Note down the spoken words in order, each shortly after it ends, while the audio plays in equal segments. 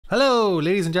Hello,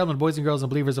 ladies and gentlemen, boys and girls, and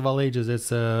believers of all ages. It's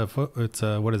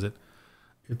what is it?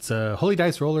 It's Holy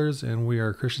Dice Rollers, and we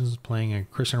are Christians playing a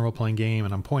Christian role-playing game,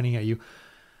 and I'm pointing at you.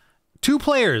 2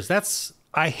 players.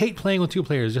 I hate playing with 2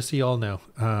 players, just so you all know.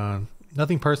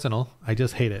 Nothing personal. I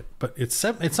just hate it. But it's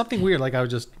something weird, like I was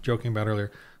just joking about earlier,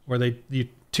 where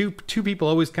two people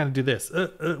always kind of do this.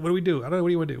 What do we do? I don't know. What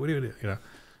do you want to do? What do you want to do? You know,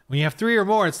 when you have 3 or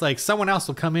more, it's like someone else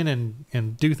will come in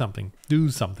and do something.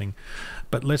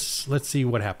 But let's see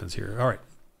what happens here. All right.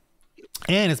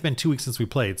 And it's been 2 weeks since we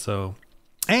played, so.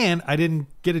 And I didn't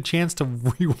get a chance to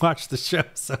rewatch the show,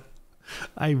 so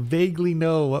I vaguely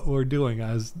know what we're doing.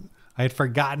 I had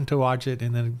forgotten to watch it,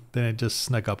 and then it just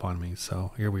snuck up on me.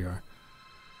 So here we are.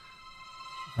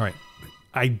 All right.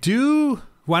 Why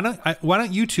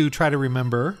don't you two try to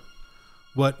remember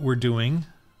what we're doing?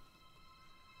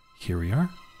 Here we are.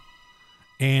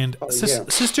 And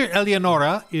Sister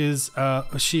Eleonora is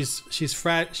she's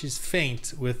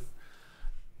faint with,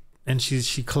 and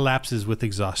she collapses with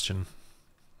exhaustion.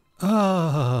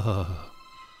 So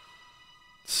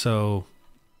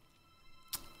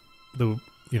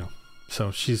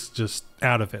so she's just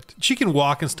out of it. She can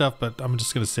walk and stuff, but I'm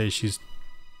just gonna say it's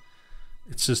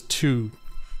just too.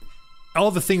 All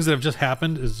the things that have just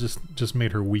happened is just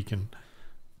made her weak and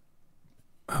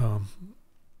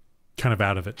kind of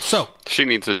out of it. So she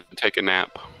needs to take a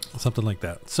nap, something like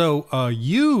that. So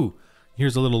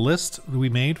here's a little list we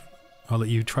made. I'll let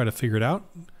you try to figure it out.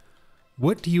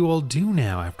 What do you all do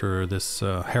now after this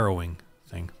harrowing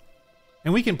thing?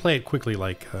 And we can play it quickly,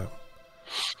 like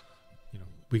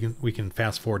we can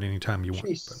fast forward anytime you want.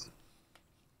 But...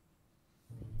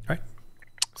 All right.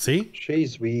 See?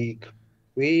 She's weak.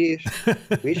 We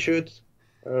should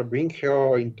bring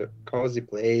her into cozy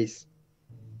place.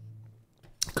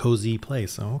 Cozy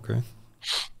place. Oh, okay.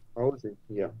 Cozy,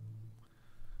 yeah.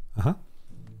 Uh-huh.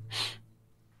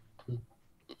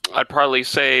 I'd probably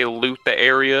say loot the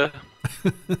area.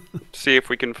 See if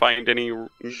we can find any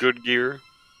good gear.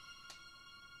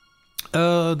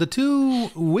 The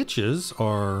 2 witches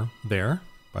are there,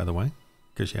 by the way, in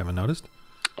case you haven't noticed.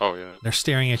 Oh, yeah. They're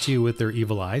staring at you with their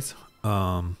evil eyes.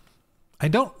 Can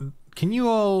you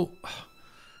all...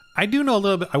 I do know a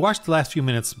little bit. I watched the last few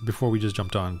minutes before we just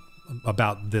jumped on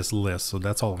about this list, so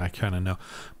that's all I kind of know.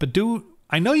 But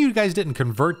I know you guys didn't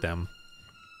convert them,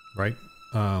 right?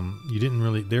 You didn't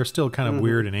really... They're still kind of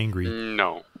weird and angry.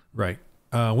 No. Right.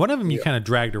 One of them you kind of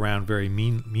dragged around very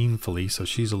meanfully, so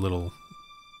she's a little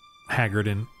haggard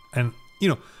and I'm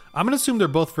gonna assume they're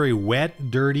both very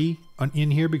wet, dirty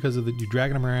in here because of you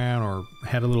dragging them around, or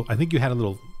I think you had a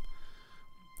little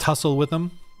tussle with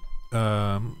them.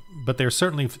 But they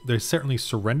certainly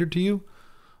surrendered to you,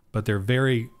 but they're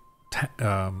very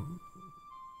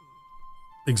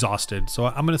exhausted. So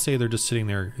I'm gonna say they're just sitting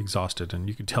there exhausted, and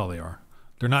you can tell they are.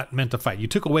 They're not meant to fight. You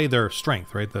took away their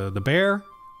strength, right? The bear.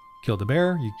 Killed the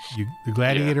bear. The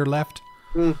gladiator left.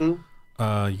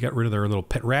 Mm-hmm. You got rid of their little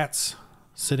pet rats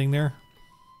sitting there.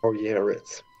 Oh yeah,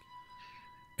 rats.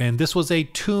 And this was a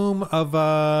tomb of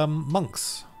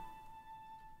monks.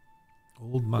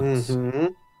 Old monks. Mm-hmm.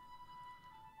 You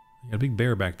got a big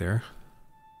bear back there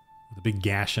with a big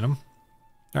gash in him.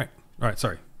 All right.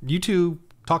 Sorry. You two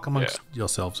talk amongst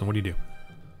yourselves, and what do you do?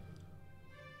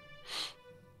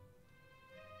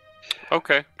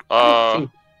 Okay. I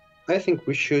think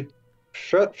we should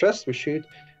first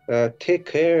take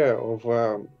care of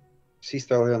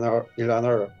Sister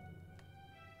Eleonora.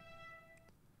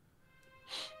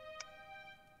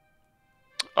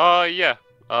 Yeah.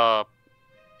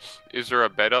 Is there a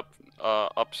bed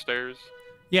upstairs?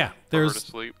 Yeah, for her to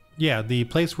sleep? Yeah, the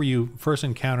place where you first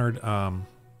encountered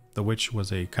the witch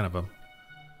was a kind of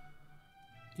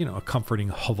a comforting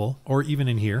hovel, or even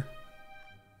in here.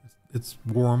 It's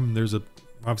warm. There's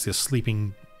obviously a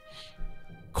sleeping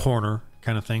corner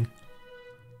kind of thing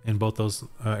in both those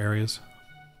areas.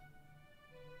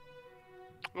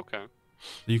 Okay.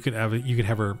 You could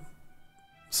have her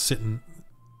sitting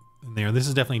in there. This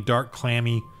is definitely dark,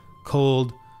 clammy,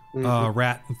 cold,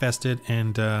 rat infested,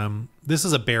 and this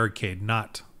is a barricade,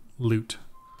 not loot.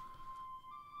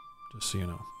 Just so you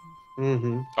know.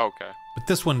 Mm-hmm. Okay. But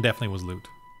this one definitely was loot.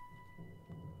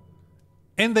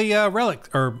 And the relics,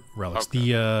 okay.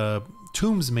 The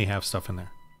tombs may have stuff in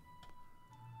there.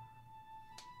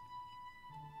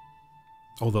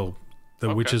 Although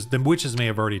the witches may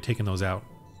have already taken those out.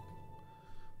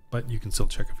 But you can still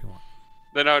check if you want.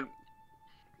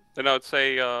 Then I would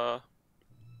say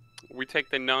we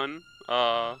take the nun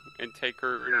and take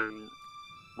her and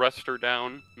rest her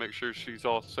down, make sure she's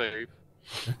all safe.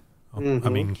 Okay. I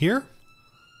mean here?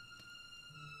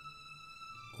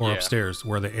 Or upstairs,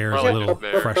 where the air is a little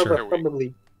fresher.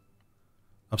 Probably.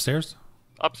 Upstairs?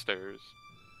 upstairs.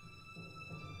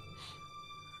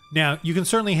 Now, you can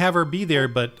certainly have her be there,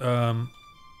 but and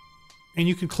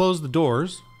you can close the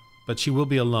doors, but she will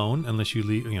be alone unless you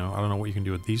leave. You know, I don't know what you can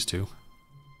do with these two.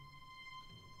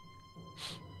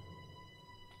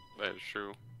 That is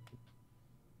true.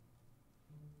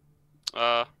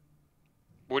 What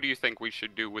do you think we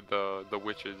should do with the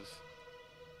witches?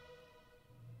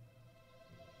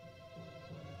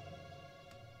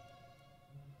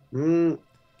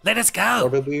 Let us go.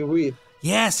 Probably we.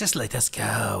 Yes, just let us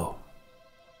go.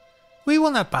 We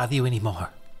will not bother you anymore.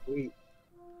 We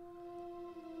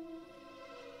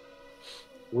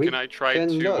Can I try cannot.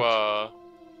 to,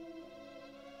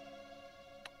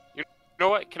 you know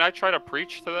what? Can I try to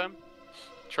preach to them?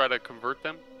 Try to convert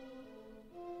them?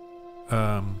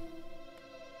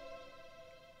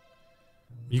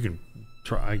 You can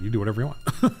try. You do whatever you want.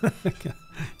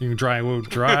 You can try. You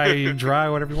can try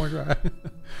whatever you want to try.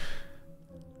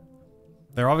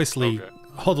 They're obviously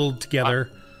huddled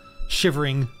together,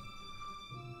 shivering,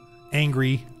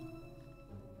 angry.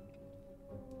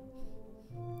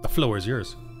 The floor is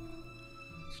yours.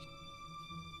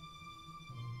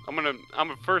 I'm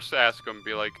gonna first ask them,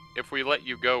 be like, if we let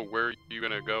you go, where are you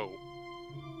gonna go?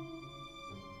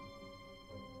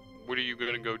 What are you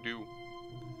gonna go do?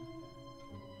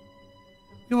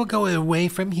 We will go away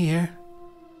from here.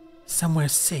 Somewhere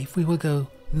safe. We will go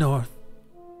north.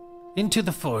 Into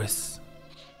the forest.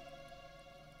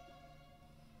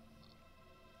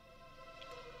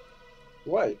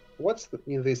 Why? What's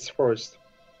in this forest?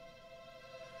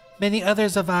 Many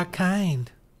others of our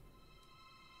kind.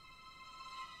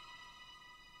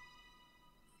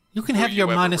 You can Will have you your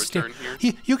ever monastery. return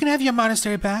here? You can have your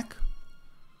monastery back.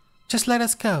 Just let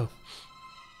us go.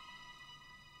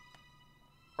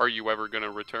 Are you ever gonna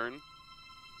return?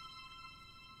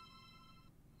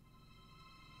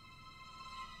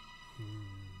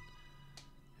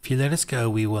 If you let us go,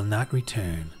 we will not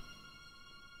return.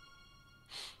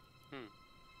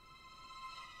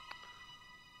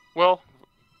 Well,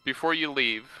 before you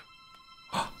leave,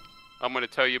 I'm going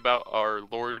to tell you about our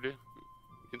Lord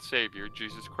and Savior,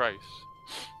 Jesus Christ.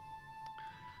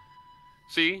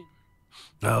 See,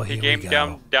 Oh, he here came we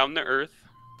go. down to earth.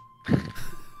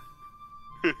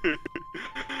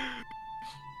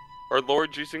 Our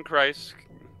Lord Jesus Christ,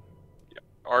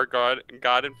 our God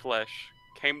in flesh,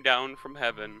 came down from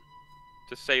heaven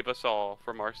to save us all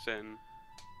from our sin.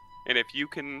 And if you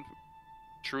can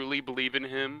truly believe in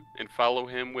him and follow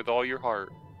him with all your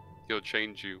heart, he'll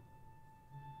change you.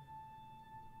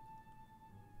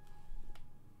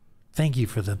 Thank you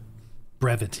for the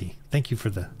brevity. Thank you for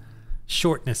the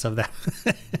shortness of that.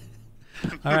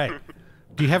 All right.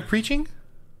 Do you have preaching?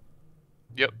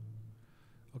 Yep.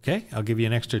 Okay, I'll give you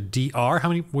an extra DR.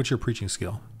 What's your preaching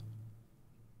skill?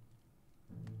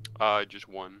 Just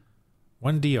one.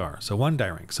 One DR, so one die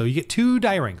rank. So you get 2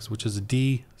 die ranks, which is a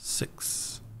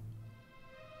D6.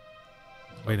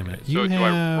 Wait a minute. So You do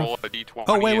have... I roll a D20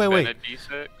 Oh, wait, and wait, then wait. a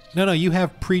D6? No, you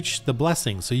have preached the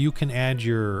blessing, so you can add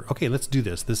your... Okay, let's do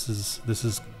this. This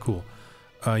is cool.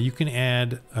 You can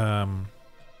add...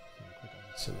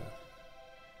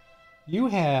 You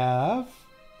have...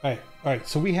 All right.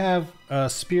 So we have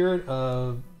Spirit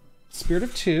of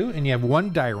 2, and you have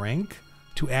 1 die rank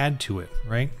to add to it,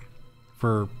 right?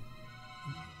 For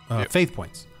Yep. faith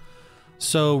points.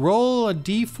 So roll a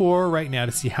D4 right now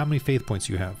to see how many faith points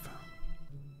you have.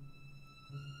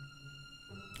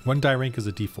 1 die rank is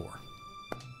a D4.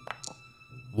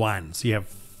 1. So you have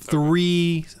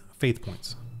 3 faith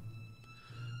points.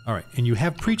 All right, and you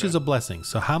have preach as a blessing.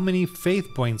 So how many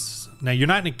faith points? Now you're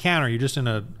not in a counter. You're just in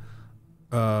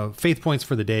a faith points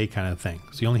for the day kind of thing.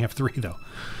 So you only have 3 though.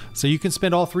 So you can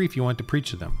spend all 3 if you want to preach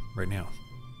to them right now.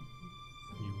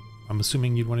 I'm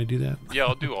assuming you'd want to do that. Yeah,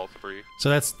 I'll do all 3. So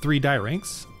that's 3 die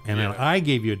ranks, and then Yeah. I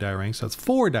gave you a die rank, so that's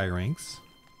 4 die ranks.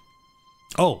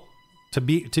 Oh, to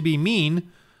be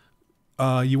mean,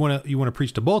 you want to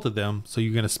preach to both of them, so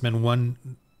you're going to spend one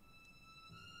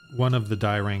of the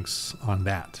die ranks on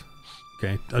that.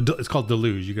 Okay, it's called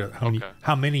deluge. You got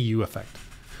how many you affect,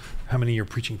 how many you're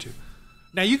preaching to.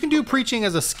 Now you can do preaching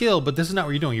as a skill, but this is not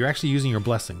what you're doing. You're actually using your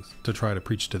blessings to try to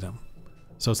preach to them.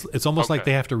 So it's almost like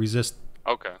they have to resist.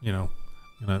 Okay. You know,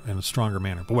 in a stronger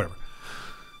manner, but whatever.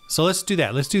 So let's do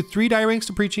that. Let's do 3 die ranks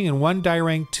to preaching and 1 die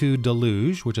rank to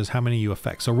deluge, which is how many you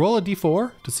affect. So roll a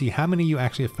D4 to see how many you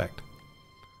actually affect.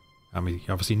 I mean,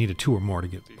 you obviously need a 2 or more to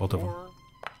get both of them.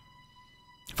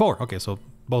 4. Okay, so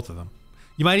both of them.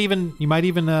 You might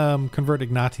even convert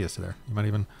Ignatius there. You might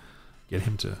even get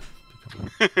him to become.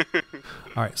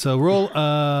 All right, so roll.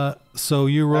 So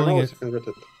you're rolling it.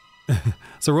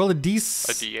 So roll a D. A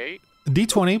D8?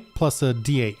 D20 plus a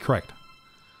D8, correct.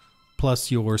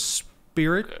 plus your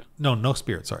spirit. Okay. No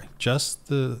spirit. Sorry, just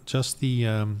the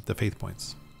faith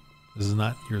points. This is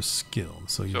not your skill.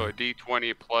 So So a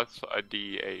D20 plus a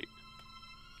D8.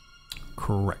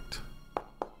 Correct.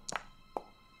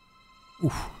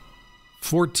 Oof.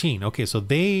 14. Okay, so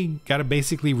they got to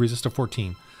basically resist a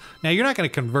 14. Now, you're not going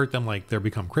to convert them like they're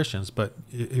become Christians, but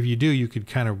if you do, you could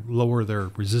kind of lower their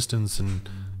resistance and,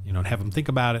 have them think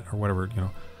about it or whatever,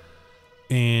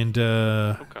 And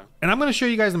Okay. and I'm going to show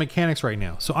you guys the mechanics right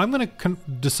now. So I'm going to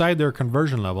decide their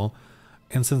conversion level,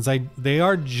 and since they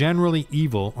are generally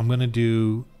evil, I'm going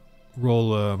to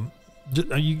roll.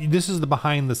 This is the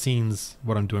behind the scenes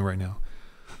what I'm doing right now.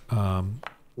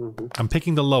 I'm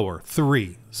picking the lower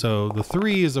 3. So the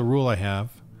 3 is a rule I have,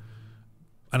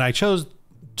 and I chose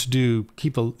to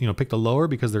pick the lower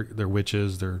because they're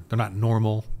witches. They're not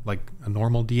normal like a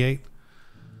normal D8.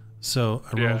 So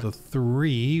I rolled a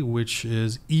 3, which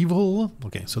is evil.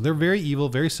 Okay, so they're very evil,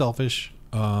 very selfish.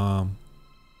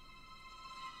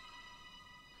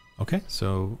 Okay,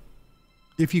 so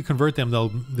if you convert them,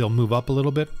 they'll move up a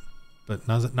little bit, but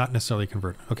not necessarily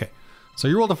convert. Okay, so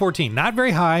you rolled a 14, not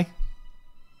very high.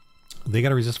 They got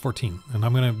to resist 14, and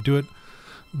I'm going to do it.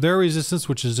 Their resistance,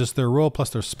 which is just their roll plus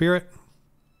their spirit.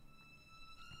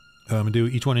 I'm going to do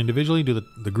each one individually. Do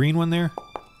the green one there.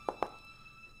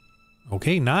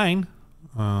 Okay, 9.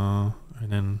 And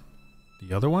then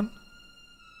the other one.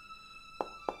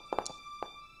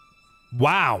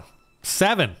 Wow,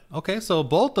 7. Okay, so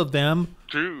both of them.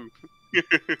 True.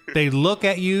 They look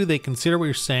at you. They consider what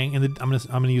you're saying, and I'm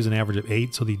gonna use an average of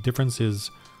 8. So the difference is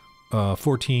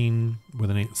 14 with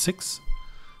an 8, 6.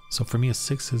 So for me, a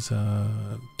 6 is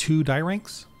 2 die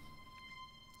ranks.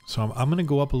 So I'm gonna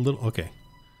go up a little. Okay.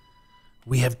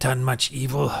 We have done much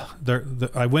evil.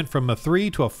 I went from a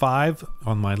 3 to a 5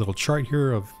 on my little chart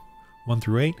here of 1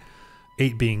 through 8.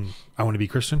 8 being I want to be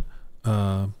Christian.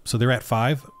 So they're at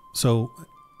 5. So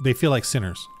they feel like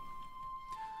sinners.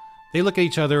 They look at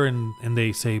each other and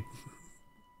they say,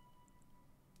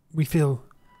 we feel.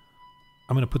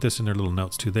 I'm going to put this in their little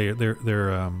notes too.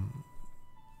 They're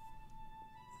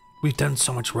we've done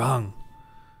so much wrong.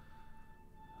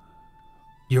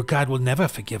 Your God will never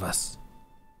forgive us.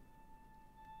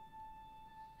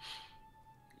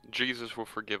 Jesus will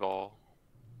forgive all.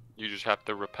 You just have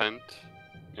to repent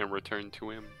and return to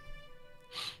him.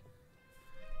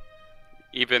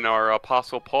 Even our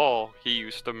Apostle Paul, he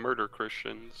used to murder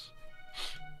Christians.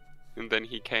 And then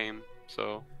he came,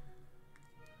 so...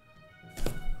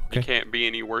 Okay. You can't be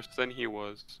any worse than he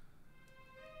was.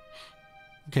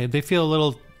 Okay, they feel a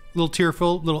little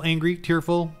tearful, a little angry,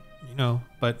 tearful,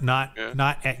 but not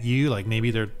at you. Like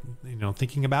maybe they're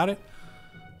thinking about it.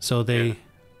 So they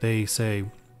say,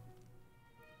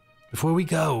 before we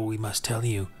go, we must tell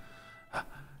you,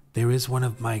 there is one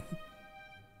of my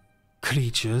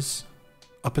creatures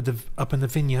up in the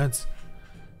vineyards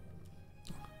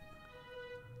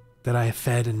that I have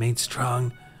fed and made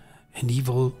strong and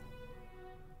evil.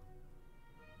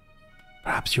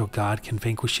 Perhaps your God can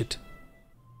vanquish it.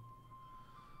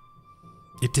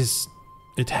 It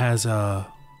has a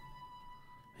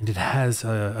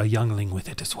youngling with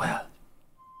it as well.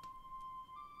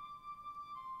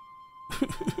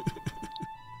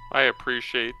 I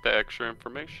appreciate the extra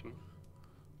information.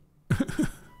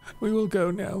 We will go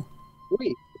now.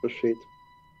 We appreciate.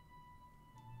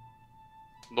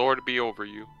 Lord be over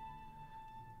you.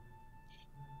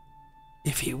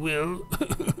 If he will.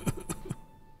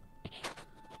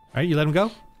 All right, you let him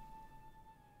go?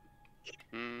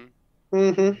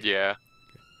 Mm-hmm. Yeah.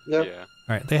 Yep. Yeah. All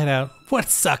right, they head out. What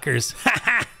suckers?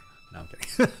 No, I'm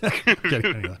kidding. I'm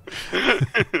kidding. Anyway.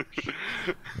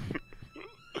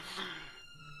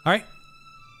 All right.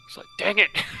 It's like, dang it.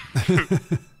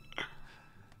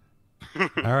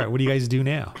 All right, what do you guys do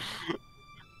now?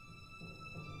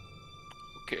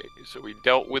 Okay, so we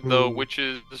dealt with the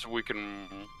witches. We can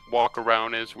walk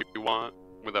around as we want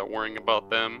without worrying about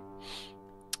them.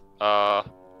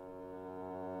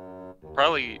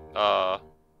 Probably try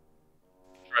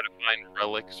to find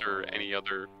relics or any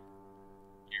other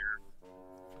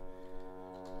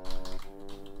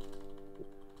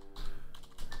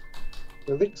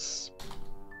Relics.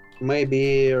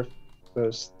 Maybe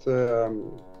first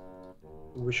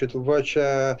we should watch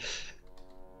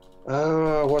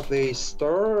what they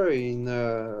store in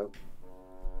the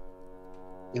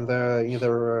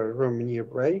room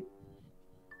nearby.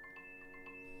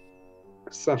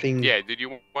 Something Yeah, did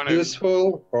you want to...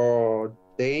 useful or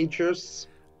dangerous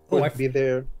would be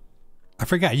there. I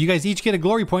forgot. You guys each get a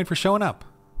glory point for showing up.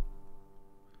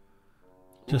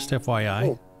 Just FYI.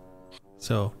 Oh.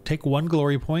 So take 1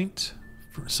 glory point.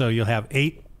 So you'll have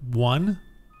 8, 1.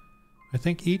 I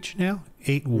think, each now.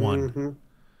 8-1.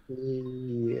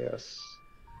 Yes.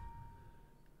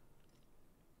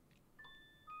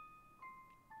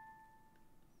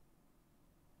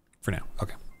 For now.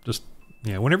 Okay. Just,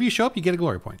 yeah, whenever you show up, you get a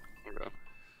glory point. Okay.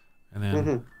 And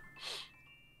then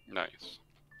Nice.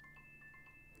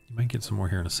 you might get some more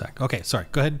here in a sec. Okay, sorry.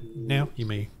 Go ahead now. You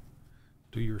may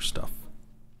do your stuff.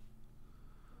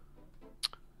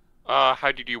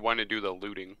 How did you want to do the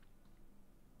looting?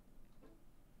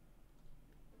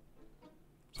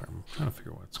 Sorry, I'm trying to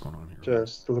figure out what's going on here.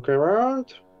 Just look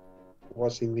around.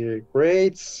 What's in the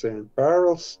crates and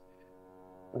barrels.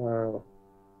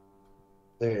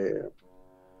 There.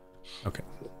 Okay.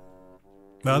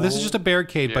 Well, this is just a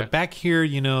barricade, Yeah. but back here,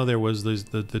 you know, there was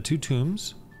the 2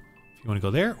 tombs. If you want to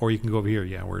go there, or you can go over here.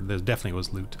 Yeah, where there definitely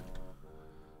was loot.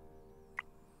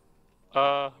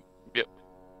 Yep.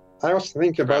 I was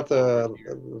thinking about Travel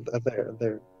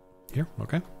there. Here,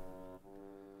 okay.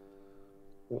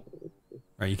 All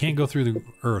right, you can't go through the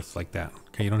earth like that.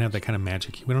 Okay, you don't have that kind of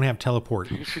magic. We don't have teleport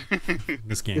in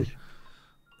this game.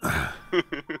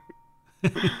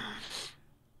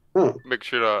 Make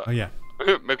sure to. Oh yeah.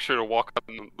 Make sure to walk up.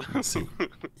 Let's see.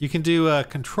 You can do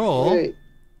control. Hey.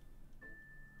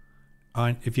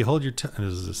 On if you hold your this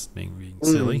is this being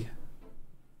silly,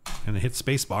 and hit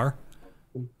spacebar.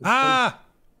 Ah,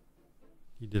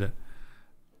 you did it.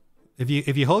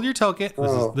 If you hold your token,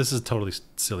 this is totally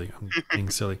silly. I'm being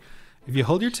silly. If you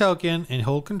hold your token and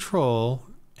hold control,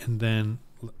 and then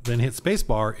hit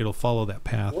spacebar, it'll follow that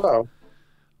path. Wow.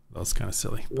 That's kind of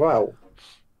silly. Wow.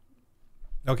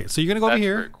 Okay, so you're gonna go over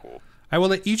here. Very cool. I will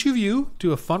let each of you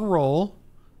do a fun roll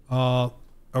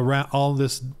around all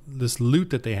this loot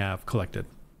that they have collected.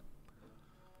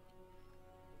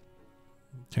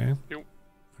 Okay. Yep.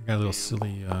 I got a little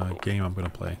silly game I'm gonna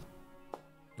play.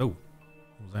 Oh, what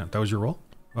was that? That was your roll?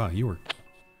 Wow, you were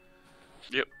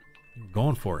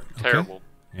going for it. Okay. Terrible.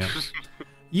 Yeah.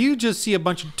 You just see a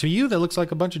bunch of, to you that looks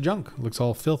like a bunch of junk. It looks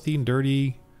all filthy and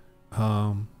dirty.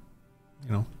 You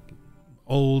know,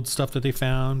 old stuff that they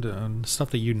found,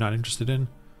 stuff that you're not interested in.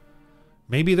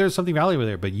 Maybe there's something valuable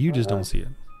there, but you just don't see it.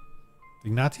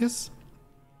 Ignatius,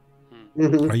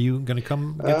 are you gonna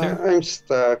come get there? I'm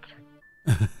stuck.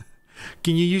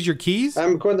 Can you use your keys?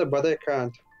 I'm gonna, but I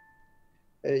can't.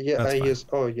 Yeah, That's I fine. use.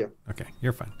 Oh yeah. Okay,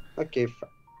 you're fine. Okay. Fine.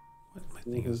 What my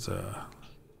thing is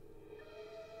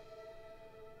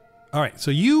all right,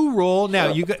 so you roll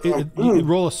now. You got you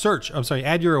roll a search. I'm sorry,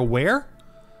 add your aware.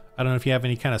 I don't know if you have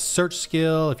any kind of search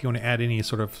skill. If you want to add any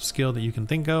sort of skill that you can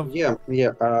think of. Yeah.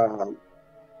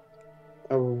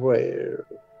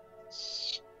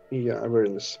 Awareness. Yeah,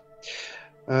 awareness.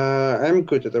 I'm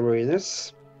good at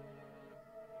awareness.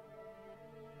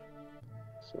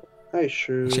 So I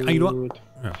should Actually, you know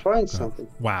what? find something.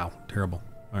 Wow, terrible.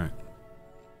 All right.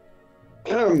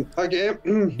 Okay.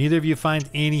 Neither of you find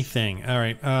anything. All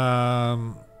right.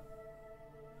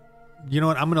 You know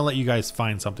what? I'm gonna let you guys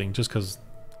find something just because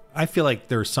I feel like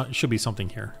there should be something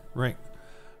here, right?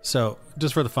 So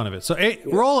just for the fun of it. So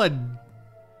roll a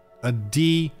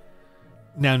D.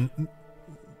 Now,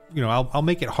 you know, I'll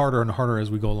make it harder and harder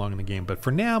as we go along in the game. But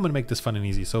for now, I'm gonna make this fun and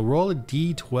easy. So roll a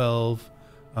D12,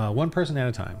 one person at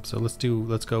a time. So let's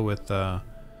go with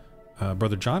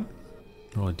Brother John.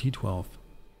 Roll a D12.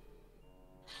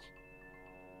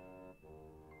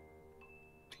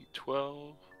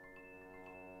 12.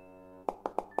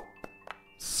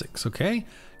 6. Okay,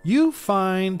 you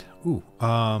find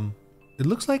it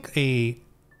looks like a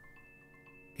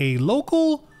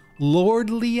local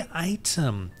lordly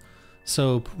item.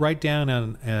 So write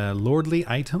down a lordly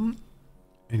item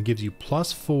and gives you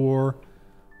 +4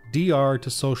 DR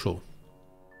to social.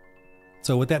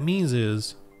 So what that means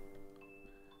is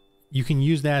you can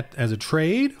use that as a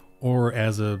trade or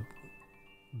as a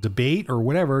debate or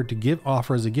whatever to give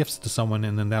offer as a gift to someone,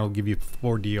 and then that'll give you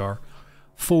 4 DR,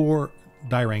 4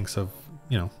 die ranks of,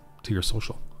 you know, to your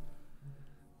social.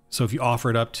 So if you offer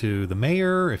it up to the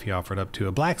mayor, if you offer it up to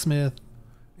a blacksmith,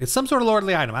 it's some sort of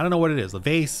lordly item. I don't know what it is. A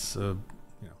vase, you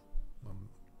know,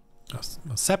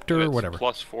 a scepter, or whatever.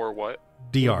 +4 what?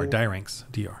 DR, die ranks,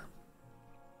 DR.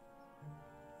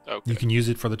 Okay. You can use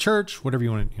it for the church, whatever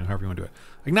you want to, you know, however you want to do it.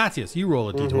 Ignatius, you roll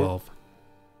a D12.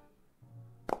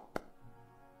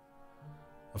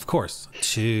 Of course,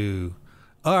 2.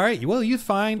 All right, well, you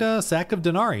find a sack of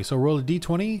denarii. So roll a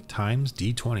D20 times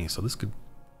D20. So this could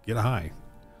get a high.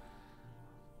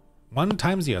 1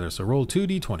 times the other. So roll 2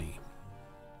 D20.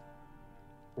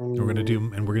 We're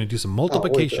gonna do some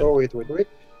multiplication. Wait.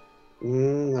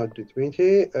 Not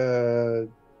D20.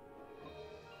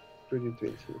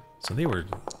 2D20. So they were.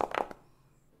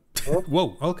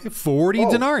 Whoa. Okay, 40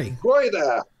 denarii.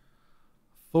 Goida.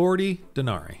 40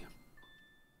 denarii.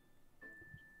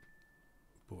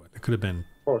 It could have been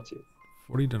 40.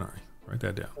 40 denarii. Write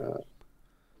that down.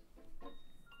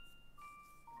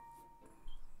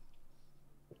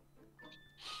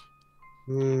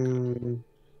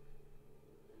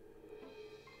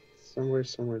 Somewhere.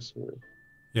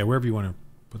 Yeah, wherever you want to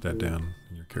put that down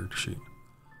in your character sheet.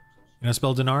 You know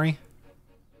spell denarii?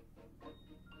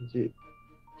 Yeah.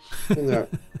 No.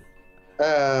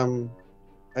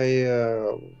 I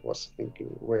was thinking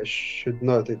where I should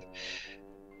note it.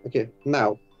 Okay,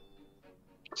 now.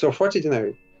 So 40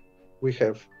 denarii we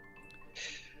have.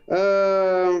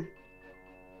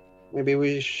 Maybe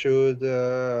we should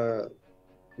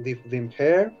leave them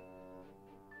here.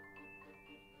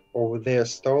 Or they're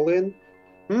stolen.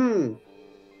 Well,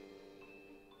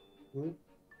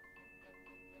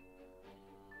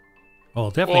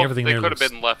 definitely Well, everything they there could have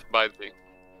looks... been left by the.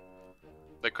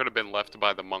 They could have been left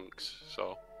by the monks.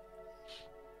 So.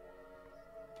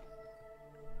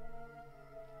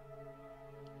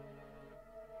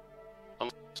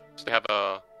 Unless they have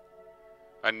a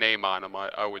name on them,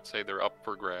 I would say they're up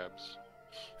for grabs.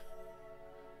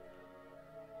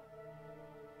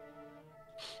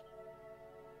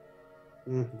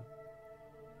 Mm-hmm.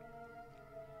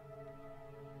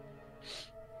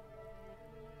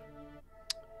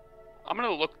 I'm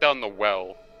gonna look down the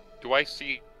well. Do I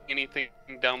see anything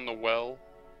down the well?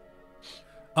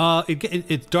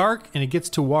 It's dark and it gets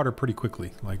to water pretty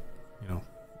quickly, like, you know,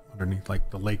 underneath like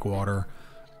the lake water.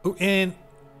 Oh, and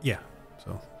yeah,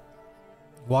 so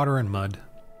water and mud.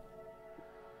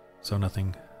 So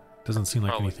nothing, doesn't seem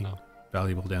like Probably anything not.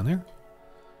 valuable down there.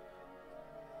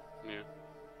 Yeah.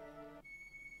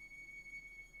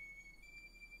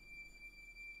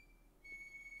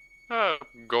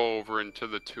 Go over into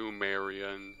the tomb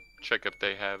area and check if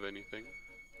they have anything.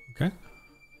 Okay.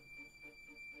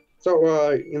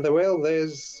 So in the well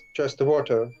there's just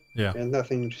water Yeah. and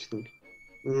nothing interesting.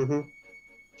 Mm-hmm.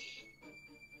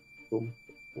 Boom.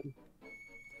 All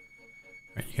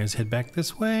right, you guys head back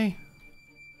this way.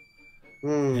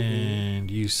 Mm-hmm.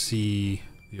 And you see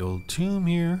the old tomb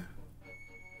here.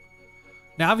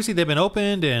 Now, obviously, they've been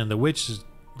opened, and the witches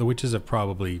have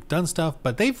probably done stuff,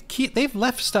 but they've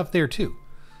left stuff there too.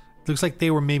 Looks like they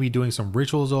were maybe doing some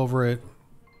rituals over it,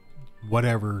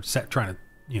 whatever. Trying to,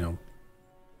 you know,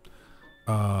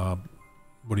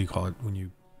 what do you call it when you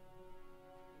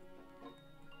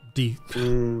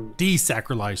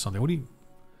desacralize something? What do you?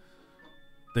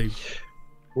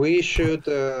 We should.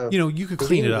 You know, you could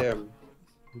clean it up. Them.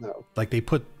 No. Like they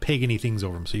put pagany things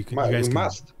over them, so you guys we can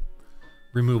must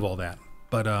remove all that.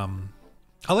 But I'll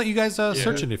let you guys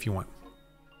search it if you want.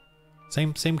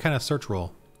 Same kind of search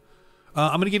roll.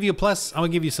 I'm gonna give you a plus. I'm gonna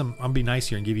give you some. I'm gonna be nice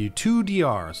here and give you 2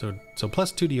 DR. So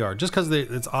plus 2 DR, just because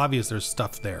it's obvious there's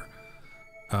stuff there.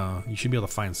 You should be able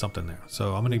to find something there.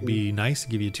 So I'm gonna be nice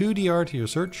and give you 2 DR to your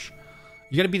search.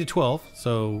 You got to beat a 12.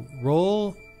 So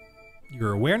roll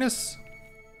your awareness.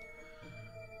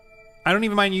 I don't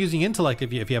even mind using intellect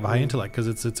if you have a high intellect, because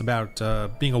it's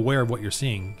about being aware of what you're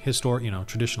seeing,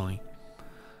 traditionally,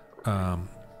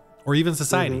 or even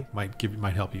society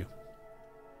might help you.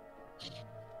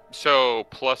 So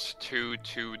 +2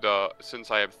 to the, since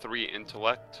I have 3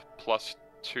 intellect,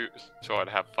 +2, so I'd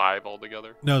have 5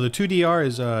 altogether. No, the 2 DR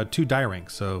is 2 die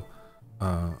ranks, so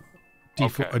D4,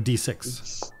 Okay. a D6.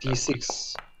 It's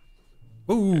D6.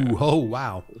 Ooh, oh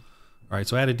wow! All right,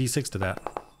 so add a D6 to that.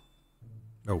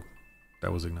 Oh,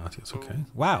 that was Ignatius. Okay,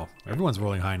 wow, everyone's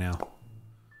rolling high now.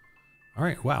 All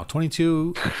right, wow,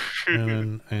 22,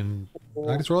 and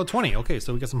I just roll a 20. Okay,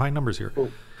 so we got some high numbers here.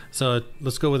 Cool. So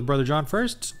let's go with Brother John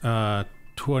first.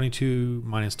 22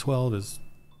 minus 12 is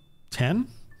 10.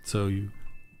 So and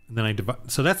then I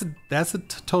divide. So that's a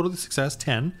total success,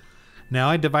 10. Now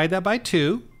I divide that by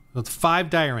 2. That's 5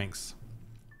 die ranks.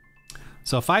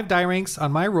 So 5 die ranks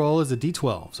on my roll is a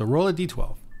D12. So roll a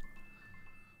D12.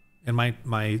 And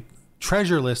my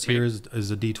treasure list here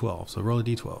is a D12. So roll a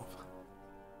D12.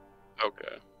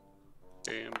 Okay.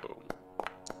 And boom.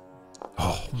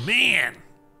 Oh man.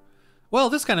 Well,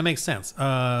 this kind of makes sense.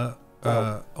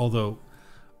 Although,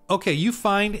 okay, you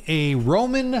find a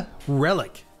Roman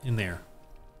relic in there.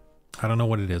 I don't know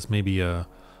what it is. Maybe it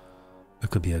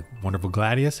could be a wonderful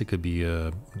gladius. It could be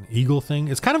an eagle thing.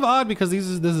 It's kind of odd because this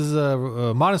is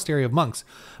a monastery of monks,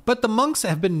 but the monks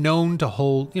have been known to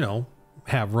hold,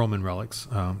 have Roman relics.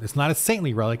 It's not a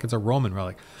saintly relic; it's a Roman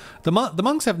relic. The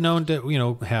monks have known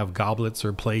to, have goblets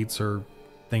or plates or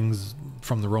things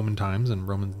from the Roman times and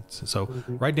Romans. So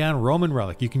write down Roman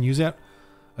relic. You can use that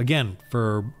again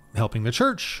for helping the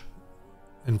church,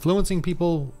 influencing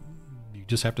people. You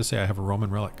just have to say, I have a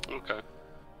Roman relic. Okay.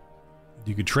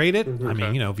 You could trade it. Mhm. I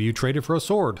mean, if you trade it for a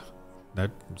sword,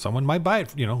 that someone might buy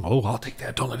it. You know, oh, I'll take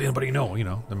that. Don't let anybody know. You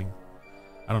know, I mean,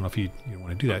 I don't know if you want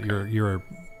to do that. Okay. You're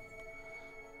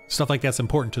stuff like that's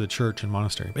important to the church and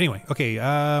monastery. But anyway, okay.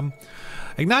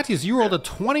 Ignatius, you rolled a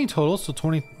 20 total, so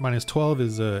 20 minus 12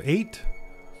 is 8.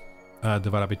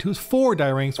 Divided by 2 is 4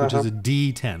 die ranks, which is a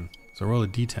D10. So roll a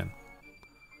D10.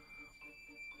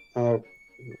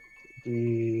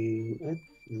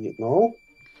 No.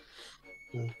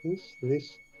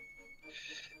 This.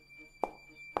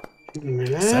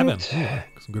 7. Ooh,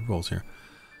 some good rolls here.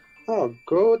 Oh,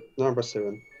 good. Number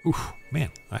 7. Oof, man,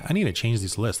 I need to change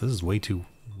these lists. This is way too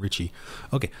richy.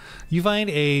 Okay, you find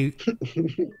a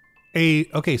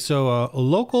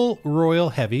local royal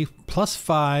heavy plus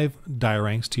 5 die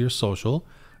ranks to your social.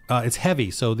 It's heavy,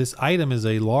 so this item is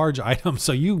a large item.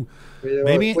 So you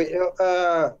maybe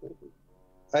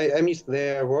I missed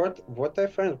the word. What I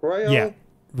find royal? Yeah,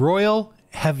 royal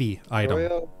heavy item.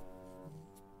 Royal.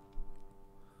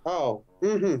 Oh.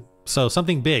 Mm-hmm. So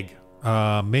something big.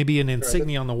 Maybe an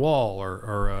insignia on the wall,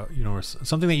 or you know, or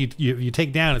something that you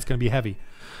take down. It's going to be heavy,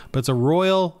 but it's a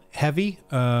royal heavy.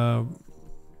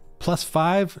 Plus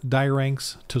 5 die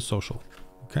ranks to social.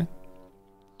 Okay.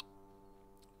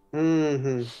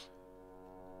 Mm-hmm.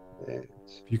 If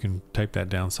you can type that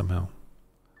down somehow.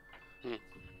 Hmm.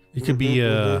 It could be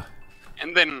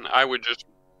And then I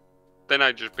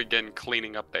just begin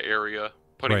cleaning up the area,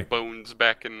 putting Right. bones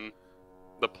back in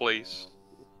the place.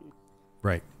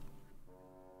 right.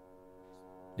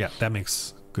 Yeah, that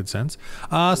makes good sense.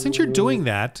 Since you're doing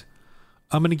that,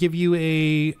 I'm gonna give you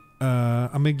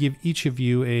I'm gonna give each of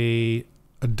you a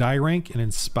die rank and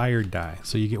inspired die.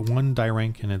 So you get 1 die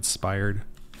rank and inspired.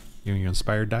 You know, your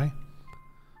inspired die.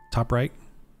 Top right.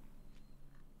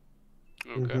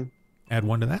 Okay. Mm-hmm. Add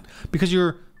 1 to that because these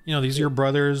are your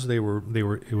brothers. It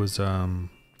was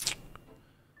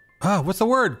what's the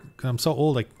word? I'm so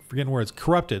old, like forgetting words.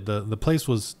 Corrupted. The place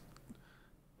was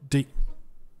the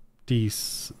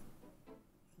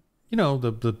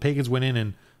pagans went in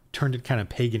and turned it kind of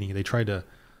pagany. They tried to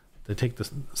take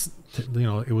this,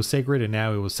 it was sacred and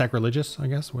now it was sacrilegious, I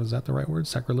guess. Was that the right word?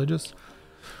 Sacrilegious?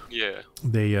 Yeah.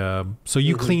 They so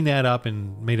you cleaned that up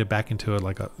and made it back into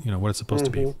what it's supposed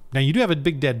to be. Now you do have a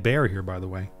big dead bear here, by the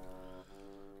way.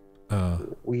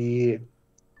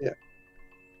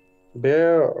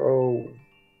 Bear. Oh.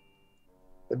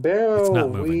 The bear. It's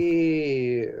not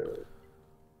moving.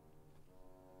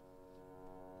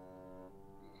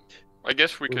 I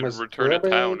guess we could must return to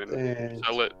grab town it and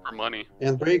sell it for money.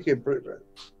 And break it.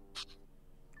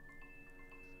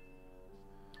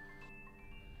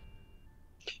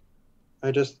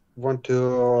 I just want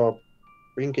to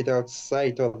bring it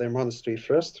outside of the monastery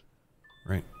first.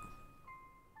 Right.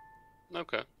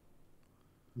 Okay.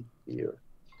 Here.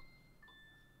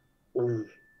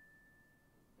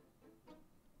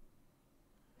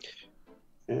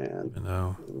 And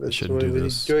No, I that's shouldn't what do we're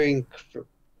this. doing.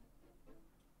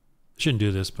 Shouldn't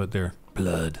do this, but they're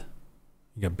blood.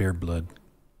 You got bear blood.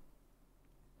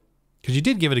 Because you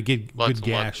did give it a good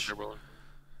gash.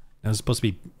 Now it's supposed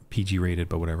to be PG rated,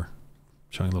 but whatever.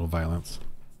 Showing a little violence.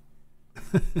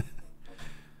 All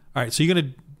right, so you're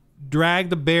going to drag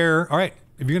the bear. All right,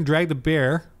 if you're going to drag the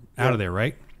bear out of there,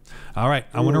 right? All right,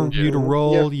 I want you to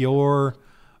roll your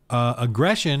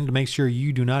aggression to make sure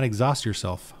you do not exhaust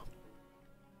yourself.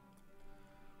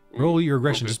 Roll your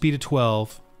aggression. Okay. Just beat a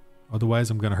 12. Otherwise,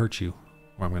 I'm going to hurt you.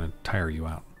 Or I'm going to tire you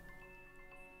out.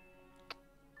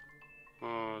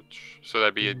 So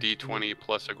that'd be a D20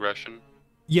 plus aggression.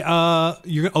 Yeah,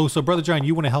 so Brother John,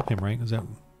 you want to help him, right? Is that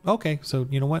okay? So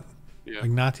you know what? Yeah.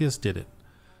 Ignatius did it.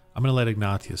 I'm gonna let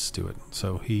Ignatius do it.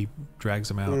 So he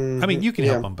drags him out. I mean, you can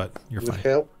help him, but you're With fine.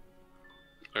 help.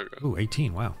 Okay. Ooh,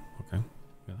 18. Wow. Okay.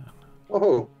 Look at that.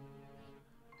 Oh.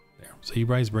 There. So you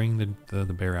guys bring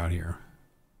the bear out here.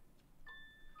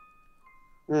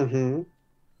 Mm-hmm.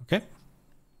 Okay.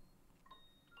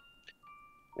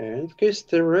 And guess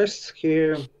the rest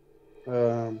here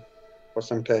for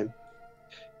some time.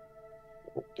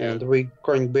 And we're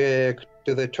going back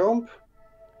to the tomb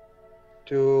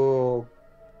to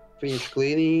finish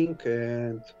cleaning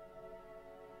and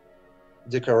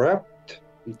decorate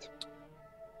it.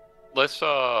 Let's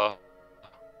have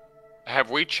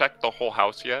we checked the whole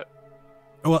house yet?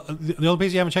 Well, the only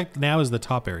place you haven't checked now is the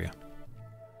top area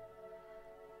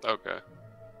Okay.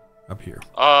 up here.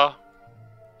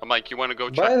 I'm like, you want to go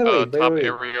By check the way, the top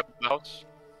area of the house?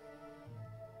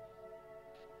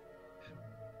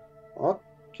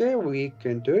 Okay, we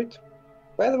can do it.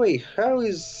 By the way, how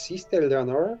is Sister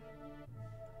Leonora?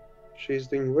 She's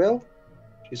doing well?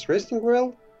 She's resting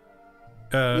well?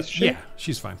 Is she? Yeah,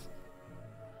 she's fine.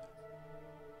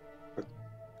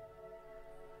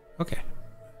 Okay.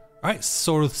 All right,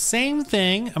 so same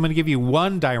thing. I'm going to give you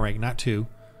 1 die rank, not 2.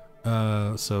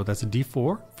 So that's a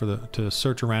D4 to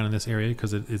search around in this area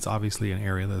because it's obviously an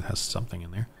area that has something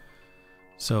in there.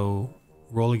 So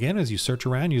roll again as you search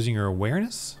around using your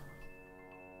awareness.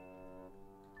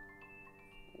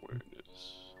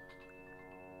 Awareness.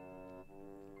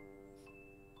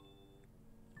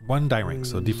 1 die rank,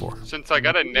 so D4. Since I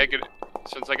got a negative.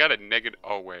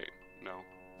 Oh wait, no,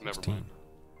 never 16. mind.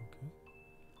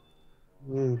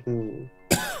 Mm-hmm.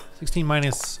 16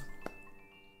 minus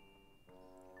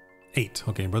 8.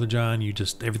 Okay, Brother John,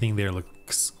 everything there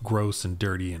looks gross and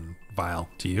dirty and vile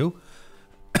to you.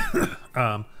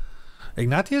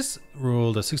 Ignatius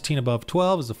rolled a 16 above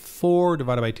 12 is a 4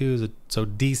 divided by 2 is so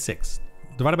D6.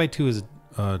 Divided by 2 is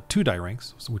 2 die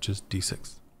ranks, which is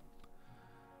D6.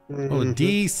 Roll a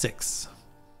D6.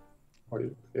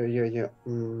 Yeah.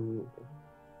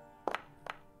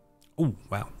 Oh,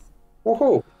 wow.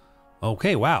 Woohoo!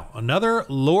 Okay, wow. Another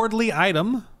lordly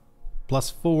item plus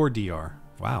 4 DR.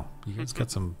 Wow, you guys got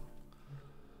some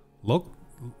local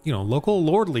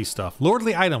lordly stuff.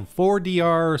 Lordly item, 4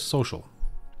 DR social.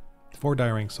 4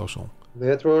 die rank social.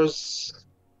 That was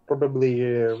probably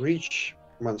a rich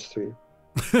monastery.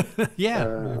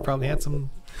 Yeah, it probably had some,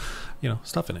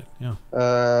 stuff in it. Yeah.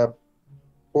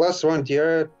 Plus 1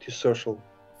 DR to social.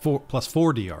 4 plus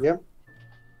 4 DR. Yeah.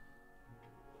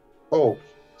 Oh,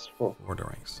 it's 4. 4 die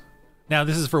ranks. Now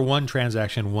this is for 1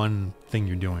 transaction, 1 thing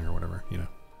you're doing or whatever,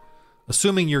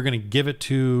 Assuming you're going to give it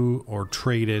to or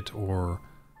trade it or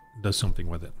does something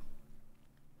with it.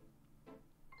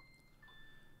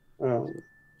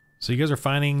 So you guys are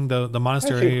finding the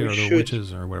monastery or the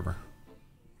witches or whatever.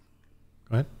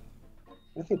 Go ahead.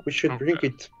 I think we should bring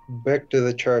it back to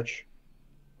the church.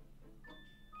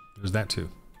 There's that too.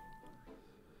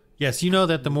 Yes, you know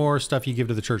that the more stuff you give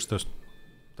to the church, the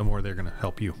more they're going to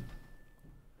help you.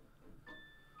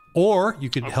 Or you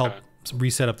could help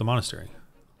reset up the monastery.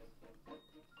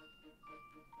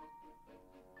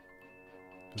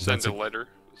 Send a letter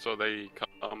so they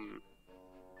come.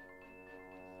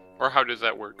 Or how does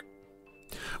that work?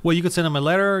 Well, you could send them a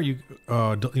letter.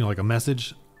 Like a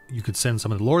message. You could send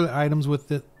some of the lore items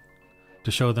with it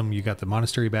to show them you got the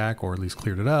monastery back, or at least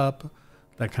cleared it up.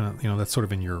 That kind of, that's sort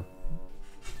of in your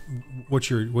what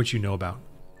you know about.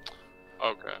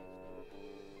 Okay.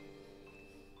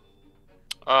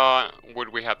 Would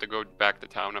we have to go back to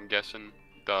town? I'm guessing.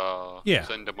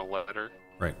 Send them a letter.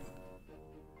 Right.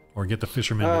 Or get the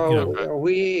fishermen.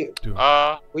 We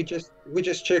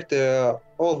just checked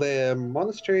all the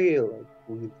monastery, like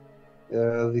with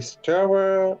this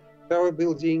tower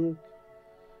building.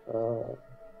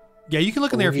 Yeah, you can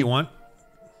look in there if you want.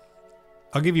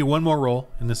 I'll give you 1 more roll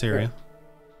in this area. Yeah.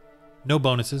 No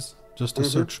bonuses, just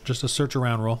a search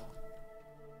around roll.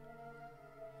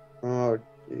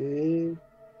 Okay.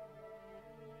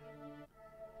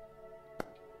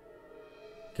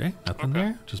 Okay, nothing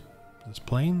there. Just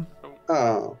plain.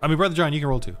 Oh. I mean, Brother John, you can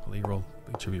roll too. I'll let you roll.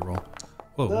 Each of you roll.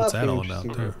 Whoa, what's that all about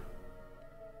too?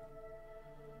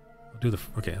 I'll do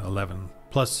 11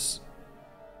 plus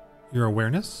your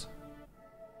awareness.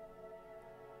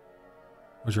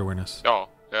 What's your awareness? Oh,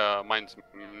 mine's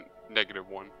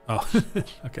 -1. Oh,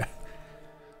 okay.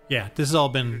 Yeah, this has all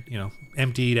been,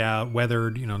 emptied out,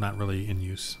 weathered, not really in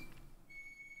use.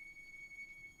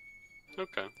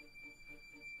 Okay.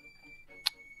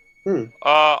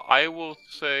 I will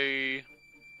say,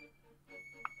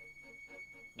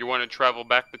 you want to travel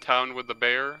back to town with the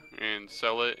bear and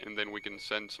sell it, and then we can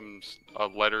send a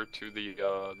letter to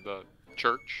the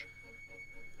church.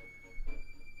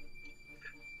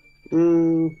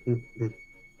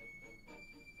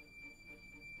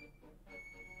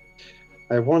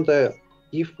 I wonder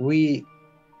if we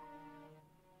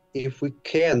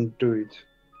can do it.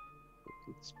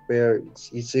 It's bear.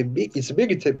 It's a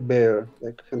big bear,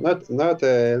 like not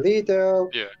a little.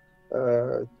 Yeah.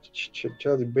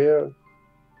 Charlie bear.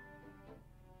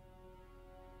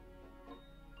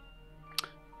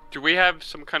 Do we have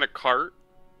some kind of cart?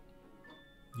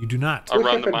 You do not.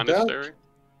 Around the monastery?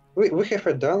 We have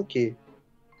a donkey.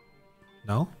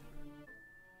 No?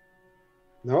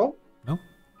 No? No.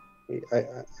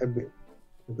 I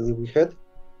believe we had.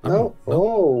 No?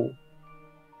 Oh.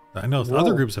 I know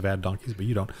other groups have had donkeys, but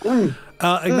you don't.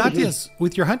 Ignatius,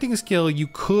 with your hunting skill, you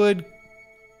could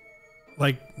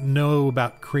know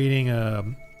about creating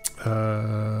a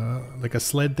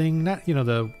sled thing, not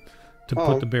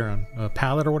put the bear on a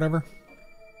pallet or whatever.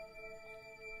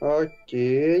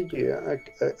 Okay, yeah,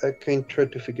 I can try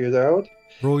to figure it out.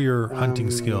 Roll your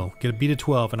hunting skill. Get a beat of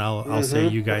 12, and I'll say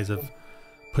you guys have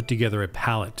put together a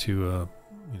pallet to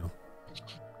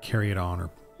carry it on, or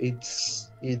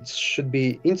it should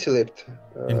be intellect.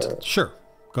 Sure.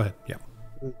 Go ahead. Yeah.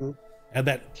 Mhm. Add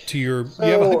that to your. So,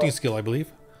 You have a hunting skill, I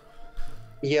believe.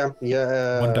 Yeah.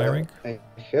 One die rank. I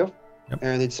have, Yep.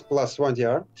 and it's plus 1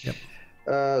 DR. Yep.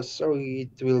 So it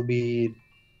will be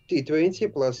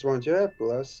T20 plus 1 DR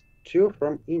plus 2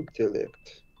 from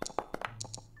intellect.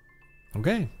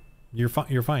 Okay. You're fine.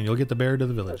 You're fine. You'll get the bear to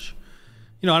the village.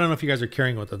 You know, I don't know if you guys are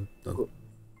carrying with a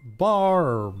bar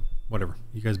or whatever.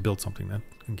 You guys build something that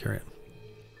can carry it.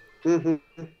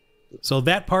 Mm-hmm. So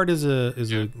that part is a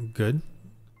good.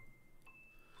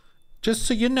 Just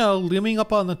so you know, looming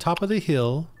up on the top of the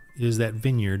hill is that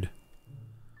vineyard.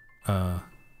 Okay,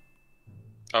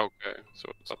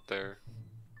 so it's up there.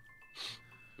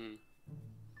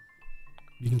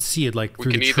 You can see it like We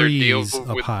through can the either deal trees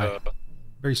up with high.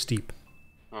 Very steep.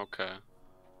 Okay.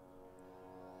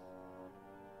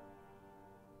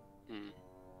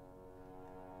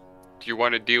 Do you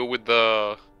want to deal with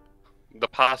the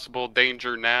possible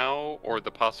danger now or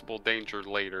the possible danger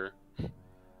later?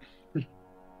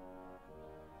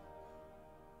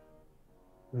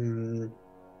 We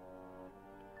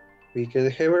can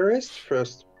have a rest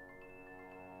first.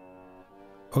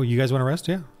 Oh, you guys want to rest?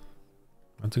 Yeah.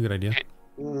 That's a good idea.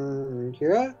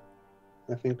 Yeah.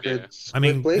 I think Yeah. it's I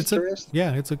mean, good place it's to rest.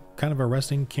 yeah, it's a kind of a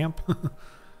resting camp.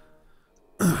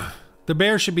 The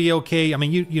bear should be okay. I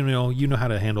mean, you know how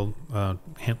to handle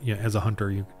as a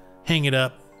hunter. You hang it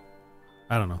up.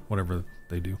 I don't know, whatever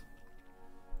they do.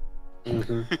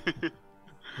 Mm-hmm.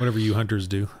 Whatever you hunters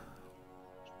do.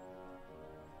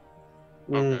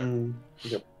 Okay.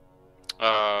 Yep.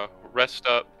 Rest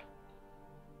up.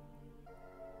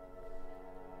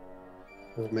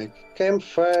 We'll make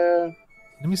campfire.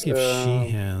 Let me see if she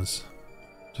has,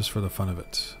 just for the fun of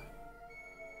it.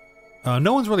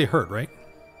 No one's really hurt, right?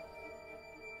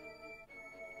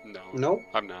 No.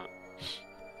 I'm not.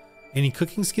 Any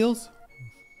cooking skills?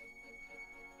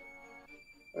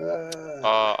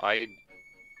 I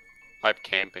have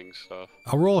camping stuff.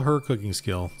 I'll roll her cooking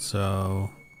skill, so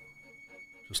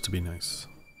just to be nice.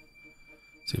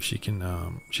 See if she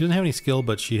can. She doesn't have any skill,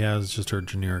 but she has just her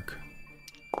generic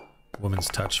woman's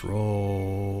touch.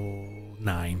 Roll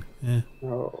 9.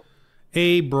 Oh.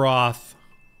 A broth,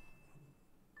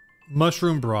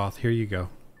 mushroom broth. Here you go.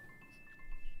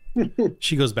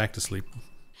 She goes back to sleep.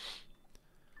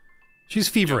 She's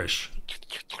feverish.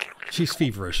 She's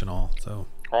feverish and all, so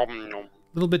a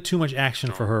little bit too much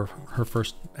action for her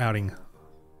first outing.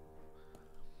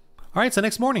 All right, so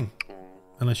next morning,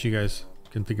 unless you guys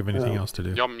can think of anything else to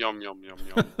do. Yum yum yum yum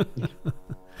yum.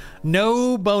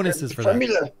 No bonuses for that.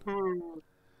 Familiar.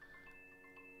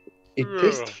 It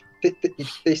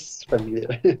tastes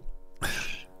familiar.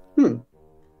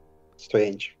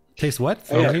 Strange. Taste what?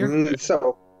 Yeah, Familiar?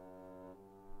 so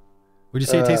Would you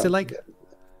say it tasted like?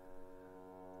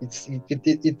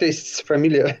 it tastes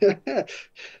familiar,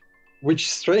 which is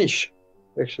strange,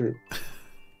 actually.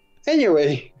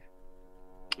 Anyway.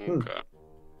 Okay.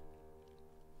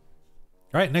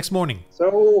 All right, next morning.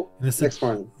 So This next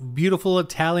morning. Beautiful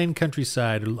Italian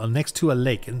countryside next to a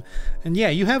lake, and yeah,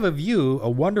 you have a view, a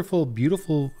wonderful,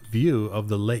 beautiful view of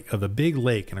the lake, of the big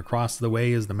lake, and across the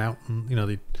way is the mountain,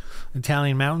 the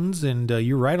Italian mountains, and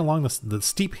you're right along the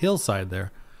steep hillside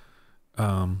there.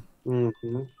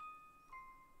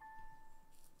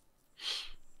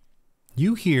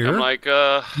 You hear? I'm like,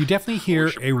 you definitely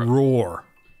hear a roar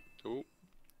Ooh.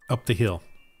 up the hill.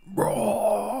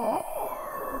 Roar.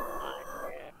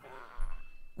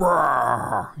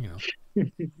 Roar.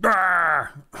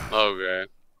 Roar. Okay.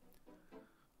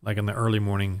 Like in the early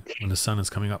morning when the sun is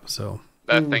coming up. So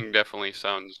That thing definitely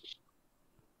sounds.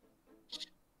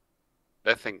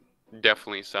 That thing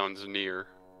definitely sounds near.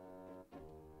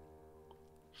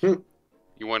 You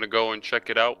want to go and check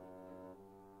it out?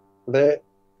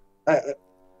 I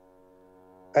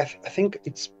think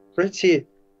it's pretty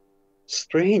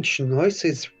strange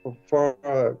noises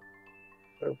for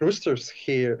roosters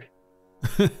here.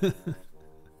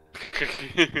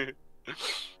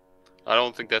 I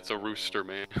don't think that's a rooster,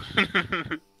 man.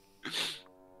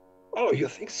 Oh, you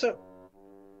think so?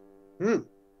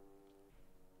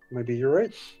 Maybe you're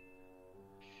right.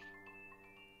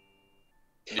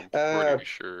 I'm pretty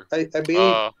sure. I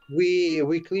believe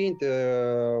we cleaned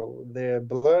the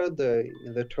blood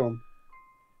in the tomb.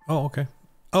 Oh, okay.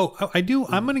 Oh, I do.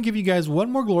 I'm going to give you guys one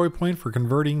more glory point for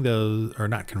converting or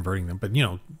not converting them, but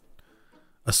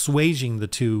assuaging the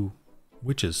two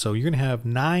witches. So you're going to have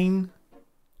 9-2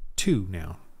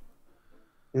 now.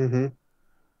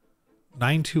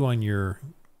 9-2 on your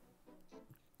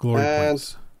glory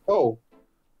points. Oh,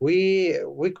 we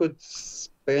could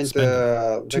spend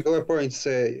the glory points.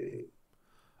 I'm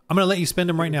going to let you spend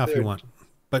them right now if you want.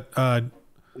 But I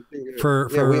think,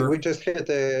 yeah, we just had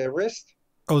a rest.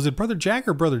 oh, is it Brother Jack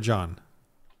or Brother John?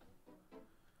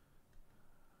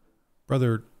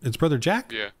 It's Brother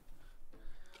Jack? Yeah.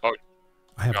 Oh,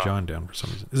 I have John down for some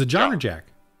reason. Is it John or Jack?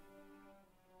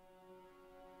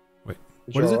 Wait,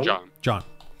 what is it? John. John.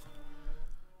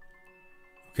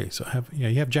 Okay, so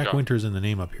you have Jack John. Winters in the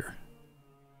name up here.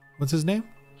 What's his name?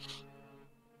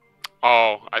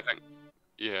 Oh, I think.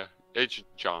 Yeah, it's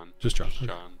John. Just John. Just Okay.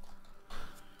 John.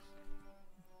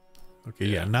 Okay,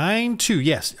 yeah, 9-2.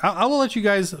 Yes, I will let you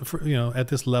guys, at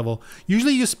this level.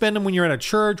 Usually you spend them when you're at a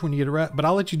church, when you get a but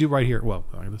I'll let you do right here. Well,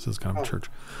 this is kind of a church,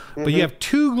 but you have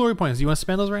 2 glory points. Do you want to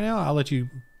spend those right now? I'll let you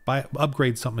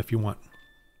upgrade something if you want.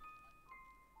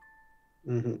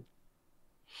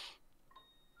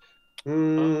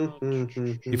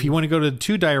 If you want to go to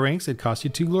 2 die ranks, it costs you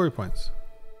 2 glory points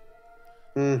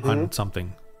on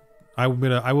something. I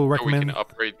will recommend. So we can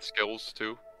upgrade skills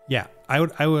too. Yeah, I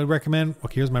would recommend.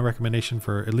 Okay, here's my recommendation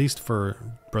for at least for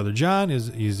Brother John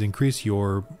is increase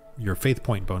your faith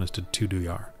point bonus to 2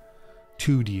 DR,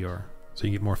 so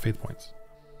you get more faith points.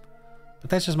 But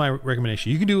that's just my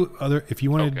recommendation. You can do other if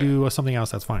you want to do something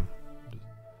else. That's fine.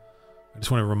 I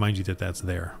just want to remind you that that's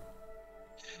there.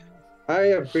 I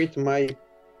upgrade my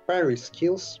parry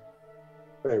skills.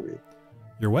 Parry.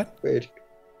 Your what? Parry.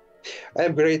 I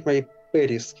upgrade my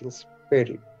parry skills.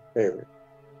 Parry.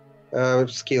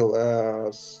 Skill.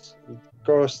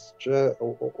 Costs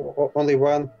only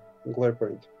 1 glory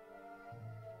point.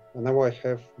 And now I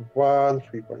have 1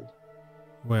 free point.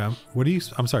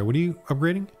 Wait, I'm sorry. What are you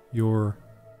upgrading?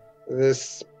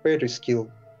 This parry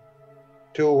skill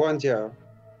to 1 DR.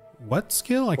 What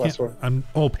skill? I Plus can't.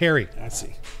 1. Parry. I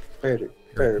see. Parry.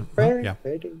 Yeah.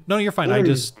 No, you're fine. I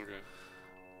don't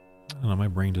know. My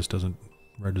brain just doesn't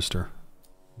register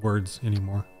words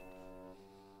anymore.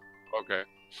 Okay.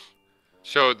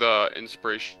 So the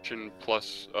inspiration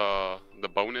plus the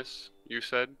bonus you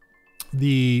said.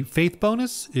 The faith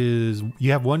bonus is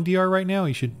you have 1 DR right now.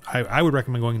 You should. I would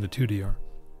recommend going into 2 DR.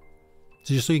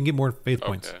 So just so you can get more faith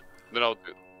points. Okay. Then I'll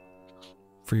do.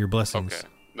 For your blessings. Okay.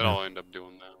 Then I'll end up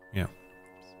doing that. Yeah.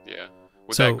 Yeah.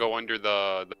 Would that go under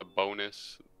the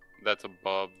bonus that's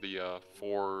above the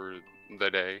for the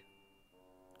day?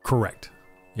 Correct.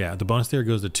 Yeah, the bonus there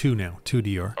goes to 2 now, 2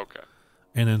 DR. Okay.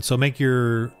 And then so make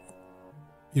your,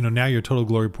 now your total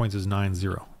glory points is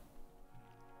 9-0.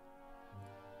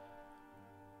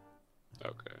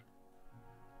 Okay.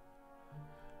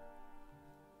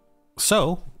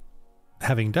 So,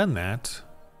 having done that,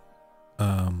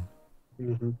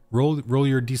 roll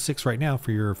your d6 right now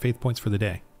for your faith points for the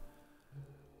day.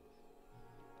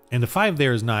 And the 5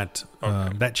 there is not,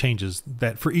 that changes.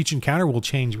 That for each encounter will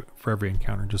change for every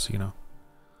encounter, just so you know.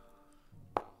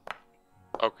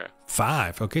 Okay.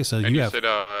 5. Okay, so and you have. Said,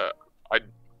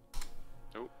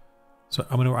 So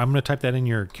I'm gonna type that in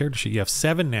your character sheet. You have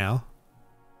 7 now,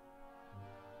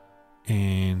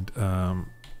 and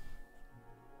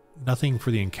nothing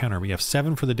for the encounter. We have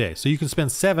 7 for the day, so you can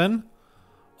spend 7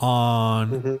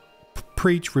 on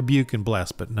preach, rebuke, and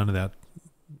bless, but none of that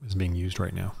is being used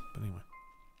right now. But anyway.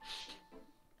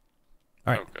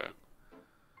 All right. Okay.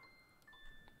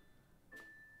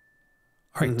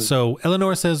 All right. So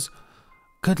Eleanor says,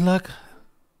 "Good luck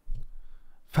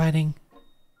fighting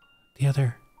the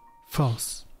other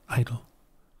false idol."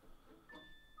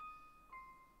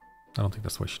 I don't think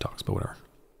that's the way she talks, but whatever.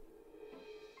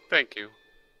 Thank you.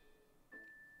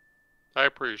 I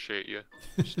appreciate you.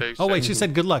 Stay Oh wait, safe. she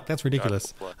said good luck. That's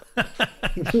ridiculous.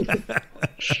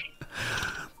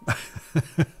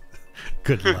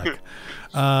 Good luck.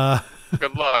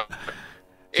 Good luck.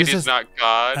 She It says- is not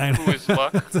God who is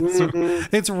luck.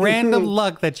 It's random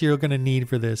luck that you're going to need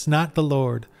for this, not the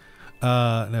Lord.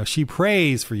 No, she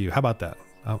prays for you. How about that?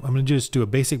 I'm going to just do a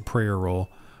basic prayer roll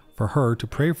for her to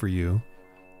pray for you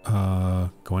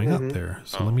going up there.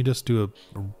 So let me just do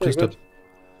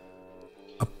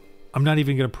I'm not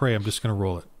even going to pray. I'm just going to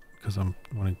roll it because I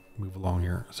want to move along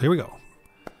here. So here we go.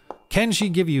 Can she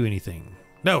give you anything?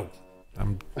 No.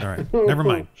 All right. Never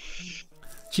mind.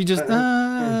 She just,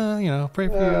 pray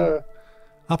for you.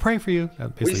 I'll pray for you.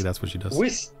 Basically, that's what she does.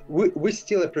 We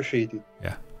still appreciate it.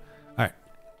 Yeah. All right.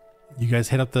 You guys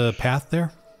head up the path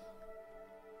there?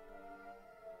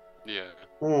 Yeah.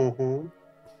 All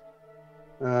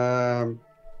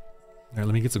right,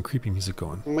 let me get some creepy music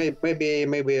going.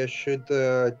 Maybe I should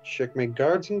check my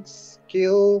guarding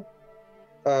skill.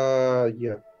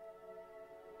 Yeah.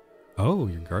 Oh,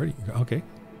 you're guarding. Okay.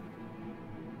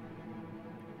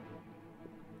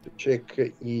 Check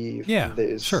if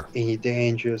there's any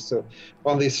danger. So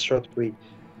on this short way,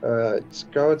 it's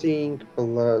guarding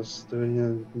plus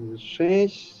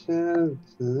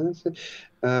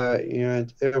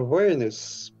And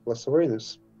awareness plus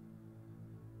awareness.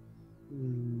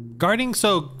 Guarding,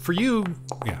 so for you,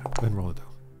 yeah, go ahead and roll it though.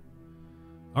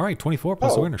 All right, 24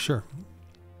 plus awareness, sure.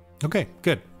 Okay,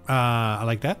 good. I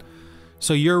like that.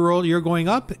 So you're going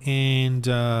up, and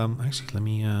actually, let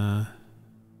me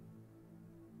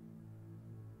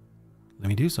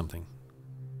do something.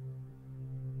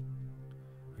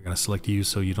 I gotta select you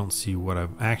so you don't see what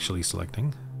I'm actually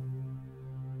selecting.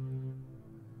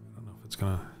 I don't know if it's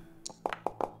gonna.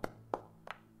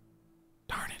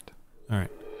 Darn it! All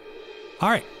right, all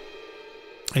right.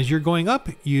 As you're going up,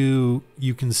 you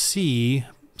can see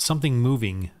something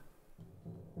moving.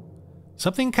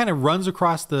 Something kind of runs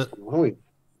across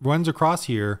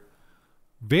here,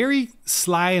 very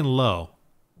sly and low,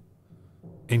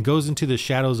 and goes into the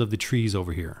shadows of the trees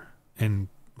over here and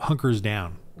hunkers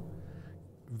down.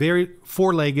 Very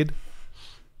four-legged,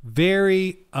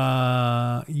 very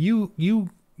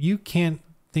you can't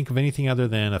think of anything other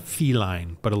than a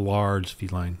feline, but a large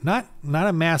feline. Not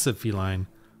a massive feline,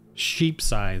 sheep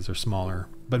size or smaller,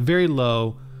 but very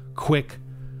low, quick,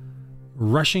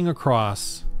 rushing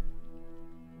across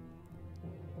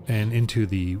and into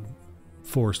the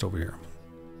forest over here.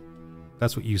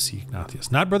 That's what you see,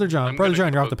 Ignatius. Not Brother John. Brother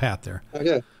John, you're off the path there.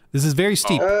 Okay. This is very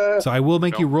steep, so I will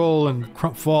make you roll and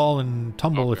fall and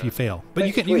tumble if you fail. But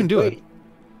you can do it.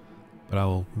 But I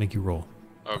will make you roll.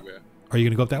 Okay. Are you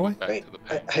going to go up that way? Wait,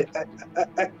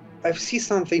 I see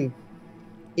something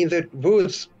in the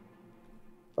woods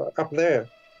up there.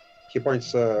 He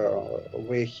points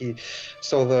where he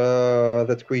saw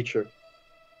that creature.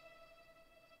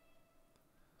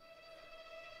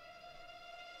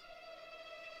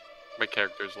 My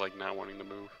character's like not wanting to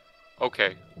move.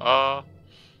 Okay.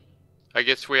 I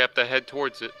guess we have to head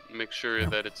towards it and make sure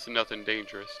that it's nothing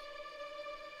dangerous.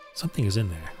 Something is in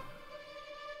there.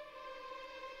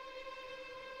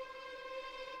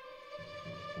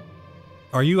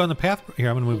 Are you on the path? Here,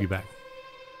 I'm going to move you back.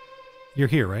 You're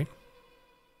here, right?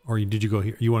 Or did you go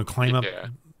here? You want to climb up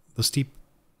the steep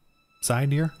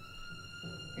side here?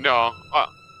 No,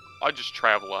 I'll just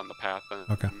travel on the path.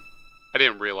 Okay. I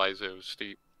didn't realize it was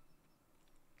steep.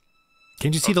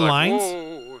 Can't you see the lines?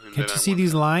 Can't you see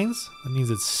these lines? That means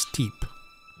it's steep.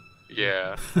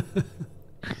 Yeah.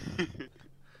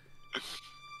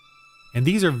 And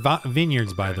these are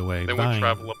vineyards, by the way. Then we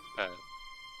travel up the path.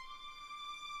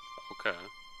 Okay.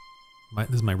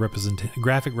 This is my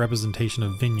graphic representation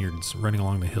of vineyards running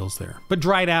along the hills there. But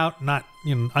dried out, not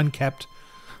unkept,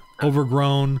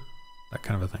 overgrown, that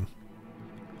kind of a thing.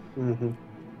 Mm-hmm.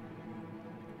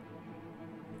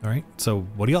 All right, so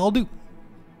what do y'all do?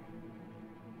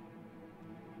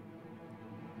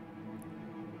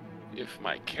 If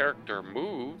my character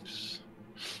moves...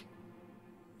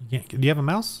 Do you have a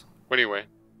mouse? Anyway.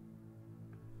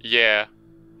 Yeah.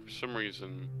 For some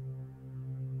reason...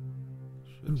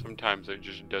 Sometimes it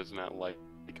just does not like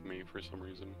me for some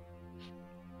reason.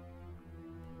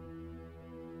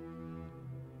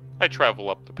 I travel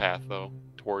up the path though,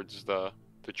 towards the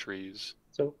trees.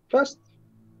 So first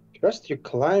you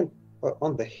climb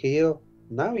on the hill.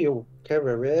 Now you have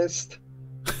a rest.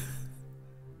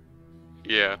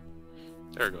 Yeah,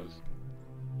 there it goes.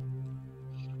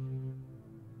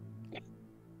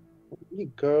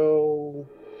 You go.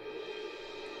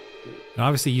 And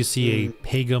obviously, you see a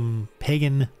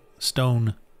pagan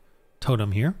stone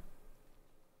totem here.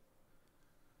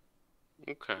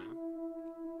 Okay.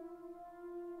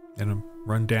 And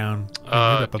run down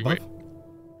up above.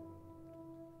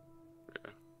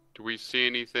 Do we see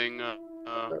anything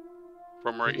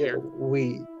from right here?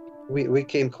 We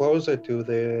came closer to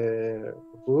the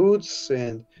woods,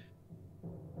 and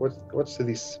what's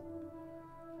this?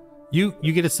 You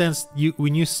get a sense.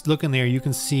 When you look in there, you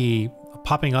can see.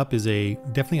 Popping up is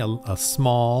definitely a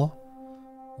small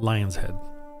lion's head.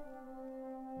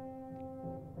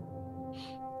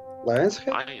 Lion's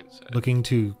head? Lion's head. Looking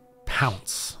to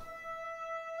pounce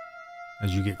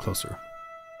as you get closer.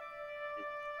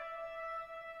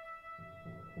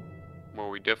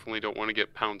 Well, we definitely don't want to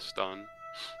get pounced on.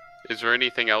 Is there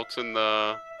anything else in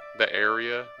the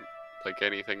area? Like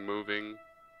anything moving?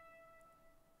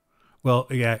 Well,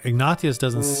 yeah, Ignatius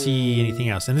doesn't see anything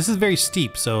else. And this is very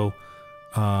steep, so...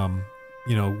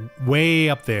 way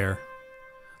up there.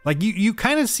 Like you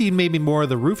kind of see maybe more of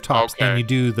the rooftops than you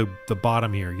do the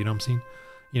bottom here. You know what I'm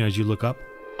saying? As you look up.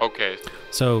 Okay.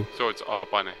 So it's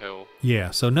up on a hill.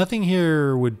 Yeah. So nothing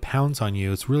here would pounce on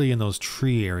you. It's really in those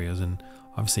tree areas, and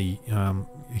obviously,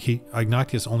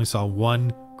 Ignatius only saw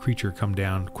one creature come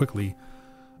down quickly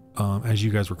as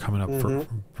you guys were coming up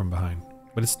from behind.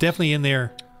 But it's definitely in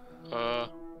there.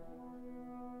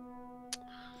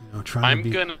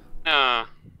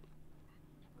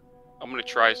 I'm gonna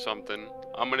try something.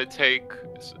 I'm gonna take,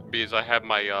 because I have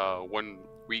my 1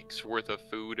 week's worth of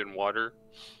food and water.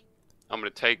 I'm gonna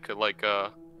take like I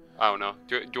don't know.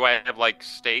 Do I have like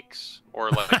steaks or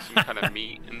like some kind of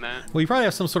meat in that? Well, you probably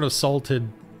have some sort of salted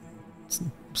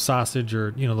sausage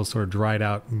or those sort of dried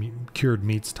out cured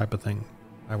meats type of thing.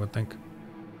 I would think.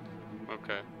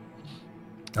 Okay.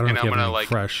 I don't know if you have anything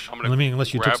fresh.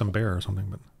 Unless you took some bear or something,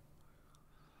 but.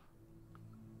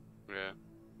 Yeah.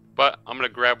 But I'm gonna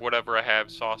grab whatever I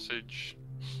have, sausage,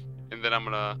 and then I'm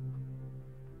gonna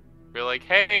be like,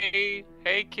 hey,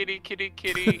 kitty, kitty,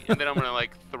 kitty, and then I'm gonna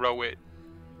like throw it,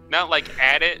 not like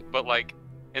at it, but like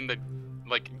in the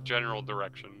general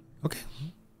direction. Okay.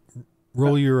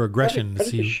 Roll your aggression to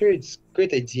see. I'm sure it's a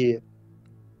good idea.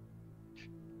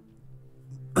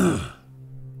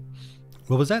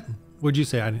 What was that? What'd you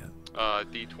say?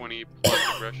 D20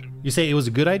 plus aggression. You say it was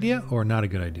a good idea or not a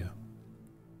good idea?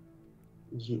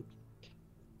 Yeah.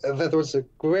 That was a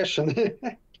question.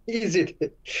 Is it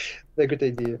a good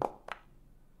idea?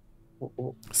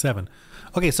 7.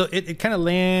 Okay, so it kind of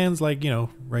lands like,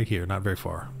 right here, not very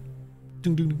far.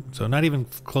 Ding, ding, ding. So not even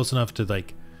close enough to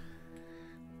like,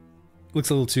 looks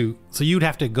a little too, so you'd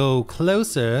have to go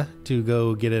closer to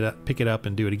go get it up, pick it up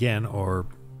and do it again, or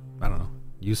I don't know,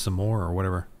 use some more or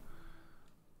whatever.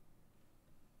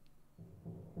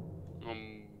 I'll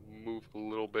move a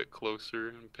little bit closer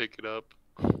and pick it up.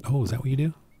 Oh, is that what you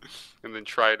do? And then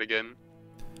try it again.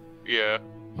 Yeah.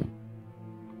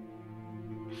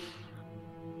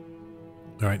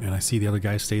 All right, and I see the other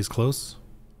guy stays close.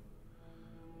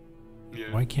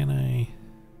 Yeah. Why can't I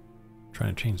try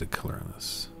to change the color on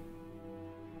this?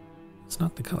 It's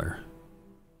not the color.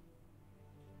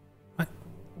 What?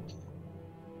 What's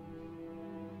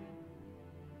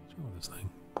wrong with this thing?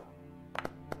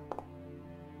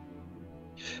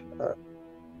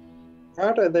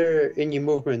 Are there any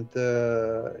movement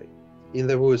in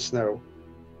the woods now?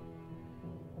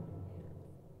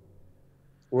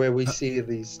 Where we see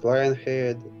this lion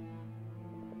head.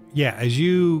 Yeah, as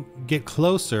you get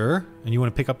closer and you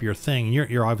want to pick up your thing, and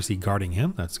you're obviously guarding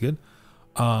him. That's good.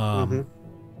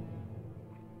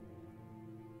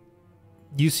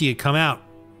 You see it come out.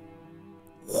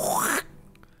 Oh,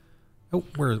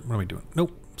 what am I doing?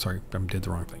 Nope. Sorry, I did the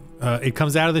wrong thing. It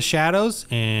comes out of the shadows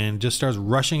and just starts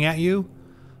rushing at you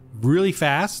really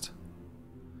fast.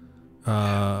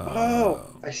 I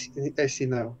see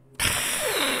now.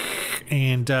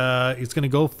 And it's going to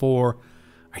go for,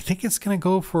 I think it's going to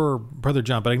go for Brother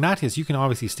John. But Ignatius, you can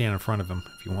obviously stand in front of him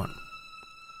if you want.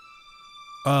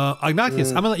 Ignatius,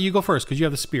 I'm going to let you go first because you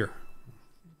have the spear.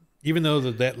 Even though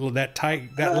that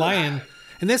lion,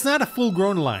 and that's not a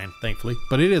full-grown lion, thankfully,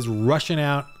 but it is rushing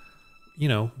out,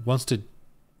 wants to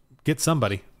get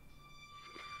somebody.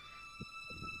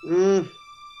 Is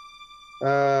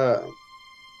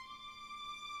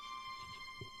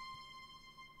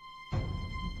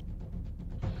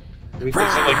it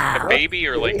like a baby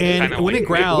or like And kind of when like it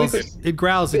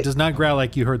growls, it does not growl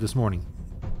like you heard this morning.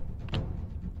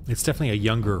 It's definitely a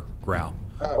younger growl.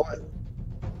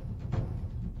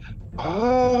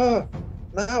 Oh,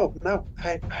 now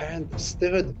I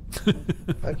understood.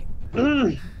 Okay.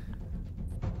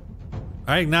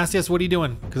 All right, Ignatius, what are you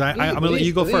doing? Because I'm going to let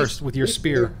you go first with your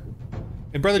spear.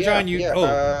 And Brother John,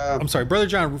 I'm sorry, Brother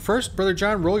John, first, Brother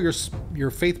John, roll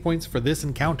your faith points for this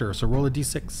encounter. So roll a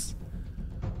d6.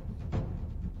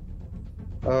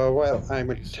 Well,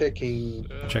 I'm checking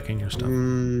your stuff.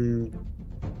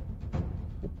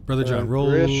 Brother John,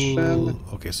 roll. Aggression.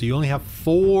 Okay, so you only have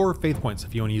 4 faith points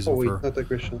if you want to use them for. Not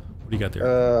aggression. What do you got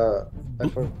there?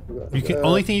 You can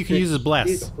only thing you can use is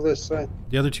bless. Right.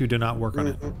 The other 2 do not work on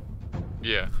it.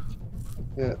 Yeah.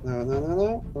 Yeah.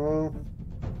 No.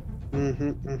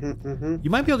 You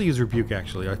might be able to use rebuke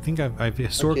actually. I think I've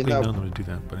historically known them to do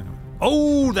that, but anyway.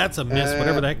 Oh, that's a miss.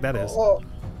 Whatever the heck that is. All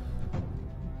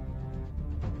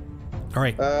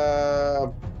right.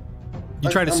 You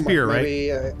tried a spear,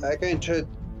 right? I can try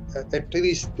at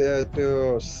least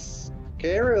to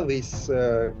scare this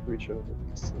creature,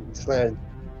 this land.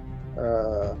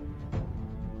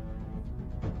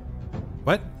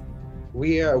 What?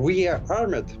 We are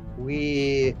armed.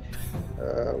 We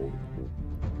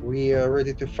are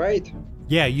ready to fight.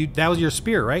 Yeah, that was your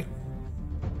spear, right?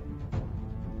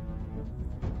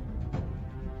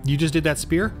 You just did that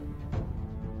spear?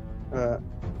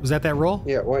 Was that roll?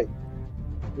 Yeah, wait.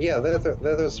 Yeah,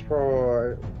 that was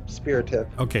for spear attack.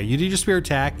 Okay, you did your spear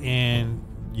attack and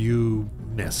you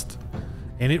missed.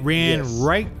 And it ran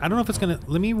right. I don't know if it's going to.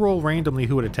 Let me roll randomly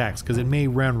who it attacks because it may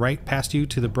run right past you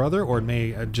to the brother or it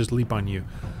may just leap on you.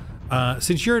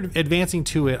 Since you're advancing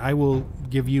to it, I will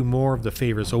give you more of the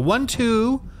favor. So 1,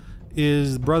 2,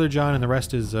 is Brother John, and the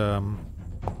rest is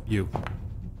you.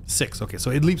 6. Okay,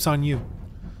 so it leaps on you.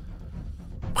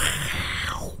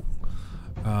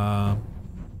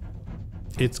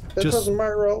 It's That just. was my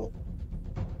roll.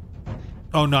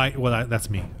 Oh no! That's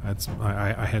me.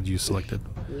 I had you selected.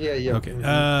 Yeah. Okay.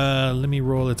 Let me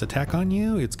roll its attack on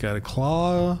you. It's got a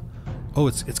claw. Oh,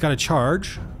 it's got a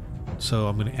charge. So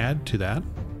I'm going to add to that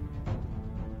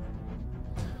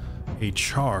a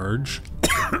charge,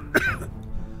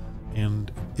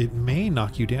 and it may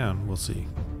knock you down. We'll see.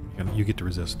 You get to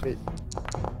resist.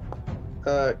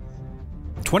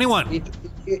 21.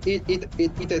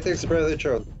 It attacks Brother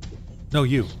John. No,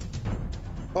 you.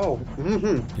 Oh.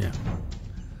 Yeah.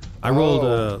 I rolled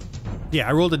a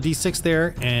d6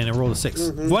 there, and I rolled a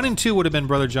 6. 1 and 2 would have been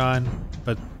Brother John,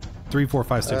 but 3, 4,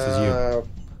 5, 6 is you.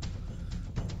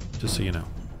 Just so you know.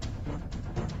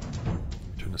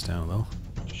 Turn this down a little.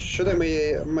 Should I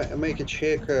make a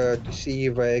check to see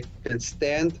if I can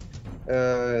stand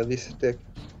this attack?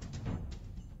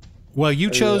 Well, you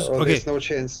chose. Okay. There's no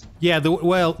chance. Yeah.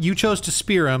 Well, you chose to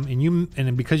spear him,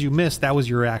 and because you missed, that was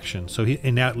your action. So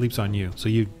now it leaps on you. So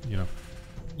you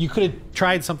could have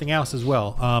tried something else as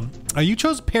well. You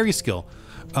chose parry skill.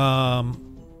 You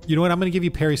know what? I'm going to give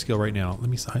you parry skill right now. Let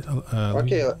me.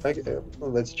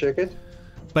 Let's check it.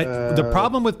 But the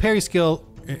problem with parry skill,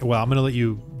 well, I'm going to let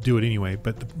you do it anyway.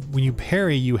 But when you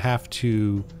parry, you have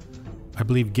to, I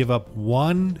believe, give up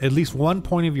at least 1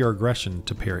 point of your aggression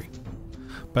to parry.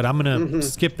 But I'm going to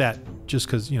skip that just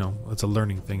because, it's a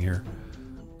learning thing here.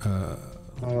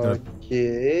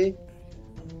 Okay.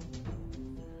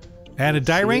 Add a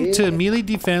die rank to melee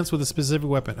defense with a specific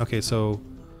weapon. Okay, so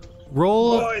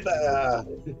roll. Wait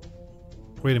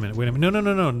a minute.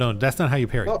 No. That's not how you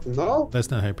parry. No? That's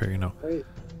not how you parry, no. Wait.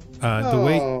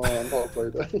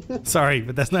 Sorry,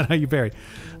 but that's not how you parry.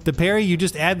 The parry, you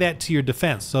just add that to your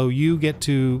defense. So you get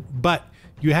to, but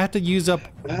you have to use up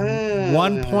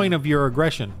 1 point of your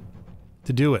aggression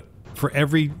to do it for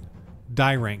every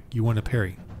die rank you want to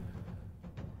parry.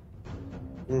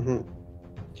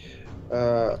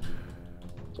 So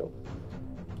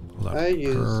Hold on. I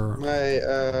use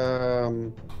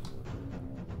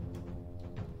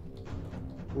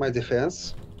my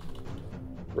defense,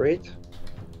 right?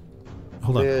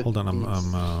 Hold on. I'm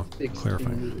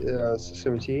clarifying.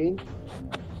 17.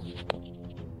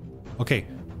 Okay.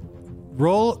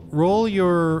 Roll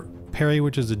your parry,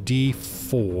 which is a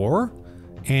D4,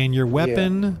 and your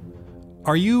weapon. Yeah.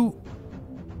 Are you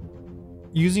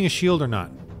using a shield or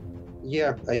not?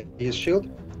 Yeah, I use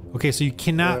shield. Okay, so you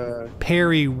cannot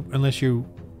parry unless you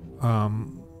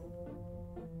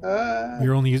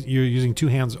you're using 2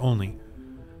 hands only.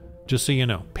 Just so you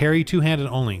know, parry 2-handed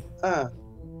only. Oh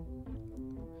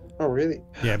really?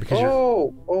 Yeah, because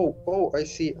I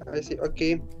see.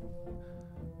 Okay.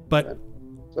 But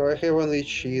so I have only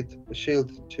shield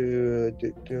to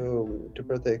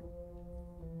protect.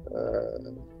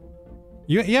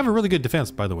 You have a really good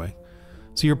defense, by the way.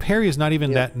 So your parry is not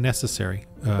even that necessary.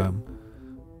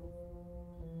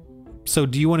 So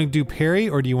do you want to do parry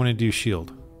or do you want to do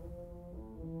shield?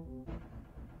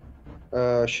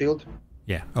 Shield.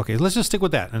 Yeah. Okay. Let's just stick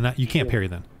with that, and you can't parry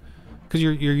then, because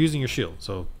you're using your shield,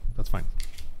 so that's fine.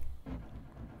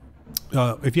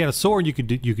 If you had a sword, you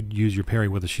could use your parry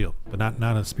with a shield, but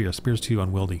not a spear. A spear's too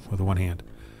unwieldy with one hand.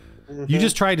 You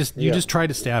just tried to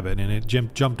stab it, and it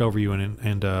jumped over you,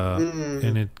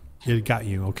 and it got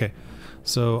you. Okay.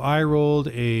 So I rolled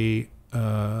a.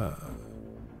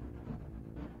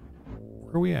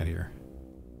 Where are we at here?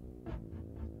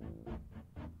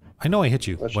 I know I hit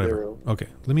you. Whatever. Okay,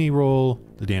 let me roll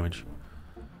the damage.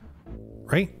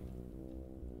 Right?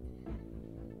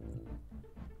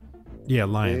 Yeah,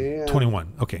 lion. Yeah.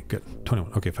 21. Okay, good.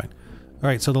 21. Okay, fine. All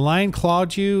right, so the lion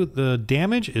clawed you. The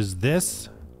damage is this.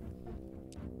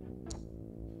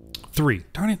 3.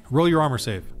 Darn it. Roll your armor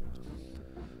save.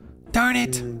 Darn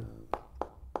it.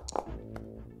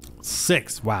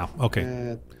 6. Wow.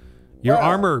 Okay. Your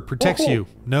armor protects you.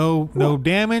 No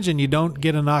damage, and you don't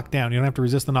get a knockdown. You don't have to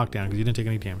resist the knockdown because you didn't take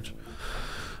any damage.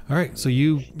 All right, so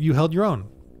you held your own.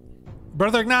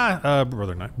 Brother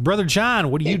John,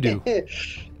 what do you do?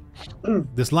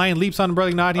 This lion leaps on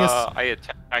Brother Ignatius. I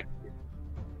attack.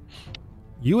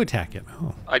 You attack it.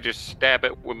 Oh. I just stab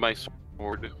it with my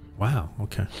sword. Wow.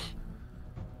 Okay.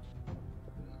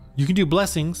 You can do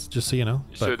blessings, just so you know.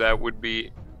 So that would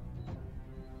be.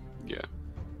 Yeah.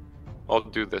 I'll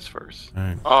do this first. All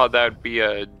right. Oh, that would be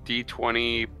a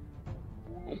D20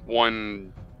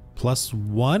 1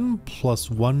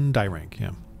 +1 die rank.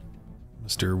 Yeah.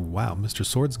 Mr.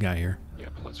 Swords guy here. Yeah,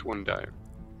 +1 die.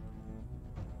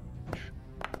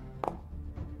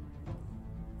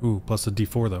 Ooh, plus a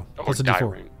D4 though. Oh, Plus a die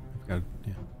D4. rank.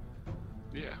 Yeah.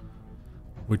 Yeah.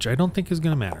 Which I don't think is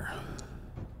going to matter.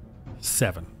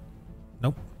 7.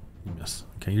 Nope. You miss.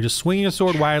 Okay, you're just swinging a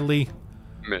sword wildly.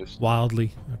 Missed.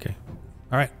 Wildly. Okay.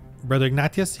 All right. Brother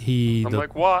Ignatius, I'm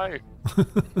like, why?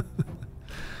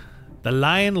 the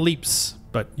lion leaps,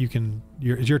 but you can...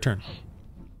 it's your turn.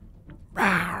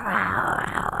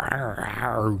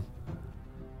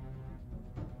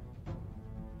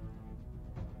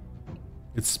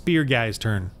 It's Spear Guy's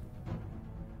turn.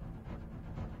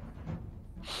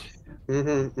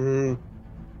 Boom, boom,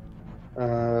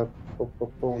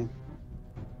 boom.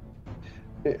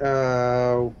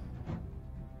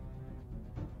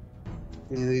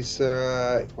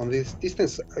 On this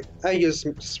distance, I use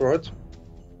sword.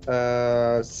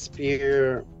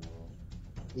 Spear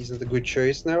isn't a good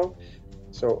choice now,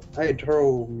 so I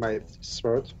draw my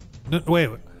sword No, wait.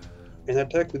 and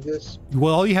attack with this.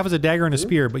 Well, all you have is a dagger and a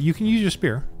spear, but you can use your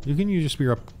spear. You can use your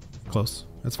spear up close.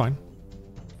 That's fine.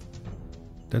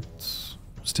 That's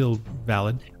still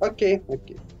valid. Okay.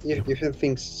 If you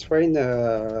think it's fine,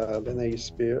 then I use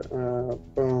spear.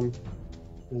 Boom.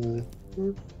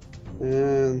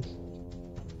 And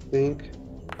think.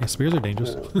 Yeah, spears are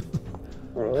dangerous.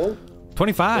 Roll.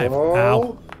 25. Roll.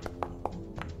 Ow.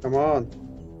 Come on.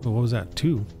 Oh, what was that?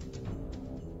 2.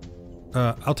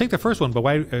 I'll take the first one, but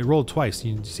why I rolled twice?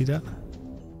 You see that?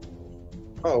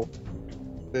 Oh.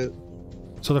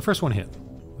 So the first one hit.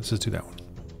 Let's just do that one.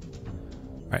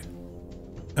 All right.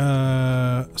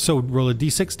 So roll a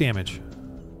d6 damage.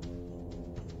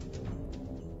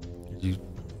 You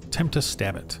attempt to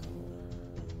stab it.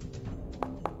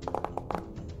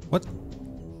 What?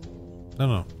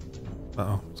 No.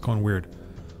 Uh-oh. It's going weird.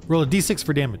 Roll a d6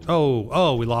 for damage.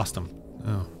 Oh, we lost him.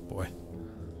 Oh, boy.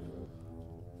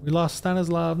 We lost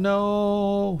Stanislav.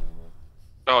 No.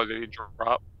 Oh, did he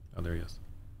drop? Oh, there he is.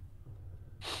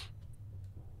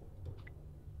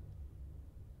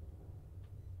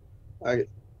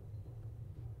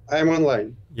 I'm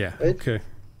online. Yeah. Right? Okay.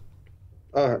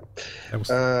 Oh. That was,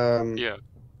 Yeah.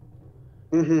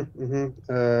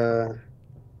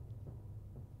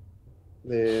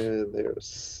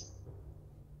 There's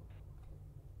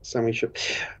some issue.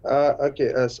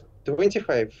 Okay.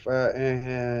 25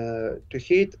 to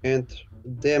hit and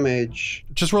damage.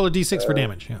 just roll a d6 for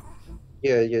damage. Yeah.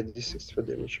 Yeah. This is for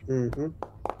damage.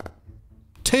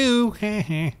 2.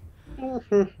 All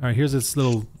right. Here's its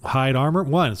little hide armor.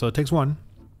 1. So it takes 1.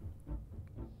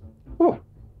 Oh.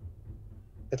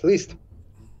 At least.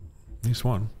 At least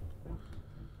 1.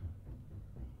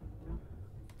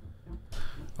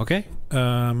 Okay.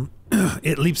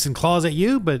 It leaps and claws at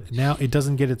you, but now it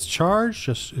doesn't get its charge.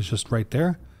 It's just right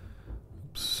there.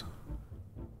 Oops.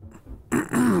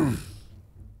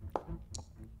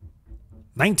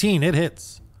 19. It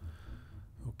hits.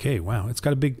 Okay. Wow. It's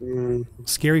got a big,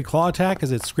 scary claw attack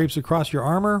as it scrapes across your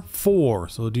armor. 4.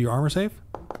 So do your armor save.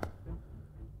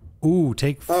 Ooh,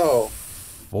 take 4.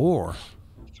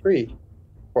 3.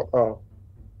 Oh.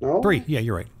 No. 3. Yeah,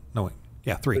 you're right. No wait.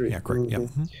 Yeah, 3. 3. Yeah, correct. Yeah.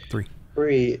 3.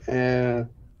 3.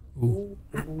 Ooh.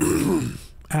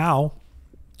 Ow.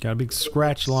 Got a big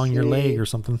scratch along your leg or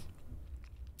something.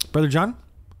 Brother John?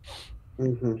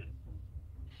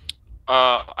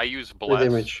 I use bless.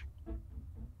 Damage.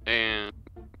 And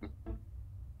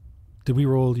Did we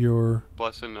roll your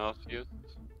bless and Celsius.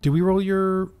 Did we roll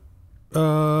your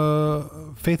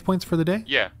faith points for the day?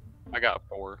 Yeah, I got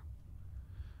 4.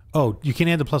 Oh, you can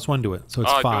add the +1 to it, so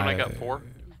it's 5. Don't I got 4?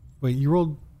 Wait, you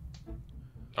rolled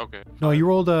Okay. No, you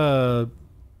rolled a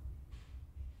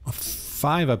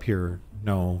 5 up here.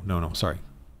 No, sorry.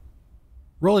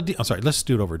 Roll a D. I'm sorry, let's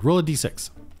do it over. Roll a D6.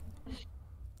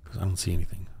 Because I don't see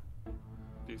anything.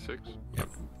 D6? Yep.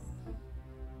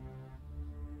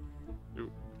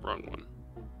 Ooh, wrong one.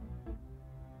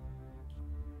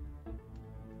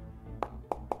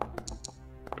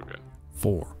 Okay.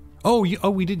 4.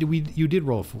 You did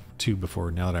roll a 2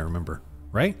 before, now that I remember.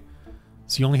 Right?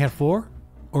 So you only had 4?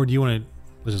 Or do you want to...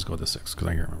 Let's just go with the 6, because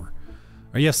I can't remember.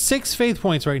 All right, you have 6 faith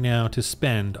points right now to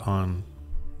spend on...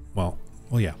 Well,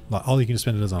 yeah. All you can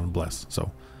spend it is on bless.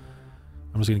 So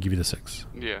I'm just going to give you the 6.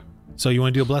 Yeah. So you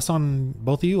want to do a bless on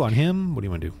both of you? On him? What do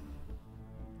you want to do?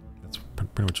 That's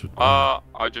pretty much what...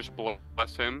 I'll just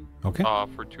bless him. Okay.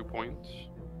 For 2 points.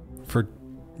 For...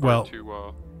 Well...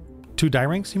 2 die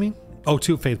ranks, you mean? Oh,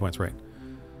 2 faith points, right.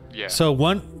 Yeah. So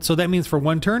that means for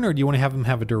 1 turn, or do you want to have him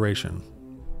have a duration?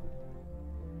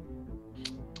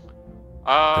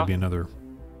 That'd be another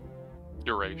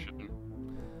duration.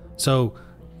 So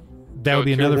that would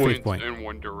be another faith point. And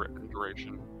 1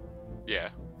 duration. Yeah,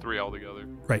 3 altogether.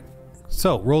 Right.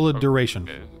 So roll a duration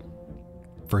Okay.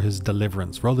 for his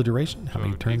deliverance. Roll the duration. How So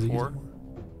many turns? D4?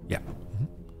 Yeah.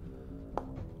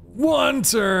 1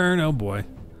 turn. Oh boy.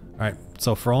 All right.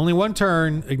 So for only 1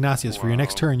 turn, Ignatius, for your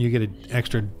next turn, you get an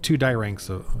extra 2 die ranks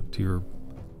to your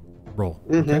roll.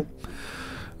 Okay. All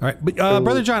right. But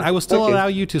Brother John, I will still allow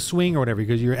you to swing or whatever,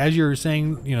 because as you're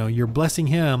saying, you're blessing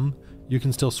him, you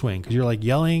can still swing, because you're like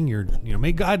yelling,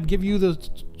 may God give you the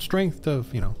strength to,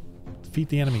 defeat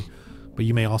the enemy. But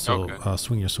you may also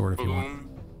swing your sword if you want.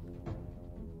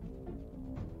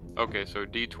 Okay, so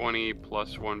D20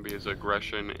 plus 1B is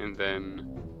aggression, and then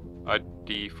a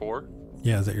D4?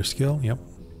 Yeah, is that your skill? Yep.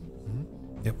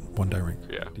 Yep, 1 die rank.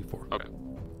 Yeah. D4. Okay.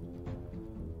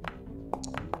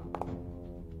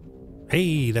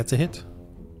 Hey, that's a hit.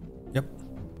 Yep.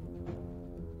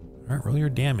 All right, roll your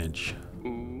damage.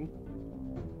 Ooh.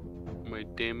 My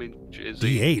damage is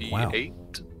D8. D8. Wow.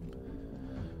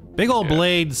 Big old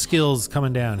blade skills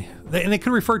coming down, and they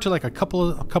can refer to like a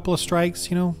couple of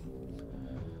strikes. All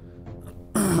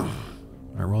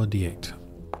right, roll a D8.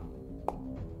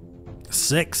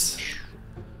 6.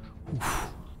 Oof.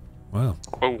 Wow.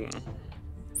 Boom.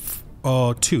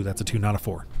 Oh, 2. That's a 2, not a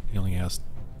 4. He only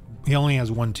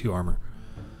has 1 2 armor.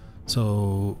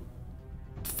 So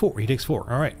 4. He takes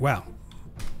 4. All right. Wow.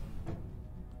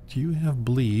 Do you have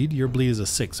bleed? Your bleed is a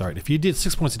 6. All right. If you did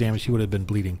 6 points of damage, he would have been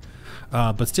bleeding.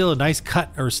 But still a nice cut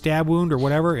or stab wound or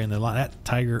whatever. And that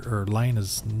tiger or lion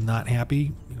is not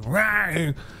happy.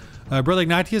 Brother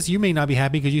Ignatius, you may not be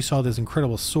happy because you saw this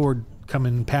incredible sword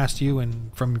coming past you,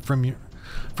 and from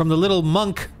the little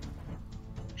monk.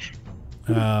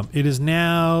 It is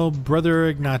now Brother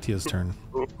Ignatius' turn.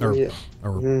 Or Brother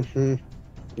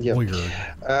Ignatius.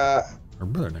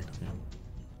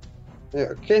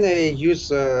 Can I use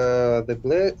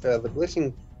the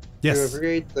blessing Yes. to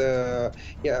upgrade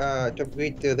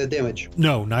the damage?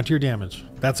 No, not your damage.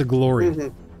 That's a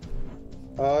glory.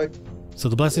 So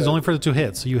the blessing is only for the 2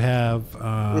 hits. So you have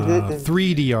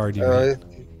 3 DR.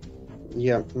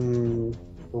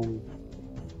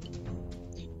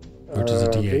 Which is a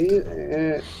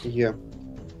D8. Yeah.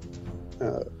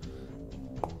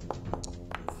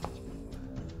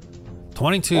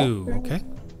 22. Okay.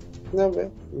 No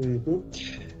bad.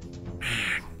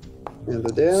 And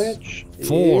the damage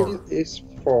 4 is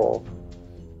 4. All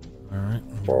right.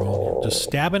 4. Just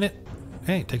stabbing it.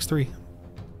 Hey, it takes 3.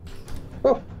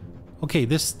 Oh. Okay,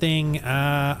 this thing,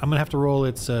 I'm going to have to roll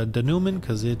its denouement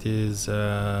because it is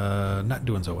not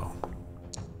doing so well.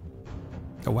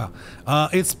 Oh, wow.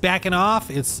 It's backing off.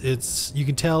 It's you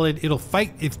can tell it'll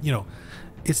fight if,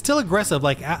 it's still aggressive.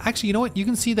 Like, actually, you know what? You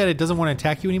can see that it doesn't want to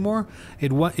attack you anymore.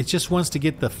 It just wants to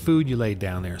get the food you laid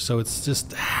down there. So it's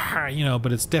just,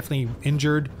 but it's definitely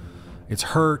injured. It's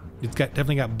hurt. It's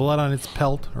definitely got blood on its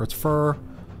pelt or its fur.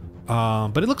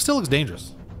 But it still looks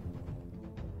dangerous.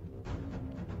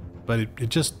 But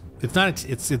it's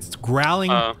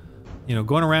growling,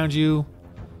 going around you.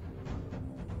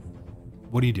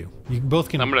 What do you do? You both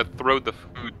can. I'm gonna throw the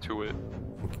food to it.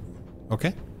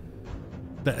 Okay.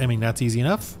 That's easy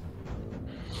enough.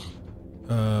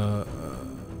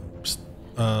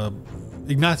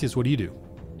 Ignatius, what do you do?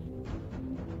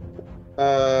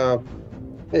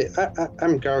 Hey,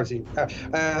 I'm guarding.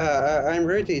 I'm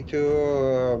ready to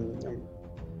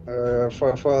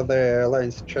for the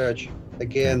lion's charge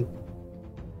again.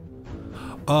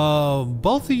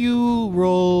 Both of you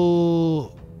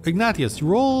roll. Ignatius,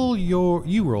 roll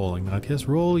Ignatius.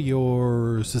 Roll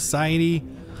your society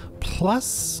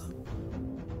plus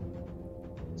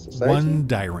 1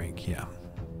 die rank. Yeah.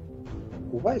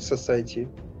 Why society?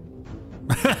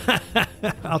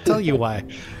 I'll tell you why.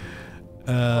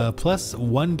 Plus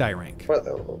 1 die rank.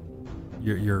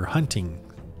 You're hunting.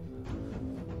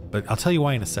 But I'll tell you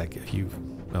why in a sec if you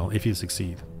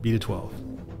succeed. Beat a 12.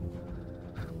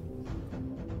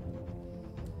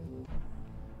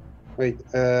 Wait,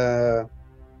 did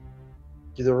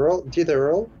I roll?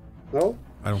 No?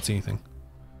 I don't see anything.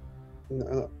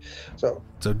 No. So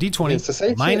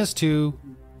D20 minus 2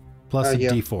 plus a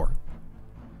D4.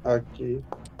 Okay.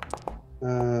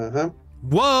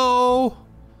 Whoa!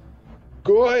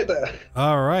 Good!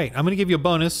 All right. I'm going to give you a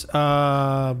bonus.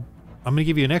 I'm going to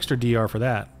give you an extra DR for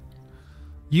that.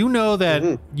 You know that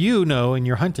in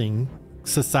your hunting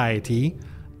society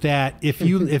that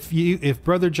if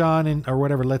Brother John or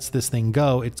whatever lets this thing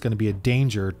go, it's going to be a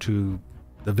danger to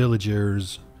the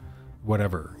villagers,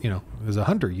 whatever. As a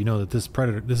hunter, you know that this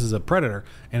is a predator,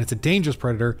 and it's a dangerous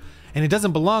predator, and it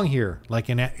doesn't belong here. Like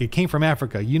it came from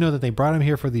Africa. You know that they brought him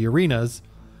here for the arenas,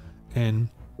 and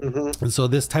so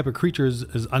this type of creature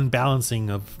is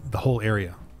unbalancing of the whole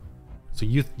area. So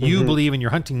you believe in your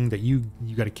hunting that you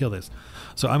got to kill this.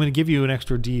 So I'm going to give you an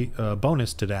extra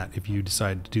bonus to that if you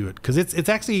decide to do it, because it's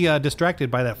actually distracted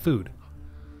by that food.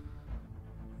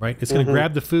 right? It's going to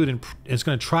grab the food and it's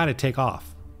going to try to take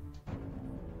off.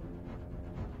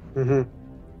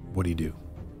 What do you do?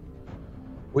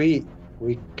 We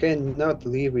cannot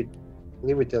leave it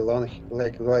alone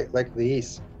like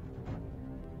this.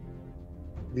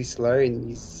 This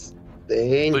lion is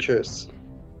dangerous.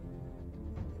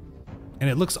 And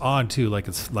it looks odd too, like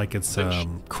it's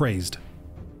crazed,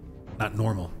 not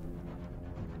normal.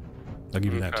 I'll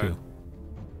give you that too.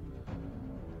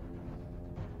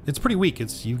 It's pretty weak.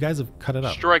 You guys have cut it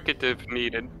up. Strike it if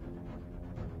needed.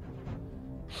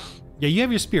 Yeah, you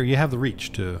have your spear. You have the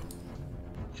reach to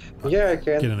Yeah, I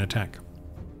can. get an attack.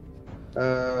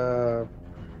 But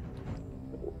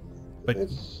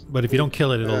if you don't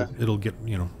kill it, it'll get,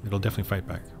 it'll definitely fight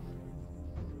back.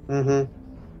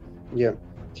 Yeah.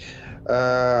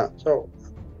 So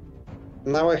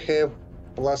now I have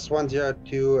 +1 DR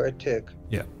to attack.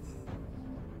 Yeah.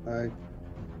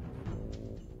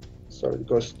 So it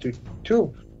goes to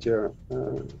 2 DR.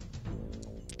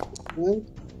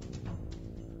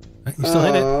 You still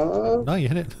hit it. No, you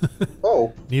hit it.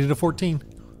 Oh. Needed a 14.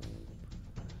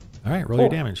 All right, roll your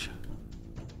damage.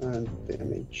 And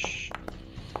damage.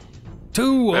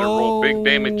 2. Better roll big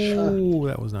damage. Oh,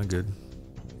 that was not good.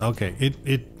 Okay,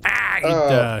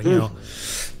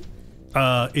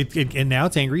 and now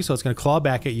it's angry, so it's going to claw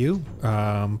back at you.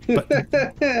 But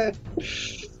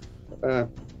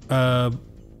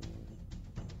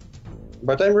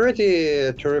but I'm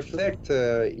ready to reflect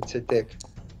its attack.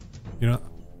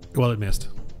 Well, it missed.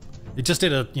 It just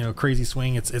did a crazy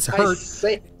swing. It's hurt.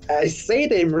 I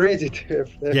said I'm ready to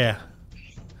reflect. Yeah.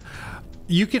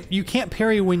 You can't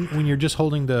parry when you're just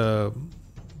holding the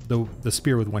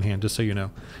spear with one hand. Just so you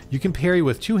know, you can parry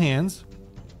with 2 hands,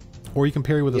 or you can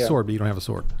parry with a sword, but you don't have a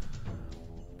sword.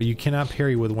 But you cannot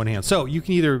parry with one hand. So you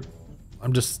can either.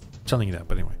 I'm just telling you that,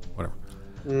 but anyway, whatever.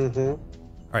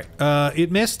 All right.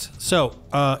 It missed. So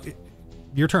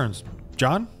your turns,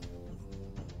 John.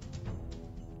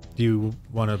 Do you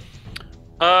want to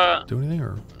do anything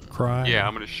or cry? Yeah,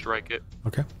 I'm gonna strike it.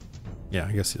 Okay. Yeah,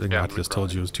 I guess Ignatius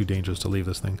told you it was too dangerous to leave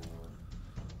this thing.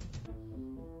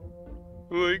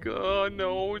 Like, oh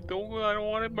no, I don't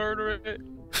want to murder it.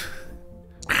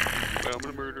 I'm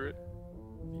gonna murder it.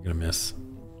 You're gonna miss.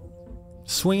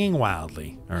 Swinging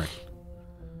wildly. All right.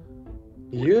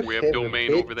 We have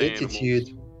domain over the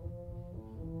attitude.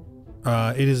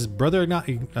 It is Brother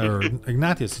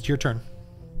Ignatius. It's your turn.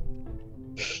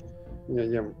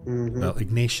 Yeah. Well,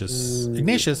 Ignatius.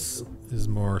 Ignatius is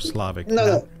more Slavic.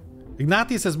 No.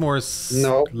 Ignatius is more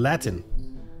Latin.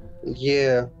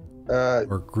 Yeah.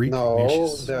 Or Greek. No,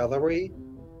 Ignatius. the other way.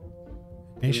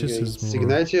 Ignatius is more.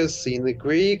 Ignatius in the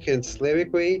Greek and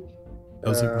Slavic way.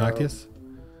 Oh, is Ignatius?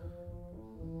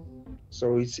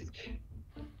 So it's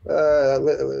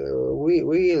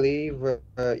we leave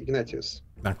Ignatius.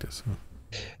 Ignatius.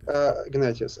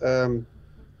 Ignatius.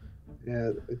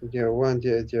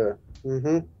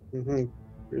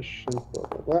 Christian, blah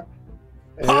blah blah.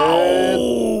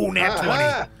 Oh, nat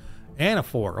 20 and a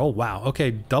 4. Oh wow. Okay,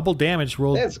 double damage.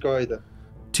 Rolled. That's good.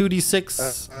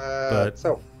 2d6. But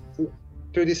so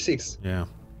 2d6. Yeah.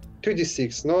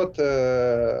 2d6, not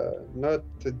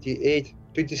d8.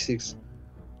 2d6,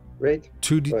 right?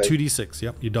 2d6.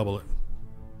 Yep, you double it.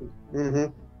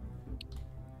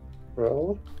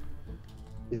 Roll.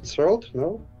 It's rolled.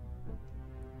 No.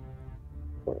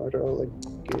 Roll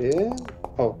again.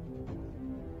 Oh.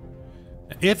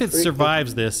 If it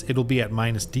survives this, it'll be at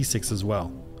 -d6 as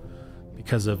well,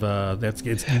 because of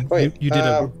you did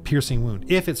a piercing wound.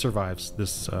 If it survives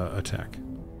this attack,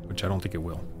 which I don't think it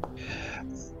will.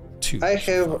 2. I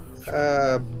have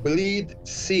bleed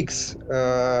 6.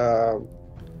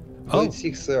 Bleed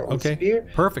 6 on spear.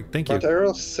 Perfect. Thank you. But I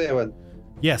roll 7.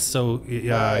 Yes. So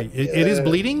it is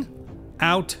bleeding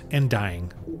out and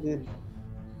dying.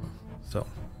 So.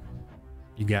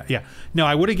 You got No,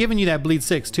 I would have given you that bleed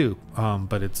 6 too,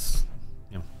 but it's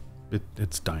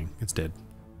it's dying. It's dead.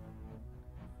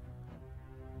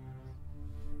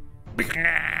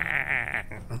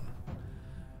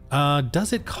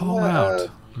 Does it call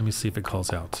out? Let me see if it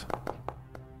calls out.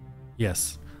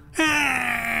 Yes.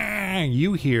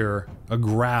 You hear a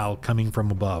growl coming from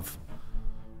above.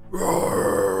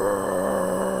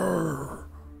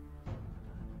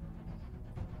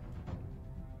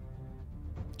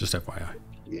 Just FYI.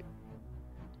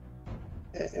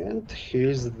 And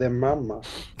here's the mama.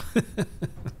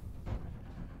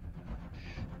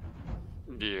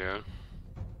 Yeah.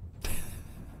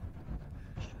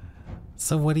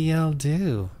 So what do y'all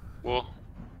do? Well,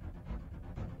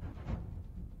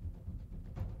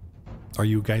 are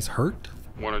you guys hurt?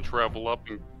 want to travel up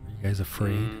and. Are you guys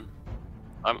afraid?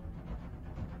 I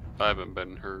haven't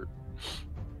been hurt.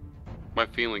 My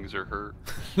feelings are hurt.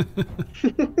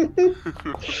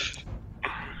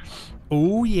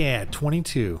 Oh yeah,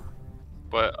 22.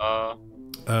 But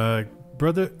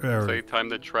Brother. say time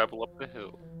to travel up the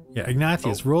hill. Yeah,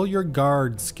 Ignatius, roll your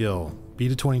guard skill.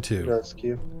 Beat a 22. Guard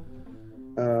skill.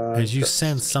 As you guard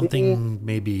sense skill. something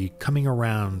maybe coming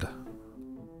around.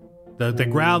 The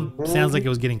growl sounds like it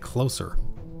was getting closer.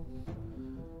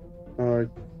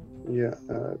 Yeah,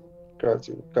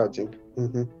 guarding.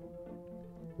 Mm-hmm.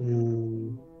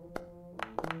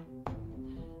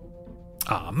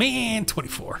 Aw, man,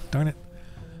 24. Darn it.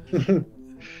 Ooh.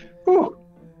 All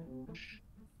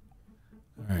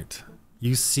right.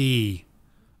 You see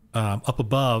up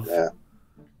above And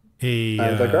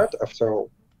the guard, after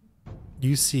all.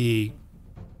 you see,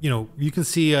 you can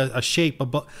see a shape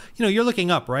above. You're looking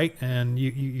up, right? And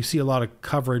you see a lot of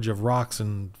coverage of rocks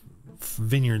and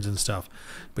vineyards and stuff.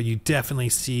 But you definitely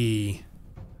see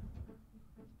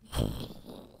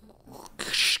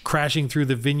crashing through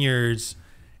the vineyards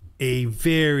a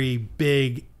very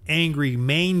big, angry,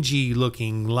 mangy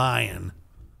looking lioness.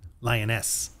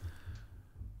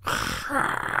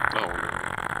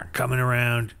 Coming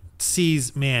around, it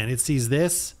sees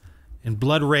this and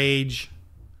blood rage.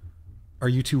 Are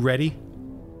you two ready?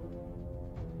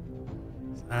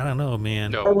 I don't know,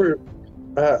 man. No. Are we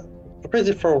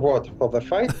ready for what? For the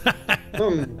fight?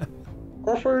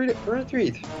 Or for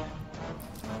retreat?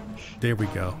 There we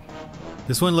go.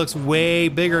 This one looks way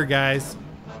bigger, guys.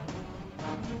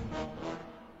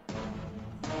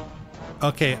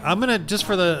 Okay, I'm gonna just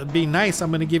for the be nice. I'm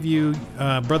gonna give you,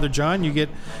 Brother John. You get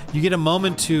a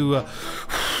moment to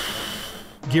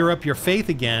gear up your faith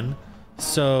again.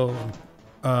 So,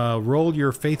 roll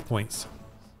your faith points,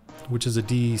 which is a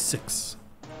D6.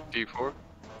 D4?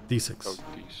 D6. Oh,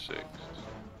 D6.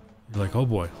 You're like, oh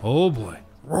boy.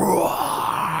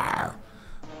 Roar!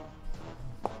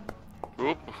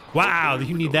 Oop. Wow,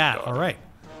 you need that. All right.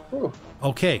 Ooh.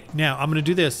 Okay, now I'm gonna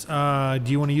do this. Do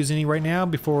you want to use any right now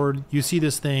before you see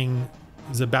this thing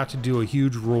is about to do a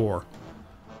huge roar?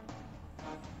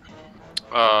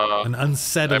 An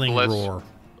unsettling roar.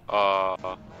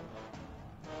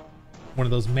 One of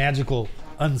those magical,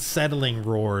 unsettling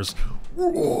roars.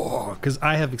 Because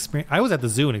I have experienced. I was at the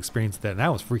zoo and experienced that, and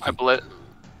that was freaky.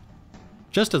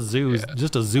 Just a zoo,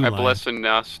 just a zoo. I lion. bless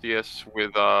Ignatius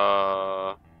with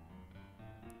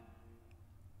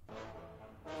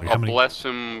Like, how I'll many- bless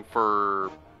him for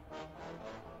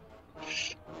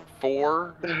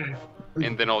 4,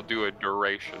 and then I'll do a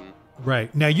duration.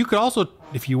 Right. Now you could also,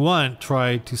 if you want,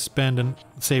 try to spend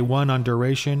say 1 on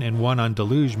duration and 1 on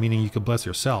deluge, meaning you could bless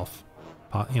yourself.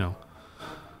 And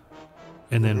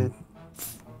then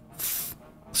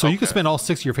so you could spend all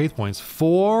 6 of your faith points.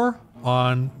 4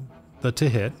 on the to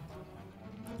hit,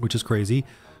 which is crazy.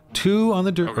 2 on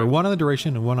the or 1 on the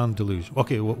duration and 1 on the deluge.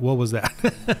 Okay, what was that?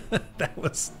 That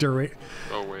was duration.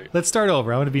 Oh wait. Let's start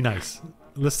over. I want to be nice.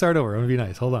 Let's start over. I want to be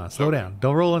nice. Hold on. Slow down.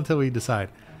 Don't roll until we decide.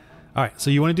 All right. So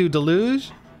you want to do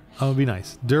deluge? I want to be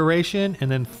nice. Duration and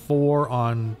then 4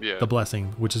 on the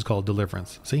blessing, which is called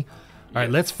deliverance. See? All right.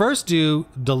 Let's first do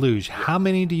deluge. How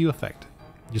many do you affect?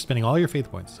 You're spending all your faith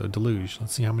points. So deluge.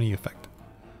 Let's see how many you affect.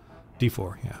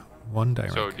 D4. Yeah. 1 die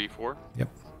rank. So D4? Yep.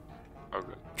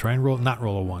 Okay. Try and not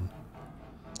roll a 1.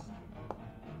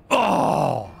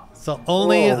 Oh! So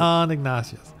only on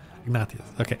Ignatius.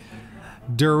 Okay.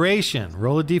 Duration.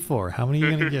 Roll a D4. How many are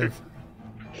you going to give?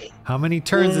 How many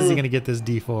turns is he going to get this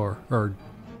D4? Or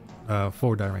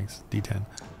 4 die ranks. D10.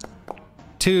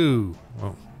 2. Oh,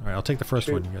 all right, I'll take the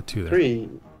first one. You got 2 there. 3.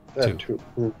 2.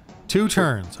 2. 2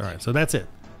 turns. All right, so that's it.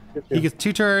 He gets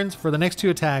 2 turns. For the next 2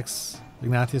 attacks,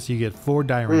 Ignatius, you get 4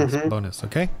 die ranks bonus,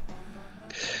 okay?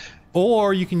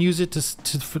 Or you can use it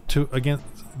to against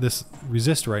this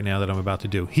resist right now that I'm about to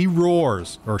do. He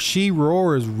roars, or she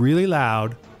roars really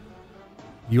loud.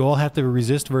 You all have to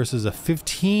resist versus a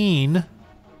 15,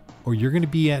 or you're going to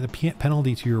be at a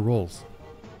penalty to your rolls.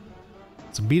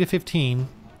 So beat a 15.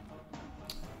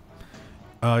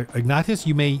 Ignatius,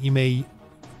 you may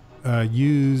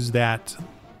use that.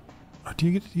 Do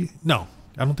you get to use? No,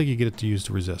 I don't think you get it to use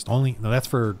to resist. That's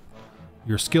for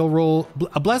your skill roll.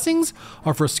 Blessings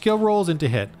are for skill rolls and to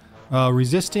hit.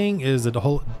 Resisting is a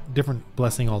whole different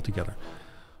blessing altogether.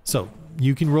 So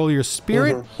you can roll your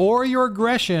spirit or your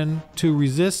aggression to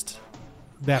resist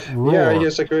that roar. Yeah, I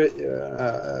just agree.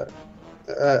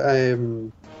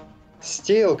 I'm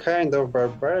still kind of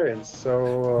barbarian,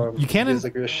 so you can this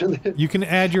aggression. You can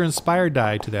add your inspired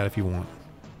die to that if you want.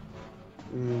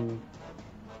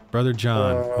 Brother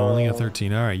John, only a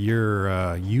 13. All right,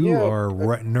 you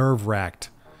are nerve wracked.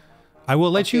 I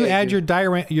will let you add your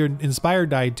inspired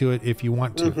die to it if you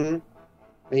want to.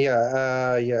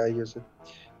 Yeah, I use it.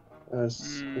 You're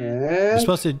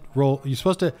supposed to roll. You're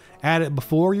supposed to add it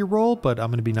before you roll, but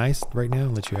I'm gonna be nice right now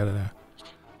and let you add it now.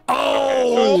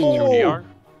 So it's 2DR?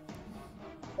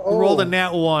 You rolled a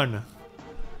nat 1.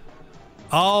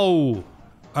 Oh,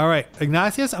 all right,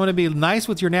 Ignatius. I'm gonna be nice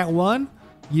with your nat 1.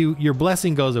 Your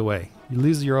blessing goes away. You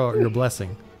lose your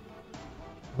blessing.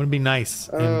 I'm gonna be nice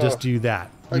and just do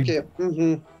that. Okay.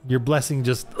 Your blessing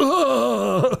just,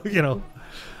 you know,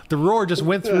 the roar just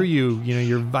went through you. You know,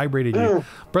 you're vibrated. You,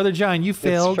 Brother John, you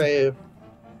failed. It's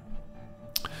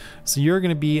fair. So you're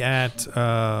gonna be at what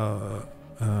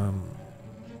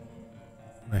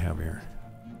I have here.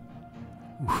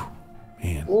 Oof,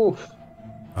 man,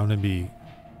 I'm gonna be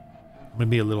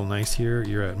a little nice here.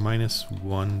 You're at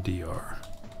 -1 DR.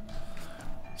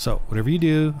 So whatever you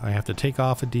do, I have to take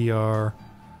off a DR,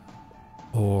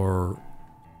 or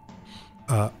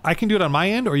I can do it on my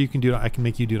end, or you can do it. I can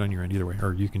make you do it on your end, either way,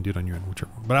 or you can do it on your end,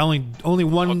 whichever. But only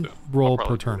one roll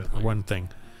per turn, or one thing.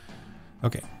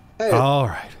 Okay. Hey. All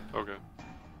right. Okay.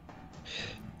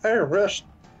 I rushed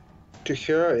to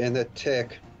her and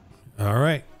attack. All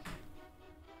right.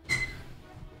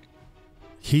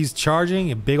 He's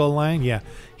charging a big old lion. Yeah,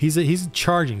 he's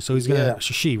charging. So he's gonna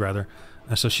she rather.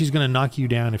 So she's gonna knock you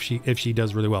down if she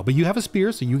does really well. But you have a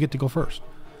spear, so you get to go first.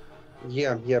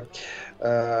 Yeah.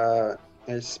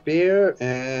 A spear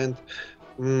and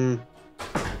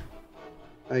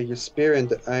I use spear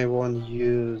and I won't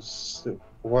use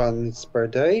once per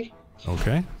day.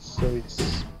 Okay. So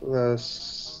it's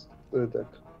plus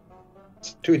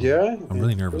it's 2DR. I'm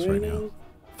really nervous right now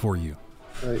for you.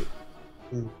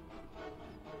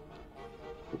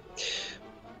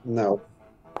 No.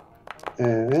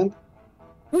 And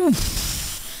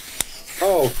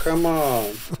oh, come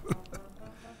on.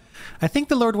 I think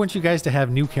the Lord wants you guys to have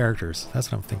new characters.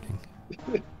 That's what I'm thinking.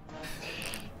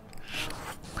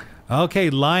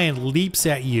 Okay, lion leaps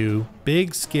at you.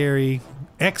 Big, scary,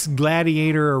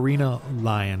 ex-gladiator arena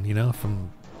lion, you know,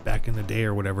 from back in the day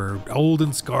or whatever. Old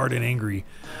and scarred and angry.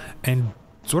 And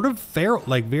sort of feral,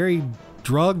 like very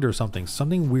drugged or something.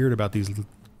 Something weird about these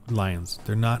lions.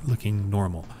 They're not looking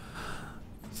normal.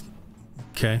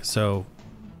 Okay, so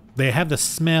they have the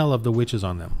smell of the witches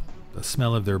on them. The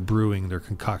smell of their brewing, their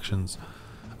concoctions.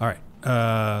 All right.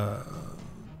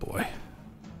 Boy.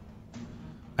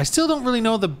 I still don't really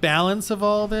know the balance of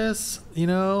all this, you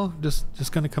know,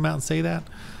 just going to come out and say that.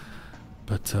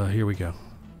 But here we go.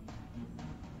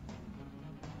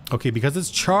 Okay, because it's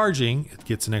charging, it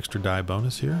gets an extra die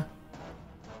bonus here.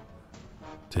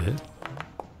 To hit.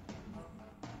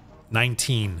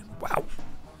 19. Wow.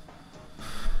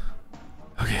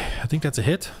 Okay, I think that's a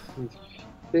hit.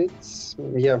 It's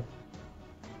yeah.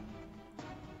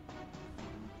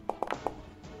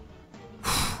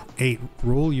 Eight.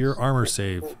 Roll your armor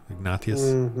save, Ignatius.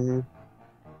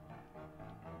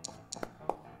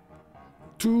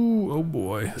 2. Oh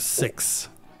boy. 6.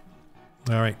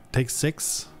 All right. Take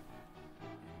 6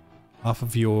 off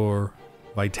of your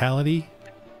vitality.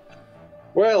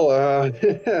 Well,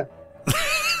 it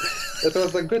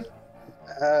was a good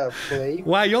play.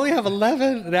 Wow, you only have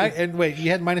 11. And wait, you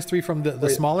had -3 from the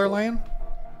smaller lion?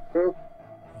 Oh,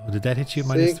 Did that hit you at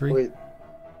 -3? Wait.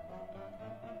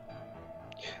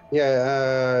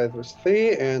 Yeah, it was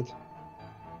 3 and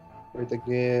wait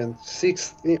again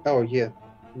 6. Oh yeah,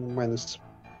 minus.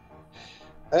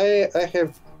 I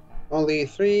have only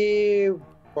 3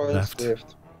 points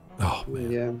left. Oh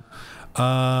man.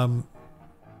 Yeah.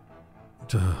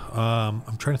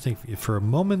 I'm trying to think for a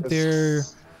moment there.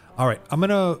 All right, I'm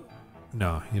gonna.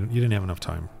 No, you didn't have enough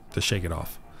time to shake it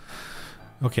off.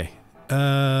 Okay,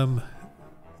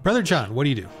 Brother John, what do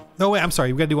you do? No, wait, I'm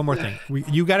sorry. We got to do one more thing.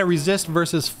 You got to resist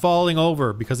versus falling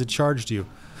over because it charged you,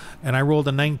 and I rolled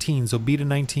a 19, so beat a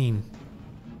 19.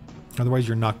 Otherwise,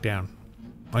 you're knocked down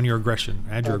on your aggression.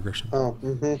 Add your aggression. Oh.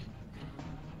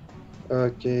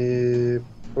 Okay.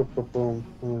 Come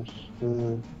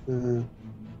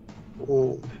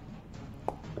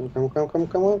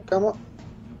on.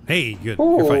 Hey, good.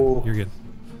 You're fine. You're good.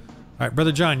 All right,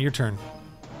 Brother John, your turn.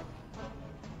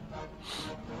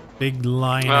 Big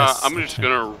lioness. I'm just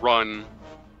gonna run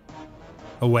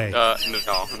away. No.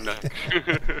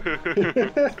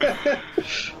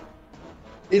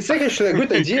 It's actually a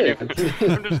good idea. I'm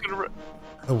just gonna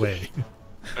away.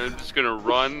 I'm just gonna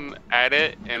run at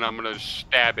it, and I'm gonna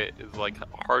stab it as like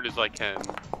hard as I can.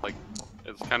 Like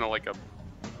it's kind of like a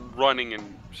running and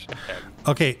stab.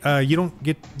 Okay, you don't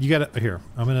get. You got to here.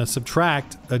 I'm gonna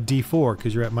subtract a D4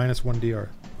 because you're at -1 DR,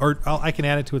 or I can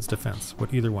add it to its defense.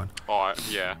 What either one? Oh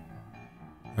yeah.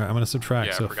 All right, I'm gonna subtract.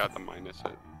 Yeah, so I forgot to minus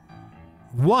it.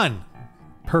 1.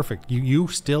 Perfect. You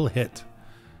still hit.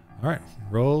 All right,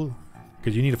 roll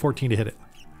because you need a 14 to hit it.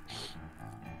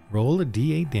 Roll a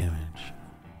d8 damage.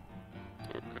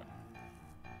 Okay.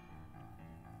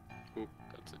 Oop,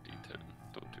 that's a D10.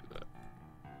 Don't do that.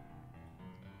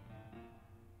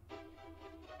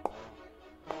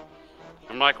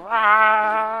 I'm like,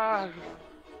 ah!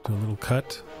 Do a little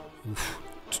cut. Oof.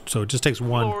 So it just takes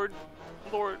one. Lord,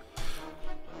 Lord.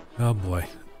 Oh boy.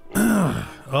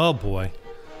 Oh boy.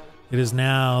 It is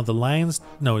now the Lions.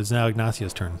 No, it's now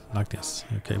Ignacio's turn. Ignacius.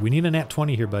 Okay, we need a nat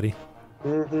 20 here, buddy.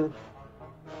 Mm-hmm.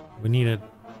 We need a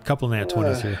couple nat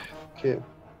 20s here. Okay.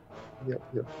 Yep.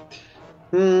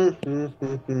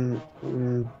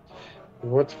 Mm-hmm.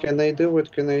 What can I do?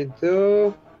 What can I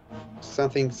do?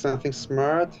 Something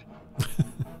smart.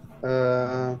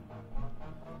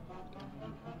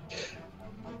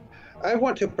 I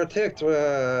want to protect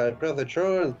Brother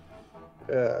John.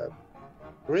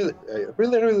 Really, I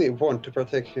really want to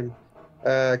protect him.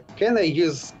 Can I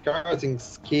use guarding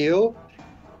skill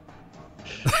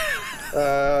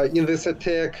in this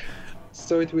attack?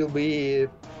 So it will be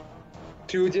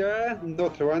 2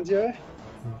 not 1.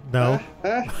 No.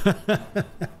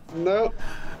 No.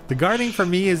 The guarding for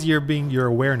me is your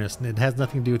awareness, and it has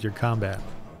nothing to do with your combat.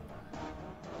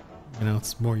 You know,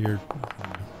 it's more your.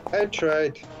 I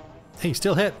tried. Hey,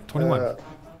 still hit 21.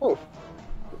 Oh.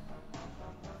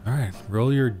 All right,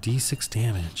 roll your d6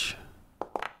 damage.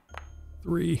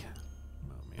 3. Oh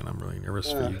man, I'm really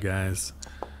nervous for you guys.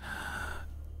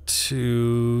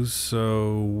 2,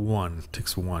 so 1.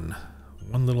 Takes 1.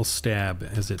 One little stab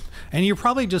as it, and you're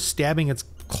probably just stabbing its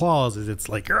claws as it's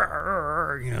like, you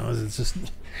know, as it's just,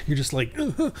 you're just like,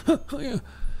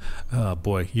 oh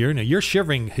boy, you're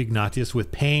shivering, Ignatius,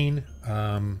 with pain,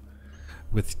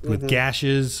 with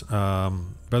gashes.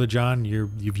 Brother John,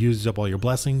 you've used up all your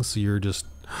blessings, so you're just,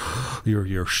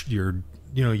 you're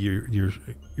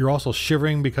also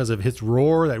shivering because of his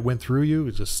roar that went through you.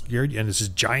 It's just scared, and it's this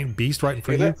giant beast right in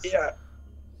front of you. Yeah.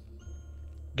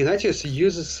 Ignatius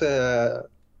uses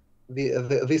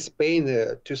this pain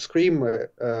to scream,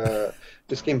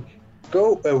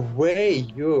 "Go away,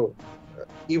 you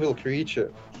evil creature!"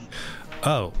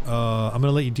 Oh, I'm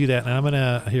gonna let you do that, and I'm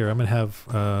gonna have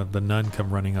the nun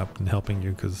come running up and helping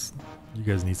you because you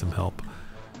guys need some help.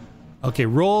 Okay,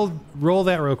 roll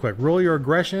that real quick. Roll your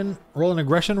aggression. Roll an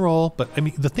aggression roll. But I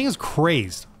mean, the thing is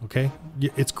crazed. Okay,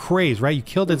 it's crazed, right? You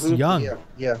killed its young.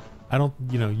 Yeah. I don't.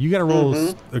 You know, you got to roll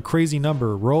a crazy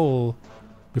number. Roll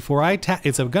before I attack.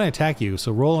 It's gonna attack you.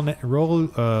 So roll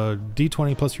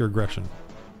d20 plus your aggression.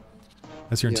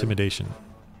 That's your intimidation.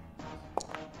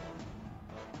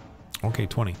 Okay,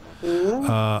 20.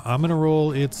 I'm gonna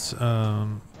roll its.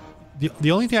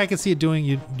 The only thing I can see it doing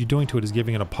you doing to it is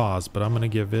giving it a pause, but I'm gonna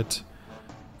give it.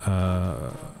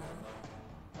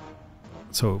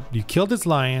 So you killed its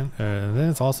lion, and then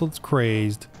it's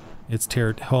crazed. It's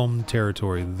home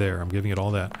territory there. I'm giving it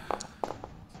all that.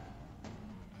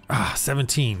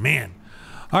 17, man.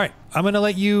 All right, I'm gonna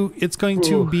let you. It's going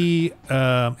to be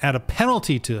at a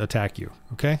penalty to attack you,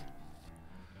 okay?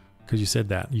 Because you said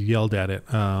that. You yelled at it.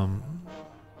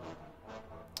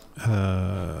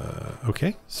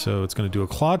 Okay, so it's going to do a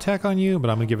claw attack on you, but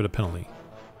I'm going to give it a penalty.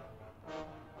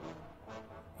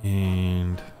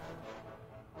 And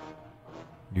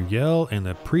you yell, and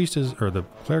the priest the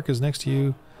cleric is next to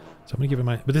you. So I'm going to give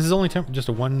it but this is only just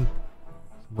a one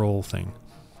roll thing.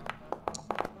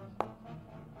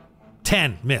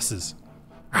 10 misses.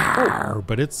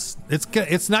 But it's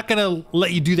not going to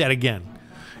let you do that again.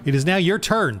 It is now your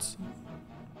turns.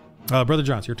 Brother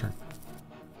John, it's your turn.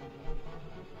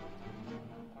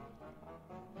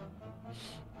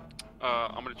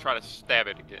 I'm gonna try to stab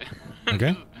it again. Okay.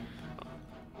 I'm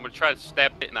gonna try to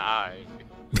stab it in the eye.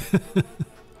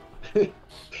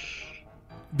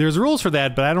 There's rules for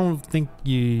that, but I don't think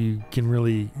you can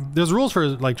really. There's rules for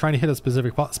like trying to hit a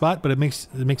specific spot, but it makes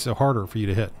it harder for you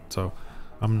to hit. So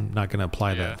I'm not gonna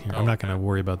apply that here. I'm not gonna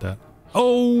worry about that.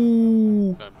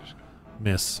 Oh,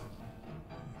 miss.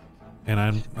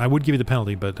 And I would give you the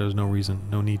penalty, but there's no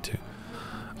need to.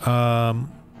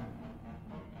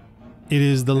 It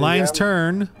is the lion's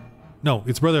turn. No,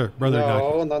 it's brother.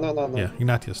 No. Yeah,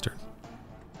 Ignatius' turn.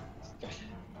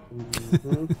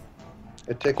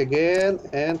 Attack again,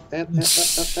 and.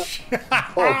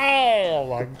 Oh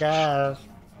my gosh!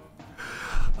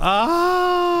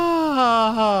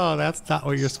 Oh, that's not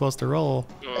what you're supposed to roll.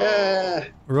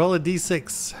 Roll a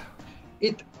d6.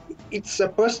 It's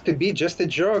supposed to be just a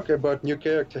joke about new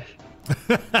character.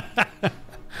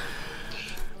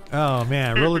 Oh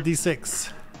man, roll a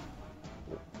d6.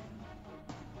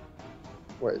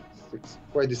 Why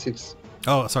d6?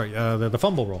 Oh, sorry. The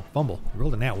fumble roll. Fumble. You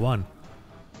rolled a nat 1.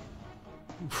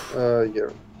 Yeah.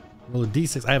 Roll a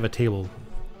d6. I have a table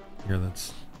here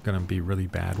that's gonna be really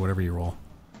bad. Whatever you roll.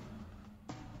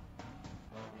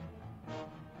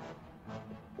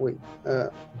 wait.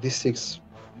 D6.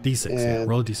 D6. Yeah, And-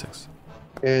 roll a D6.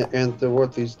 And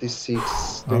what is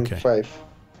D6? Doing Okay. 5.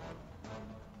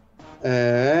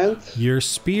 And Your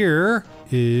spear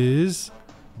is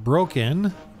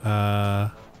broken.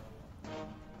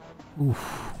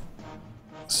 Oof.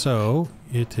 So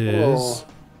it is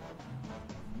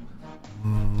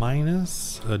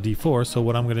minus a D4. So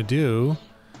what I'm gonna do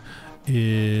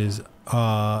is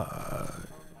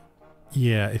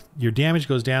yeah, if your damage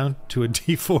goes down to a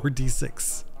D4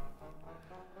 D6.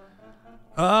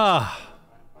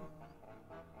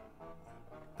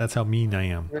 That's how mean I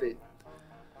am. wait.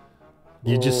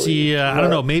 You just see, I don't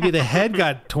know, maybe the head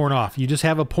got torn off. You just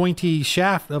have a pointy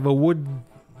shaft of a wood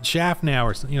shaft now,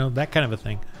 or you know, that kind of a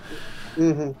thing.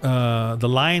 The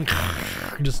lion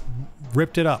just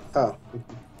ripped it up. Oh.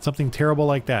 Something terrible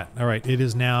like that. All right, it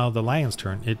is now the lion's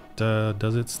turn. It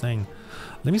does its thing.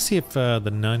 Let me see if the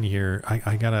nun here.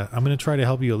 I'm gonna try to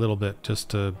help you a little bit just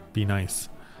to be nice.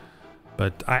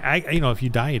 But I you know, if you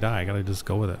die, you die. I gotta just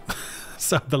go with it.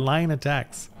 So the lion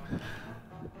attacks.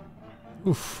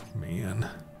 Oof, man.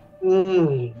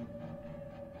 Mm.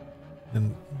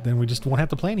 And then we just won't have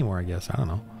to play anymore, I guess. I don't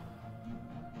know.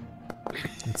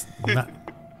 It's not.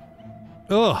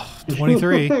 Ugh,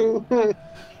 23.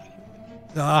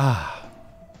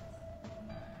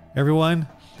 Everyone,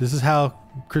 this is how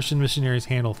Christian missionaries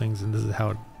handle things, and this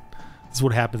is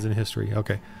what happens in history.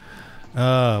 Okay.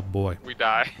 Oh boy. We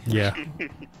die. Yeah. You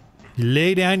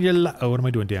lay down your oh, what am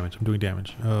I doing? Damage. I'm doing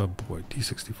damage. Oh boy,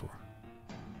 D64.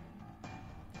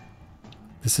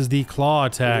 This is the claw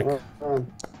attack.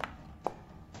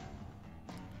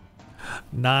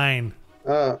 9.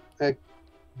 I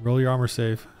Roll your armor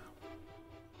save.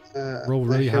 Roll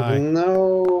really I have high.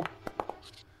 No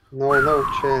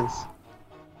chance.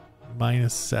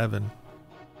 -7.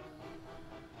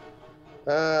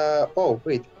 Oh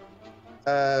wait.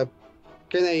 Can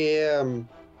I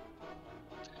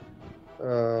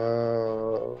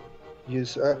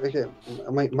use? Okay.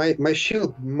 My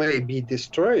shield may be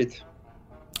destroyed.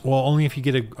 Well, only if you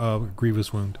get a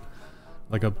grievous wound,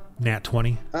 like a nat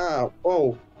 20.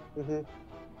 Oh. Mm-hmm.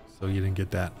 So you didn't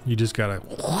get that. You just gotta.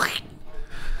 Why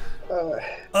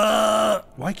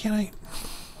can't I?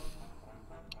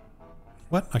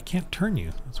 What? I can't turn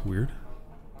you. That's weird.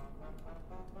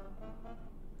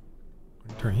 I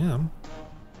can turn him.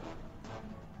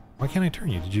 Why can't I turn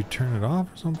you? Did you turn it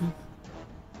off or something?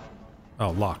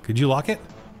 Oh, lock. Did you lock it?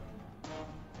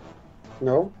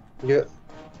 No. You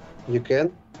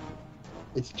can.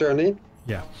 It's turning.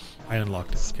 Yeah, I unlocked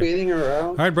it. Okay. Spinning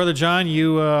around. All right, Brother John,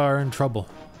 you are in trouble.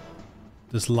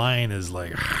 This lion is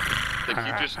like. Did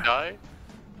he just die?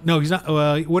 No, he's not.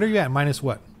 What are you at? Minus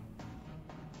what?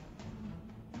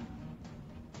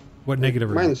 What negative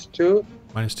are you? -2.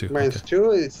 -2.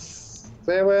 -2 is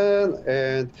 7,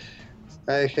 and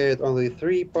I had only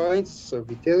 3 points of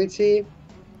vitality.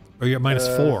 Oh, you're at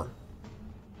 -4.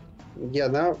 Yeah,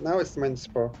 now it's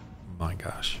 -4. My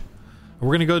gosh.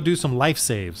 We're gonna go do some life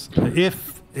saves.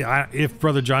 If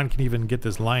Brother John can even get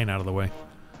this lion out of the way.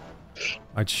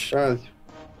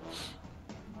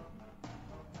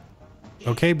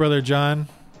 Okay, Brother John.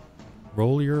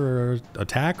 Roll your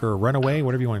attack or run away,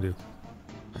 whatever you want to do.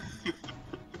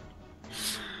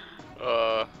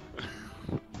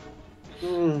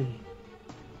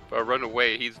 If I run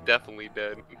away, he's definitely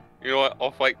dead. You know what? I'll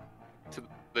fight to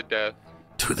the death.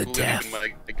 To the Believe death. in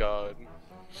my God.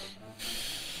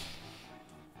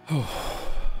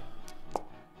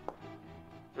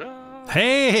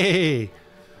 Hey!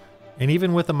 And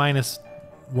even with a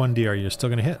 -1 DR, you're still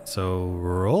gonna hit. So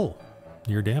roll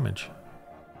your damage.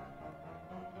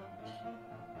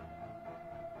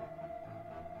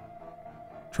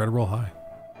 Try to roll high.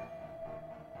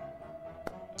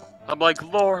 I'm like,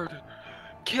 Lord,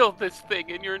 kill this thing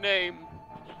in your name.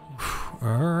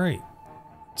 All right.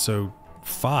 So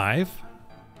 5.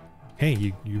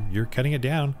 Hey, you're cutting it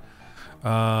down.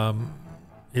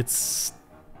 It's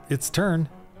turn.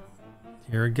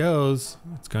 Here it goes.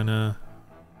 It's gonna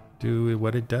do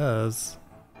what it does.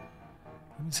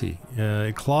 Let me see.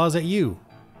 It claws at you.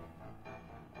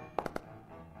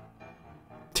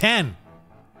 10.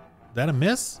 Is that a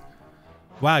miss?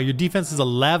 Wow, your defense is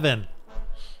 11.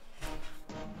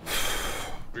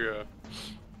 Yeah.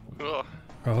 Ugh.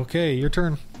 Okay, your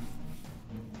turn.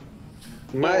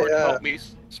 Lord, help me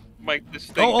smite this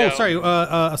thing Oh, down. sorry.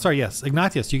 Sorry. Yes,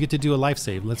 Ignatius, you get to do a life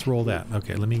save. Let's roll that.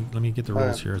 Okay, let me get the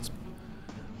rules here. It's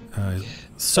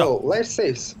So life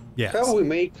saves. Yes. How we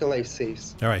make life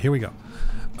saves? All right, here we go.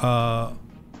 How?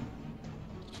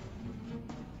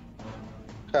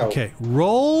 Okay,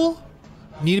 roll.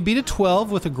 Need to beat a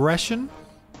 12 with aggression.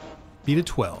 Beat a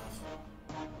 12.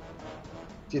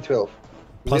 D12.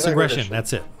 Plus With aggression.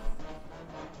 That's it.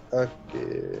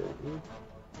 Okay.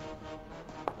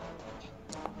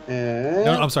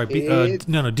 No, I'm sorry.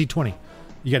 No, D20.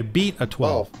 You got to beat a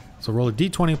 12. Oh. So roll a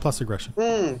D20 plus aggression.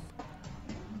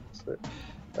 So,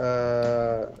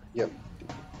 yeah.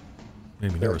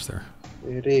 Made me nervous there.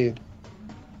 3.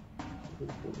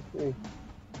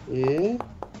 Yeah.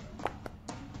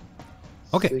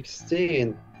 Okay.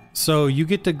 16. So you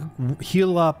get to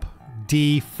heal up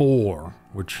D4,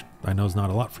 which I know is not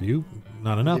a lot for you.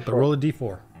 Not enough, but D4. roll a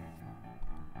D4.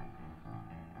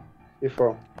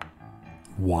 Before.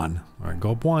 1. All right,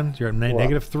 go up 1. You're at Wow.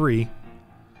 -3.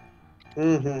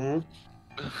 Mm-hmm.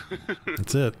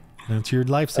 That's it. That's your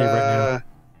life save right now.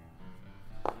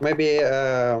 Maybe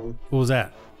What was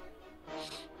that?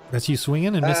 That's you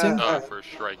swinging and missing? For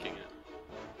striking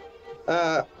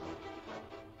it.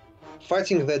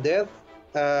 fighting the death.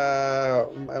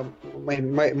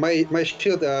 My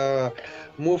shield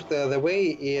moved the way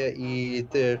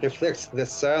it reflects the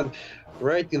sun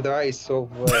right in the eyes of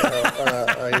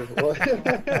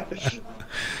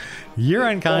You're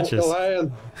unconscious. the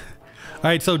lion. All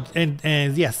right, so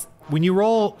and yes, when you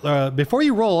roll, before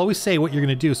you roll, always say what you're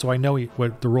going to do, so I know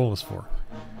what the roll is for.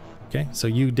 Okay, so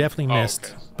you definitely missed,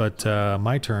 okay. but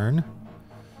my turn.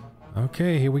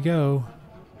 Okay, here we go.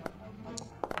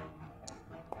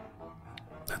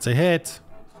 That's a hit.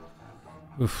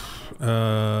 Oof.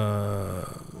 Boy.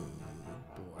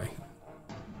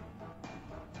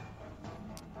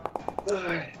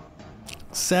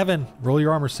 7. Roll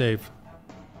your armor save.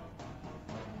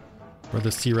 Or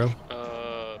the 0.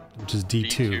 Which is D2.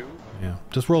 D2? Yeah.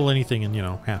 Just roll anything and,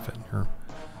 half it. Or...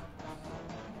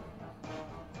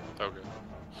 Okay.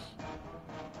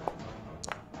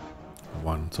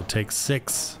 1. So take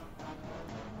 6.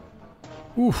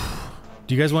 Oof.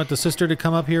 Do you guys want the sister to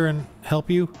come up here and help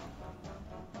you?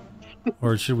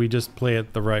 Or should we just play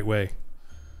it the right way?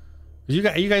 You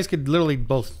guys could literally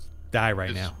both die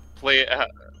right now. Play it.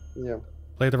 Yeah.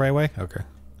 Play it the right way? Okay.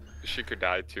 She could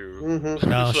die too. Mm-hmm.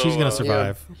 No, So, she's going to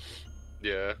survive.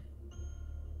 Yeah.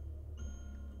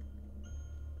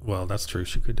 Well, that's true.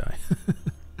 She could die.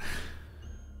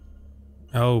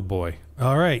 Oh, boy.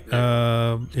 All right.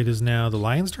 It is now the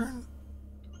lion's turn?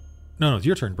 No, it's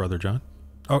your turn, Brother John.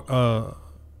 Oh,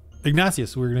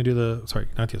 Ignatius, we're going to do the... Sorry,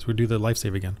 Ignatius, we'll do the life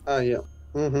save again. Yeah.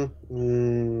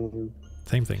 Mm-hmm.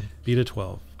 Same thing. Beat a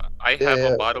 12. I have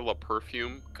a bottle of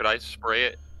perfume. Could I spray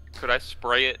it? Could I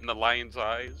spray it in the lion's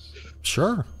eyes?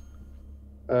 Sure.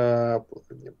 The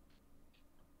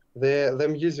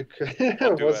music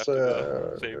I'll do was after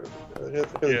the save.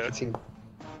 really Yeah. fitting.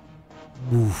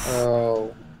 Oof.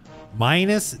 Oh,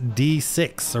 Minus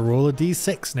D6. So roll a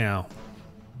D6 now.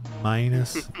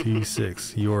 Minus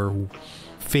D6. You're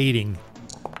fading.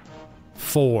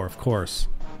 4, of course.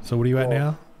 So what are you at 4.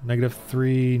 now?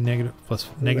 -3, plus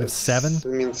 -7? I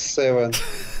mean 7.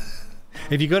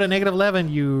 If you go to -11,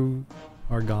 you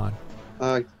are gone.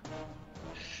 Uh,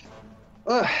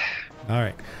 All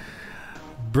right.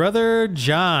 Brother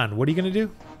John, what are you going to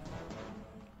do?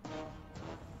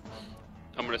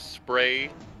 I'm gonna spray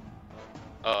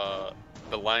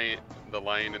the lion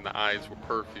in the eyes with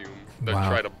perfume. Then Wow.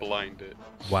 try to blind it.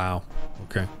 Wow.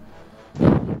 Okay.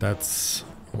 That's...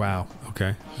 Wow.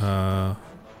 Okay.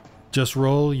 Just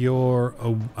roll your...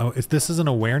 this is an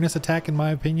awareness attack, in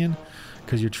my opinion,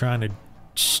 because you're trying to...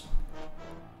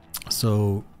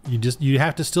 So you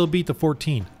have to still beat the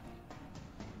 14.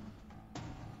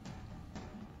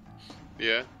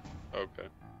 Yeah? Okay.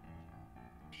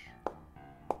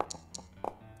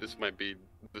 This might be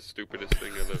the stupidest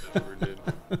thing I've ever did.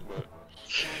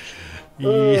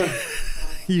 But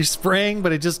You're spraying,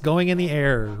 but it's just going in the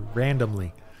air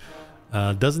randomly.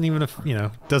 Doesn't even,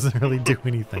 doesn't really do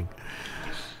anything.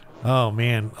 Oh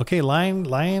man. Okay, lion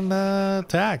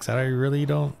attacks. I really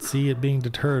don't see it being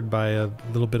deterred by a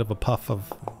little bit of a puff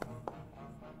of...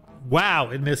 Wow,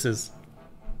 it misses.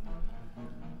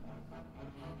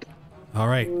 All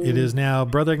right, it is now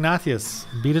Brother Ignatius.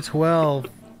 Beat a 12.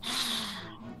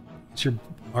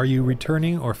 Are you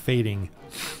returning or fading?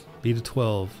 Beat a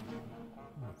 12.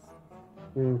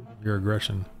 Your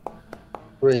aggression.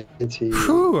 20.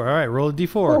 Whew, all right, roll a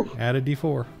d4. Add a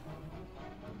d4.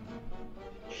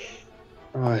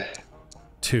 Oh.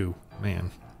 2.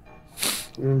 Man.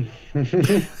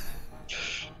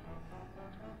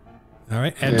 All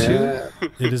right, add 2.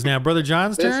 It is now Brother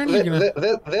John's turn.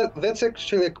 That's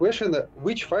actually a question.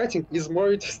 Which fighting is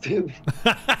more interesting?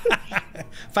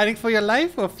 Fighting for your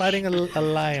life or fighting a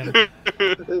lion?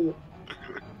 All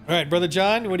right, Brother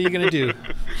John, what are you going to do?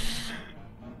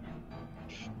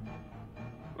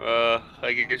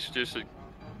 I guess just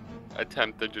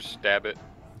attempt to just stab it.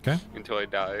 Okay. Until I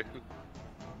die.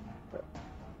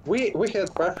 we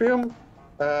had perfume.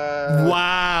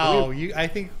 Wow. I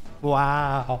think.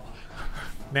 Wow.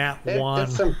 Nat one.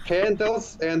 And some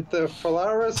candles and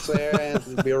flowers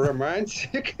and be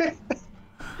romantic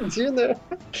dinner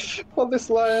for this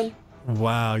lion.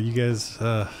 Wow, you guys.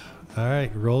 All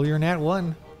right, roll your nat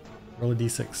one. Roll a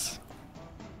d6.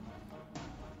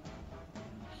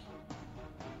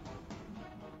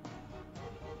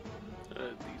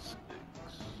 D6.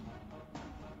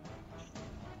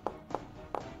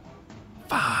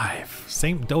 5.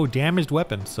 Same. Oh, damaged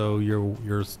weapon. So your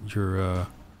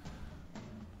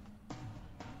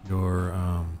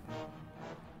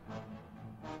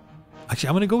Actually,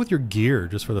 I'm gonna go with your gear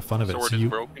just for the fun of it. Sword So is you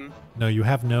broken. no, you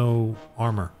have no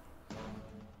armor.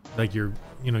 Like your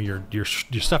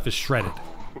stuff is shredded.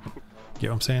 Get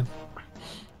what I'm saying?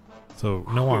 So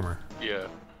no armor. Yeah.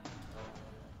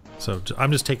 So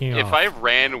I'm just taking it If off. I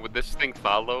ran, would this thing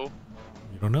follow?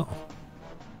 You don't know.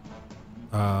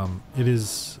 It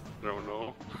is. I don't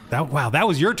know. Wow, that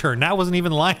was your turn. That wasn't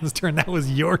even Lion's turn. That was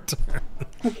your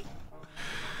turn.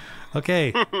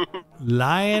 Okay.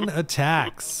 Lion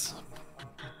attacks.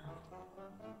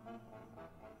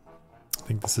 I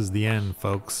think this is the end,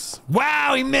 folks.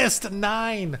 Wow, he missed a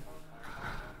 9.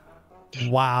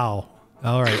 Wow.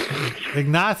 All right.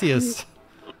 Ignatius.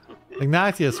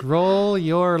 Ignatius, roll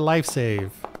your life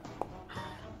save.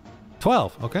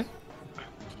 12. Okay.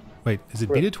 Wait, is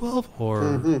it beta 12 or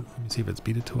let me see if it's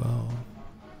beta 12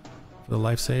 for the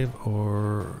life save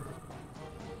or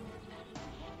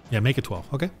yeah, make it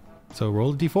 12. Okay. So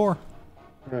roll a d4.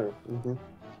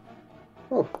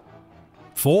 Oh.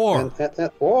 4.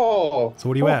 Oh. So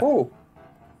what are you at? Oh.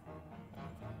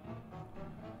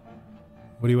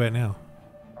 What are you at now?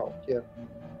 Oh, yeah.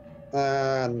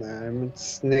 No,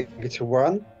 it's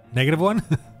 -1. -1?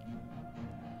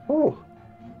 Oh.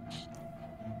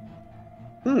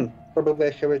 Probably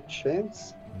I have a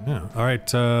chance. Yeah. All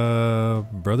right,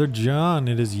 Brother John,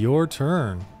 it is your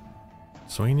turn.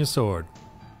 Swing your sword.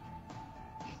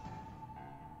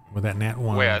 With that nat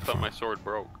 1. Wait, I thought my sword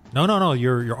broke. No,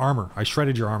 your armor. I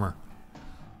shredded your armor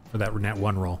for that nat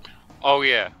 1 roll. Oh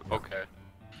yeah. Okay.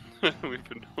 We've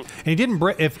been. And it didn't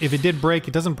break. If it did break,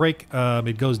 it doesn't break.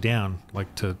 It goes down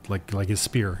like his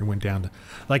spear. It went down to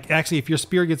actually, if your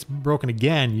spear gets broken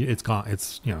again, it's gone.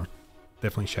 It's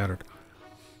definitely shattered.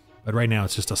 But right now,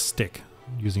 it's just a stick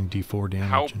using D4 damage.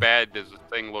 How bad does this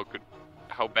thing look?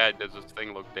 How bad does this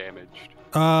thing look damaged?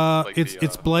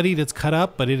 It's bloodied. It's cut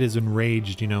up, but it is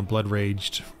enraged. Blood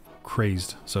raged,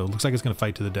 crazed. So it looks like it's gonna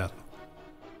fight to the death.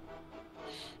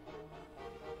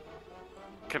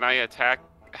 Can I attack?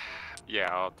 Yeah,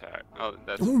 I'll attack. Oh,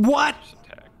 that's What? just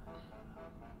attack.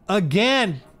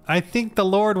 Again, I think the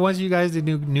Lord wants you guys to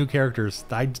do new characters.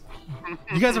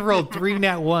 You guys have rolled 3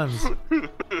 nat 1s.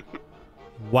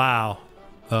 Wow.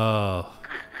 I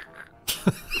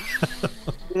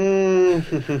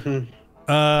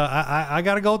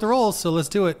gotta go with the rolls, so let's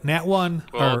do it. Nat 1.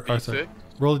 D6?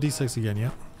 Roll a d6 again, yeah.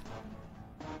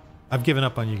 I've given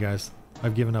up on you guys.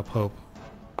 I've given up hope.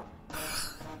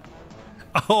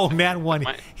 Oh, nat 1.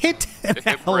 Hit an If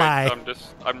it ally.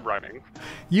 breaks, I'm running.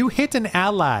 You hit an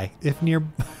ally if near.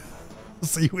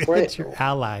 So you hit your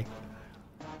ally.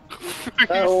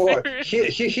 Oh,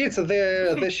 he hits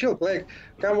the shield like,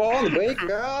 come on, wake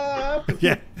up!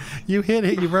 Yeah, you hit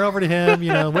it. You run over to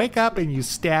him. Wake up, and you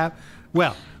stab.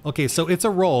 Well, okay, so it's a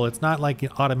roll. It's not like an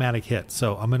automatic hit.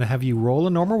 So I'm gonna have you roll a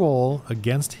normal roll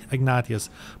against Ignatius.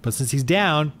 But since he's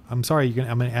down, I'm sorry.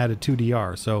 I'm gonna add a 2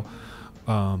 DR. So,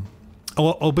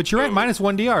 but you're at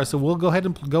 -1 DR. So we'll go ahead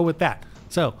and go with that.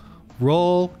 So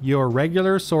roll your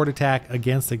regular sword attack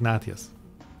against Ignatius.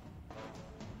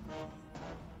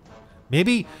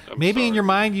 Maybe in your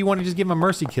mind you want to just give him a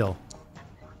mercy kill.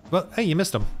 Well, hey, you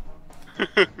missed him.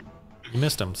 You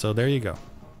missed him, so there you go.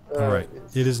 All right.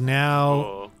 It is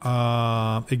now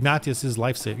Ignatius's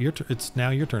life save. It's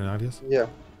now your turn, Ignatius. Yeah.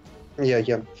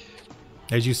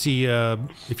 As you see,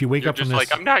 if you wake up from Just this...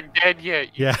 like, I'm not dead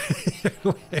yet. Yeah.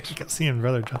 You can see him,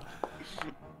 Brother John.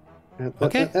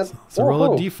 Okay, so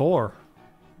roll a d4.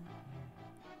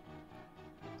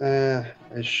 I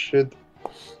should...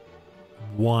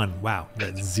 1. Wow,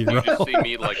 that's 0. You just see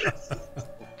me like...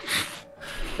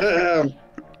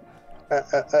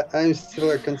 I'm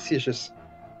still conscious.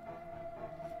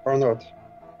 Or not.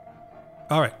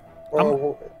 All right.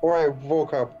 Or I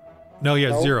woke up. No, yeah,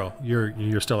 No? 0.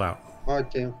 You're still out.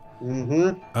 Okay.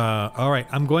 All right.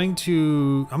 I'm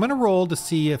gonna roll to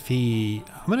see if I'm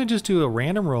gonna just do a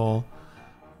random roll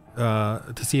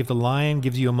to see if the lion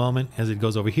gives you a moment as it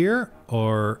goes over here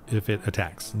or if it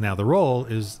attacks. Now the roll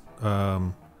is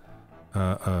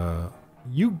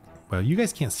you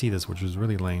guys can't see this, which is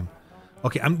really lame.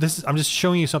 Okay, I'm just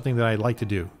showing you something that I like to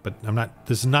do, but I'm not.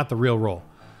 This is not the real roll.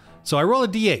 So I roll a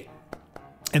d8,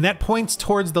 and that points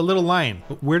towards the little lion.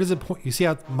 But where does it point? You see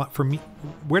how for me,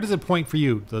 where does it point for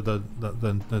you?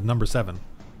 The number 7.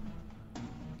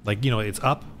 Like, you know, it's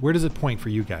up. Where does it point for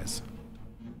you guys?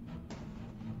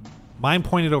 Mine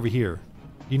pointed over here.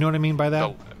 You know what I mean by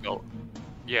that? No.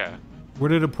 Yeah. Where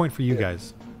did it point for you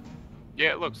guys?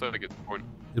 Yeah, it looks like it's pointing.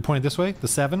 It pointed this way. The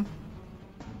 7.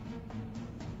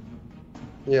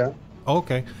 Yeah. Oh,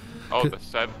 okay. Oh, the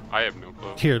 7. I have no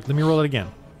clue. Here, let me roll it again.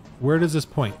 Where does this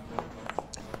point?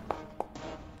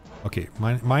 Okay,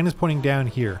 mine is pointing down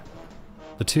here.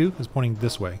 The 2 is pointing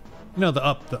this way. No, the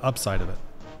upside of it.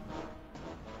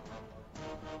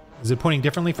 Is it pointing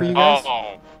differently for you guys?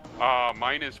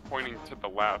 Mine is pointing to the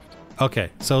left. Okay,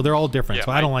 so they're all different. Yeah,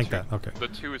 so I don't like 2, that. Okay. The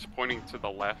 2 is pointing to the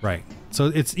left. Right. So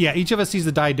it's each of us sees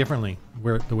the die differently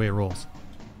the way it rolls.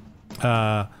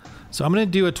 So I'm gonna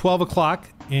do a 12 o'clock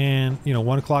and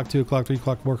 1 o'clock, 2 o'clock, 3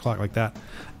 o'clock, 4 o'clock, like that.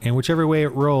 And whichever way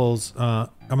it rolls, I'm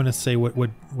gonna say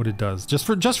what it does just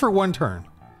for one turn.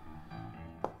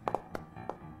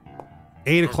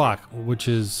 8 o'clock, which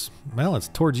is, well, it's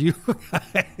towards you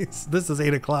guys. This is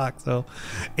 8 o'clock, so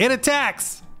it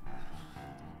attacks.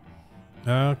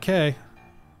 Okay.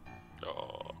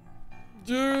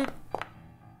 Oh.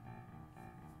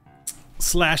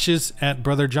 Slashes at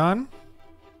Brother John.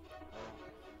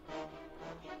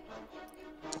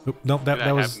 Oop, nope, that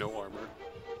I was have no armor.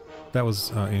 that was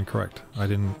incorrect. I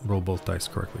didn't roll both dice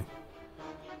correctly.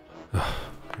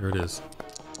 Here it is.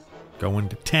 Going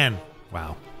to 10.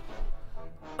 Wow.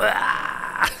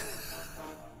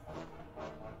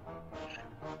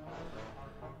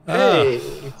 Hey,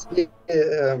 it's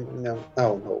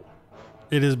no.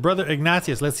 It is Brother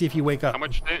Ignatius. Let's see if you wake up. How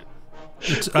much did?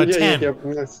 It's, Yeah, 10.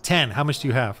 yes. 10. How much do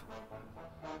you have?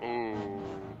 Ooh.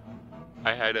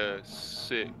 I had a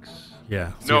 6.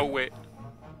 Yeah. So No, you're- wait.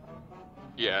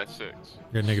 Yeah, 6.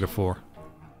 You're at -4.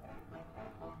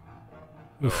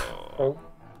 Oof. Oh.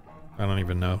 I don't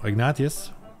even know.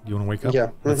 Ignatius, you want to wake up? Yeah.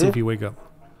 Let's see if you wake up.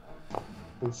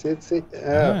 It's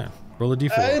Ah, roll a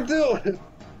d4. I do.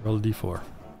 Roll a d4.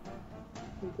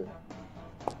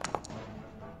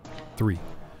 3. All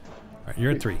right,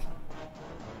 you're at 3. All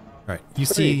right, you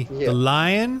see Yeah. the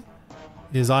lion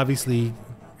is obviously,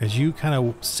 as you kind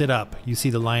of sit up, you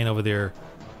see the lion over there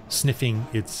sniffing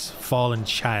its fallen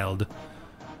child.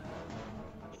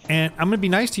 And I'm going to be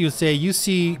nice to you and say you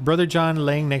see Brother John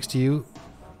laying next to you,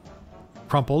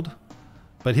 crumpled,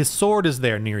 but his sword is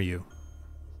there near you.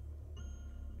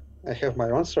 I have my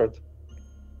own sword.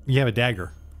 You have a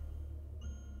dagger.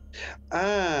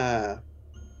 Ah.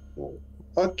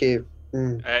 Okay.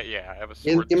 Yeah, I have a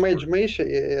sword. In my imagination,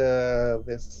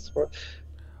 this sword.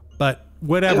 But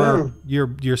whatever,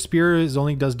 your spear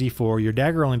only does d4. Your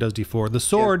dagger only does d4. The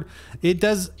sword, it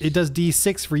does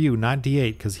d6 for you, not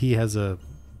d8, because he's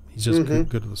just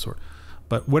good with the sword.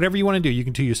 But whatever you want to do, you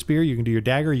can do your spear, you can do your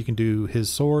dagger, you can do his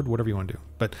sword, whatever you want to do.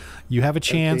 But you have a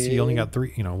chance. Okay. You only got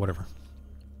 3. Whatever.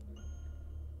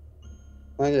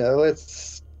 Yeah,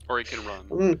 let's. Or he can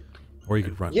run. Or you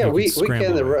could run. Yeah, You we could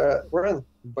scramble can away. run,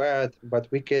 but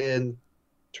we can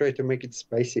try to make it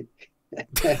spicy.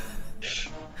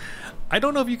 I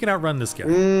don't know if you can outrun this guy.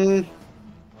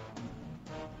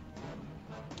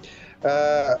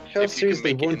 How If you can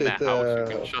seriously make it in wounded? the house,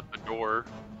 you can shut the door.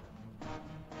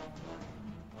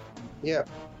 Yeah.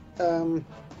 How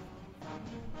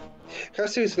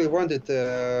seriously wounded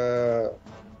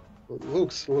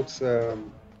looks the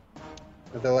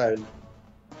lion?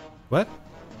 What?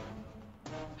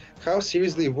 How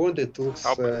seriously wounded looks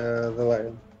How the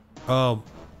lion? Oh,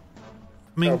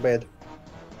 I mean, How bad?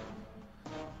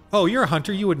 oh, you're a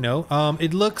hunter. You would know.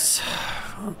 It looks.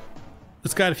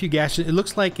 It's got a few gashes. It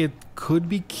looks like it could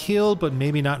be killed, but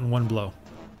maybe not in one blow.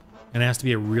 And it has to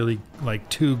be a really, like,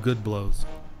 2 good blows.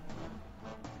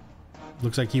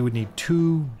 Looks like you would need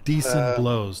 2 decent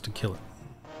blows to kill it.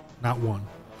 Not 1.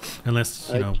 Unless,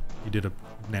 you did a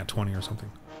nat 20 or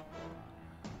something.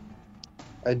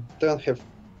 I don't have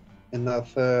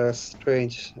enough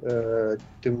strength to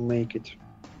make it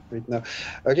right now.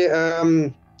 Okay,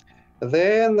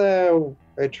 then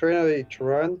I try to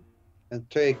run and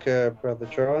take Brother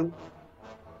John.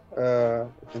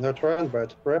 Not run,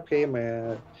 but grab him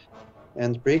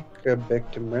and bring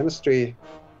back to monastery.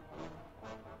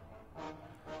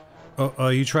 Oh,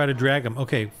 you try to drag him.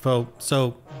 Okay, so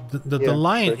the Yeah,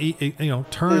 lion, sure. he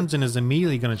turns and is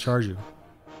immediately going to charge you.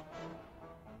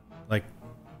 Like,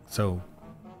 so,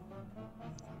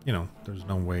 there's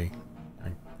no way.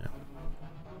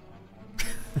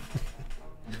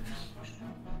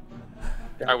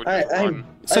 I would just run.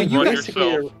 So I'm you Run guys-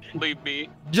 yourself. Leave me.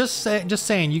 Just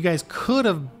saying, you guys could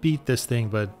have beat this thing,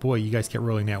 but boy, you guys kept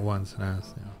rolling that once, and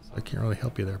so I can't really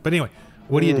help you there. But anyway,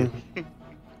 what do you do?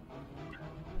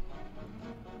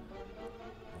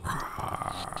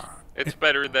 It's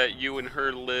better that you and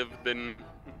her live than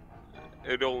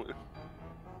it only.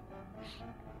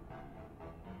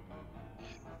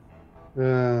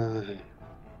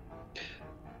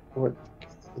 What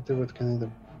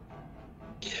can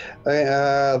I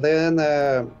do? Then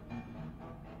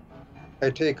I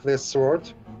take this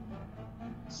sword.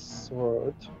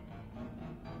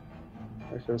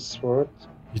 I have sword.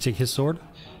 You take his sword.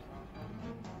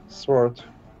 Sword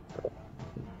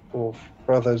of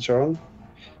Brother John.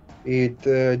 It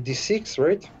D6,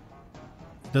 right?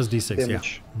 Does D6,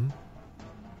 Damage.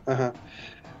 yeah.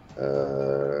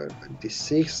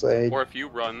 D6. Or if you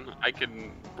run, I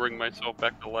can bring myself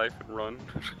back to life and run.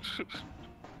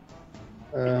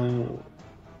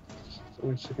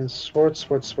 1 second. Sword.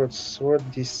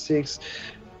 D6.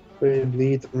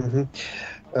 Bleed.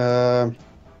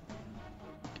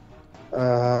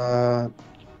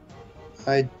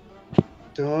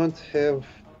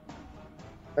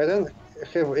 I don't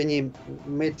have any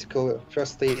medical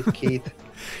first aid kit.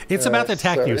 It's about to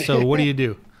attack you, so what do you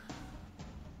do?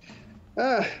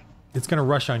 Ah, It's gonna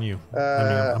rush on you.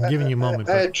 I'm giving you a moment.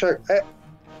 I But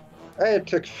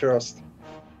attack first.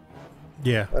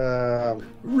 yeah.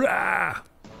 Rah!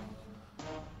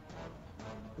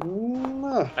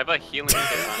 No. I have a healing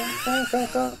kit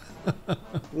on.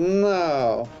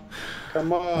 No.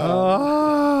 Come on.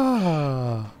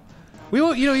 Ah.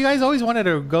 You guys always wanted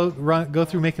to go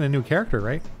through making a new character,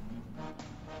 right?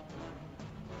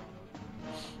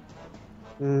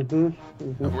 We're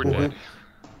dead.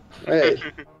 Hey.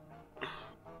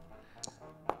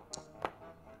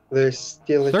 There's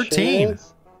still a 13.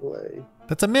 chance. Like,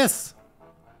 That's a miss.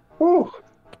 whew.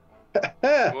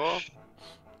 Well,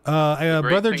 great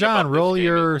Brother thing John, about this roll game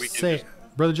your is we can save.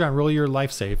 just- Brother John, roll your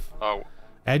life save. oh,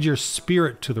 Add your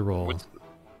spirit to the roll. What's-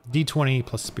 D20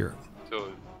 plus spirit.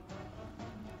 so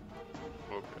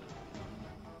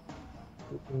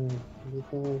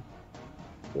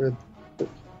okay.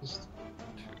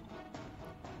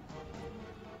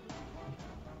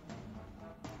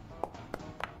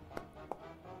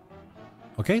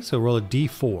 Okay, so roll a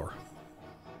D4.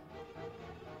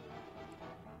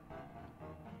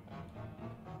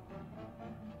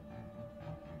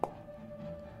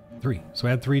 Three. So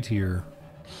add 3 to your.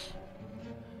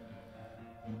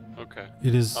 Okay.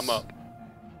 It is. I'm up.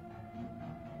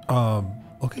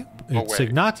 Okay. Oh, It's wait.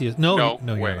 Ignatius. No, No,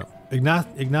 no, wait. you're not.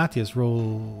 Ignatius,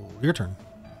 roll your turn.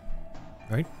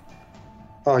 Right?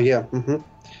 Oh yeah.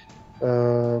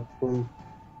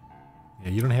 Yeah,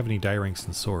 you don't have any die ranks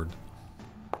in sword.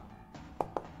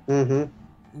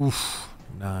 Oof.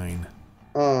 9.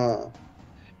 I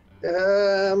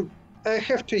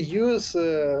have to use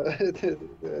to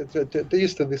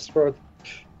use this sword.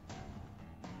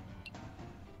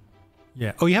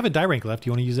 Yeah. Oh, you have a die rank left.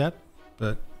 You want to use that?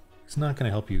 But it's not going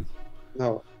to help you.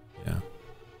 No. Yeah.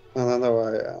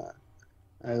 No.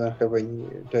 I don't have any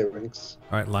dirings.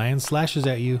 All right. Lion slashes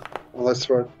at you. Unless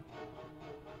sword.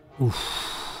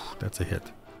 Oof. That's a hit.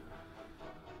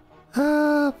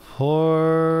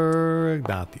 Poor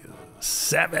Ignatius.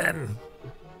 7.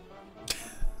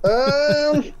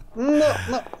 No.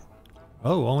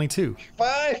 Oh, only 2.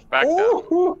 5. Back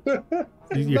Ooh.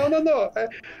 You- No.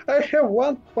 I have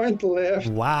 1 point left.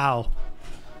 Wow.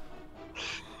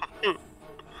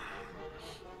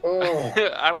 Oh.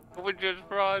 I would just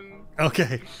run.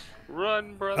 Okay.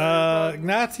 Run, brother. Run.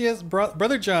 Ignatius,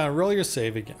 Brother John, roll your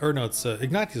save again. Or no, it's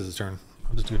Ignatius' turn.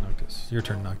 I'll just do Noctis. Your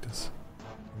turn, Noctis.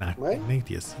 Mine?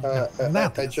 Ignatius. I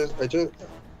Ignatius.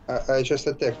 just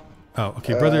attacked. Oh,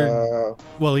 okay, brother.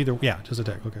 Well, either just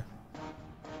attack. Okay.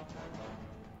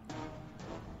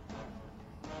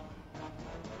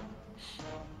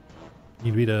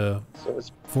 You beat a So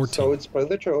it's 14. So it's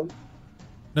Brother John.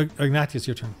 No, Ignatius,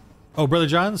 your turn. Oh, Brother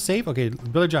John, save. Okay,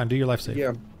 Brother John, do your life save.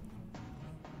 Yeah.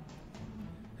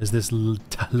 As this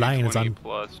lion is 20 on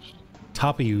plus.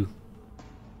 top of you.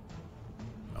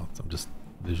 Oh, I'm just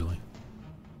visually.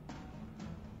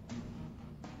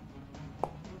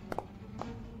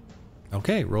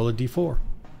 Okay, roll a d4.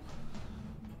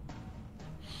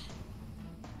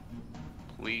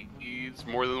 Please,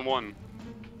 more than 1.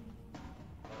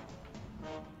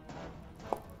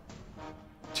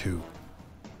 2.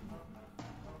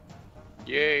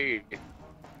 Yay!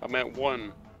 I'm at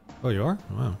 1. Oh, you are?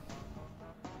 Wow.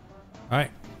 All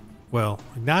right. Well,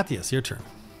 Ignatius, your turn.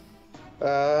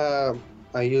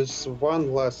 I use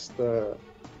one last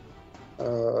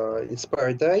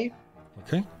inspire die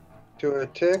Okay. to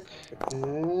attack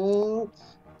and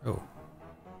Oh.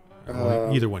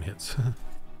 Well, either one hits.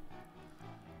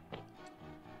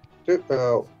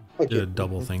 oh, okay. Did a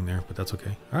double thing there, but that's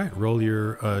okay. All right, roll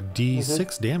your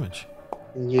D6 damage.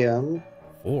 Yeah.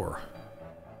 4.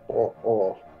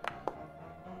 Oh.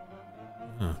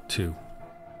 2.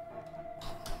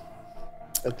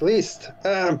 At least.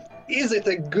 Is it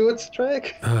a good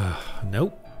strike?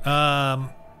 Nope.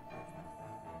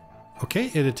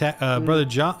 Okay, it Brother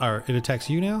John, or it attacks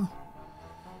you now.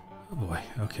 Oh boy.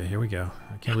 Okay, here we go.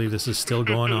 I can't believe this is still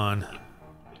going on.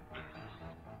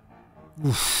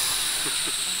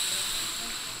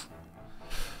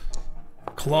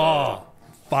 Claw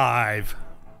 5.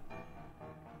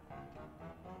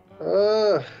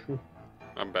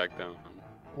 I'm back down.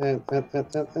 And.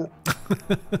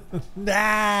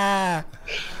 Nah.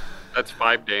 That's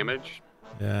 5 damage.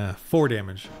 Yeah, 4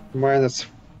 damage.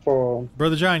 -4.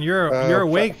 Brother John, you're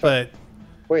awake, but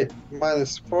Wait,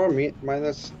 -4,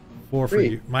 minus 4 for 3.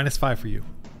 you. -5 for you.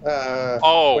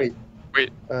 Wait.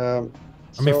 Wait. I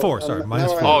mean 4. Sorry, now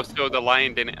 -4. Oh, so the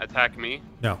lion didn't attack me?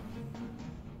 No.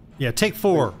 Yeah, take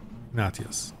 4,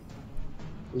 Ignatius.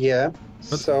 Yeah.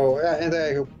 So and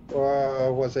I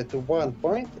was at 1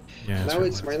 point. Yeah. Now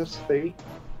that's it's right. -3.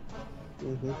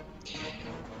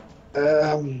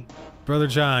 Brother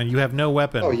John, you have no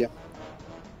weapon. Oh yeah.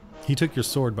 He took your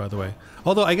sword, by the way.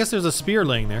 Although I guess there's a spear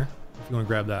laying there. If you want to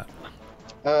grab that.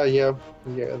 Yeah.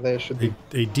 There should be.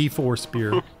 A D4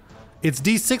 spear. It's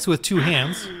D6 with 2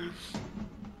 hands.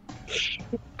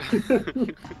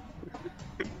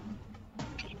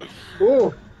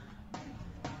 Ooh.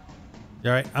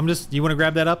 All right. You want to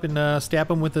grab that up and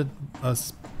stab him with a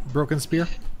broken spear?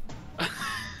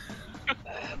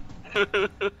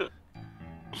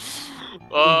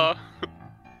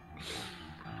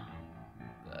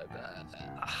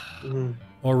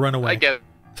 Or run away? I get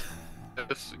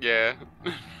this. Yeah.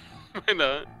 Why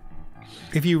not?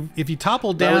 If you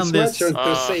topple Now down it's my this turn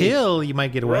to say, hill, you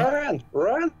might get away.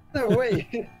 Run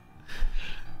away.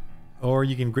 Or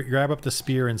you can grab up the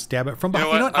spear and stab it from You know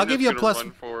behind. You know what? what? I'll I'm give just you a gonna plus.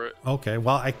 run for it. Okay.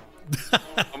 Well, I.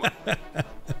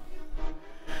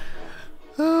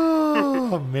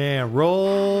 Oh man!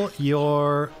 Roll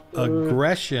your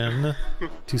aggression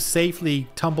to safely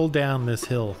tumble down this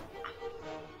hill.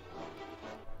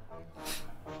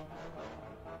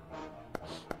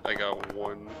 I got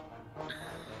 1.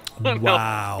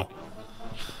 Wow.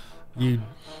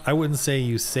 I wouldn't say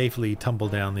you safely tumble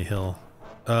down the hill.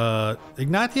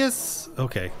 Ignatius?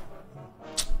 Okay.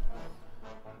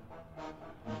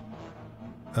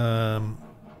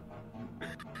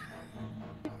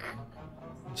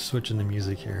 Switching the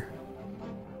music here.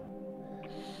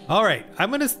 All right,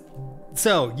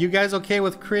 so you guys okay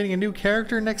with creating a new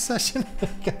character next session? I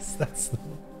guess that's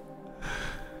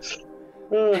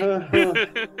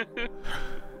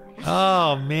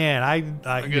Oh man, I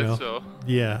you know, so.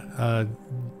 yeah.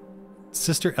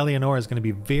 Sister Eleonora is going to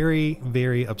be very,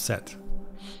 very upset.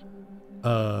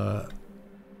 I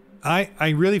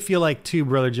really feel like too,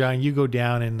 Brother John, you go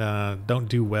down and don't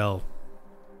do well,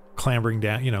 clambering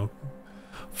down, you know,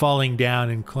 falling down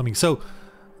and climbing. So,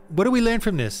 what do we learn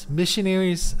from this?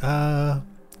 Missionaries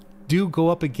do go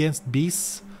up against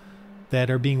beasts that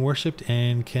are being worshipped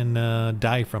and can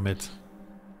die from it.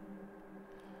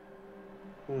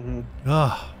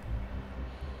 Oh.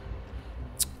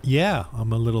 Yeah,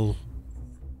 I'm a little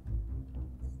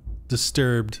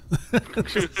disturbed.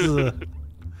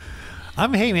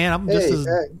 Hey man, I'm just as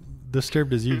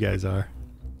disturbed as you guys are.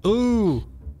 Ooh.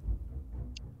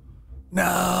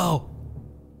 No.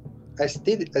 I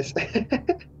still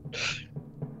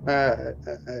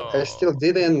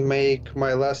didn't make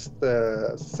my last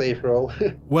save roll.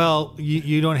 Well,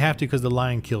 you don't have to because the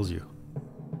lion kills you.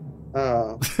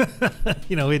 Oh.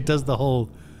 You know, it does the whole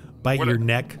bite your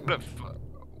neck.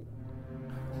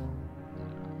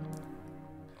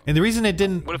 And the reason it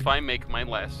didn't... What if I make my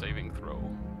last saving throw?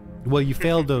 Well, you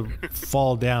failed to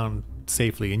fall down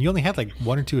safely, and you only had like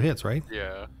 1 or 2 hits, right?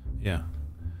 Yeah. Yeah.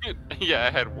 Yeah, I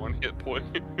had 1 hit point.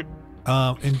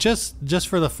 And just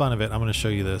for the fun of it, I'm going to show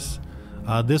you this.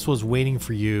 This was waiting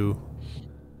for you.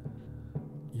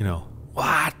 You know,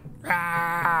 what?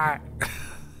 I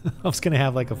was going to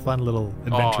have like a fun little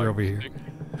adventure over here.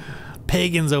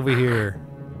 Pagans over here.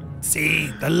 See,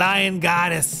 the lion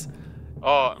goddess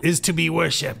is to be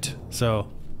worshipped. So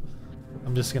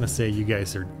I'm just going to say you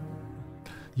guys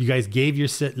gave your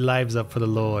lives up for the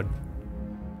Lord.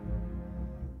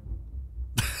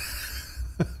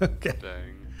 Okay.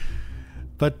 Dang.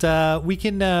 But we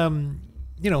can,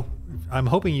 you know, I'm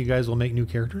hoping you guys will make new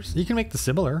characters. You can make the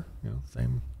similar, you know,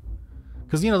 same.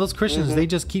 Because, you know, those Christians, they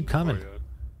just keep coming. Oh,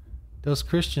 those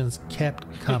Christians kept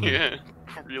coming. Yeah,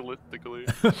 realistically.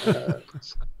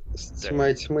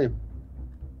 Smites me.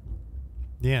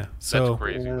 Yeah. So That's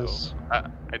crazy Yes. though.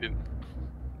 I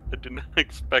didn't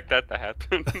expect that to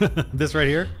happen. this right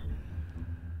here.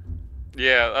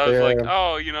 Yeah, I was like, Yeah.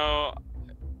 oh, you know,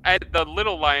 at the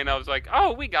little lion, I was like,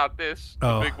 oh, we got this. The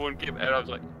Oh. big one came, and I was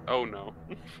like, oh no.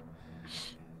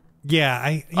 Yeah,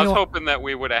 I was hoping that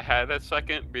we would have had a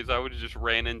second because I would have just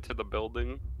ran into the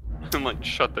building and like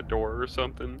shut the door or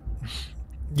something.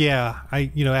 Yeah, I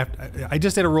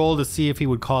just did a roll to see if he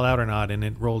would call out or not, and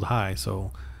it rolled high,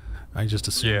 so I just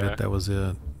assumed Yeah. that was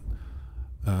a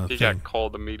He thing. got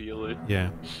called immediately.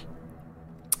 Yeah.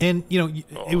 And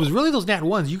it was really those nat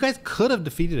ones. You guys could have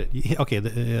defeated it. Okay,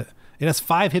 it has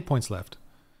 5 hit points left.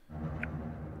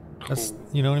 That's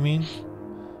you know what I mean?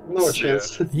 No Yeah.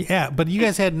 chance. Yeah, but you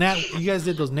guys had You guys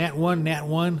did those nat 1, nat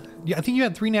 1. Yeah, I think you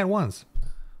had 3 nat 1s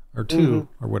or 2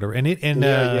 or whatever. And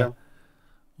Yeah.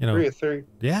 Three.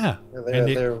 yeah. Yeah,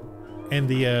 they're And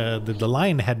the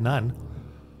lion had none.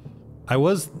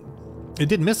 It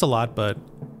didn't miss a lot, but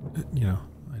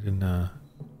I didn't.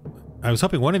 I was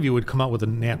hoping one of you would come out with a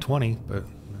nat 20, but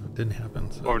it didn't happen.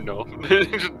 So. Oh no,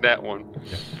 just that one.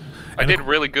 Yeah. I And did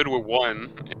really good with one,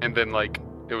 and then like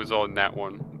it was all that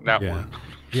one. That Yeah, one.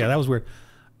 yeah, that was weird.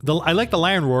 I like the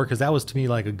lion roar because that was to me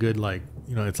like a good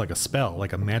it's like a spell,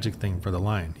 like a magic thing for the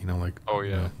lion. Like Oh,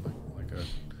 yeah. like a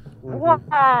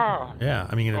Ah! yeah.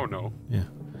 I mean, Oh no. yeah.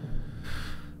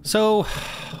 So,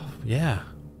 yeah.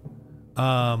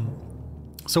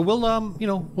 So we'll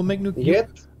we'll make new Yet?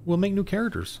 we'll make new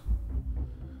characters.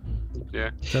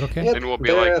 Yeah. Is that okay? Yet And we'll be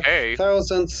there like, are hey.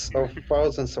 thousands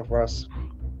of us.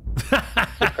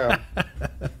 Come.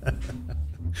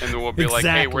 And then we'll be like,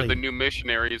 hey, we're Exactly. the new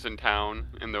missionaries in town.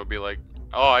 And they'll be like,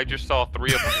 oh, I just saw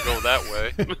 3 of them go that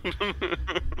way.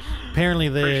 Apparently,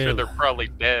 Pretty sure they're probably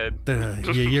dead.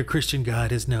 your Christian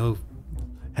God has no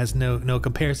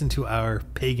comparison to our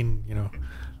pagan,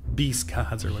 beast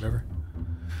gods or whatever.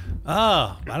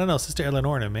 Oh, I don't know, Sister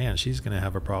Eleanor, man, she's gonna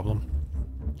have a problem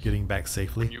getting back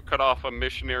safely. You cut off a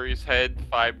missionary's head,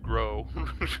 5 grow.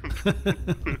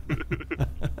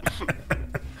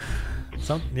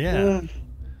 Yeah.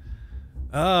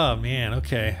 Oh man.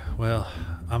 Okay. Well,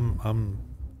 I'm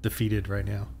defeated right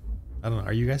now. I don't know.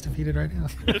 Are you guys defeated right now?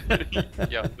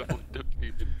 Yeah, definitely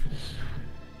defeated.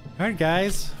 All right,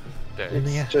 guys. Dead.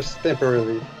 Yeah. Just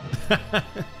temporarily.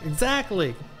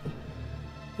 Exactly.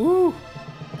 Woo.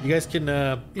 You guys can.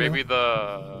 Maybe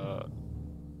the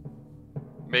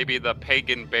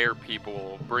pagan bear people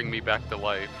will bring me back to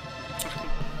life.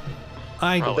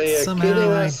 I They are somehow killing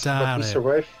I us, but doubt we it.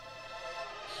 survive.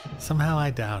 Somehow I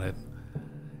doubt it.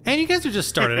 And you guys are just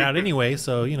started out anyway,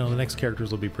 so the next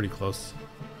characters will be pretty close.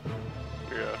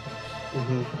 Yeah.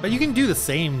 Mm-hmm. But you can do the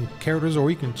same characters, or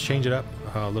you can change it up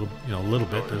a little, a little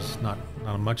bit. There's not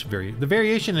a much variation. The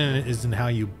variation in it is in how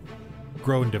you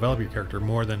grow and develop your character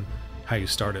more than how you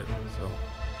start it. So,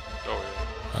 Oh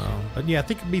yeah. but yeah,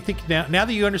 think now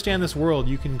that you understand this world,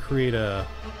 you can create a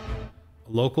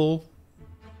local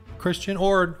Christian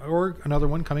or another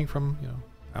one coming from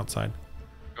outside.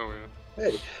 Oh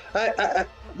yeah. Hey, I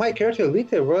my character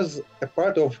Lita was a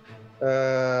part of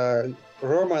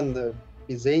Roman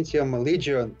Byzantium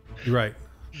Legion. You're right.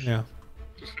 Yeah.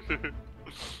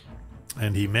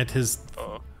 And he met his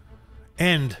Oh.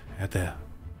 end at the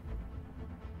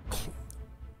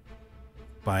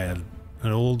by an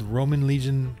old Roman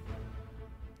Legion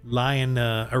lion,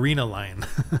 arena lion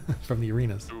from the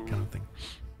arenas kind of thing.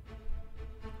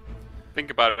 Think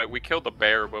about it. We killed a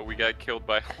bear, but we got killed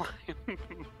by a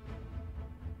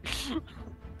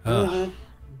lion.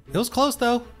 It was close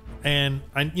though, and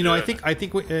I Yeah. think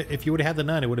if you would have had the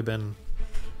nun, it would have been.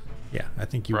 Yeah, I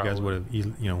think you guys would have,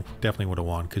 definitely would have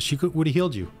won because she would have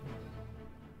healed you.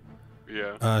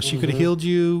 Yeah. She could have healed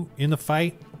you in the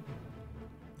fight.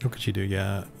 What could she do?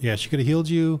 Yeah, she could have healed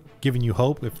you, given you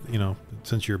hope if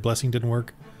since your blessing didn't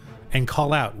work, and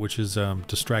call out, which is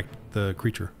distract the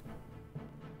creature.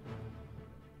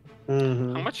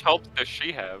 Mm-hmm. How much health does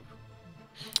she have?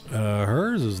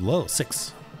 Hers is low,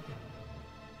 6.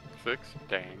 6?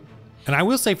 Dang. And I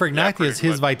will say for Yeah, Ignatius, pretty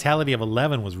his much. vitality of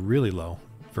 11 was really low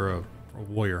for a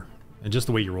warrior, and just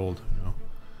the way you rolled.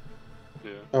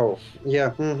 Yeah. Oh,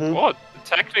 yeah. Mm-hmm. Well,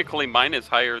 technically, mine is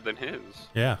higher than his.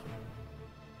 Yeah.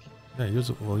 Yeah,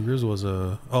 yours was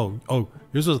a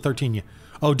yours was a 13. Yeah.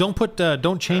 Oh,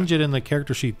 don't change it in the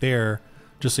character sheet there,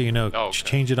 just so you know. Oh, okay.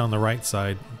 Change it on the right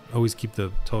side. Always keep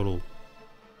the total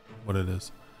what it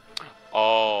is.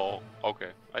 Oh,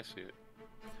 okay. I see it.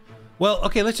 Well,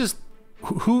 okay, let's just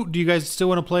who do you guys still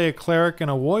want to play, a cleric and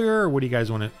a warrior, or what do you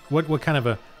guys want to what kind of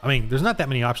a I mean, there's not that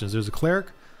many options. There's a cleric,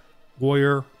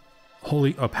 warrior,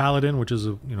 a paladin, which is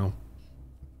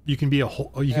you can be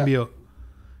you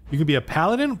can be a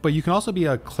paladin, but you can also be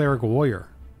a cleric warrior,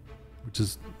 which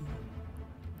is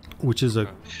a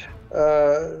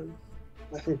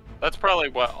I think That's probably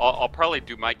what I'll probably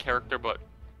do my character, but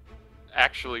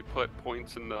actually put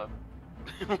points in the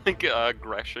like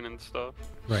aggression and stuff.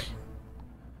 right.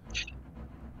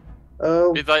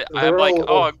 It's like I'm like,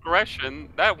 oh, aggression,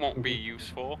 that won't be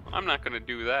useful. I'm not gonna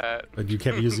do that. But you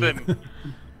kept using it.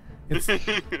 It's,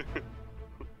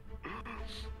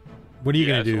 what are you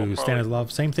gonna do? so probably...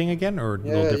 Stanislav, same thing again, or a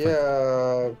yeah, little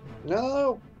different? yeah.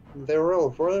 No, the role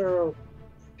of warrior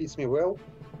fits me well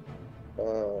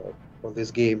for this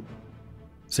game.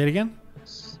 Say it again.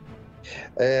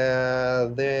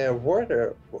 The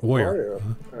warrior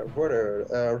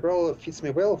role fits me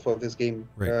well for this game.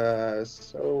 Right.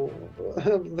 So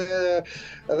the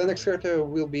next character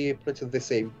will be pretty the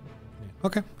same.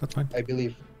 Okay, that's fine. I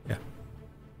believe. Yeah.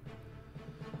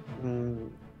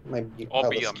 Maybe I'll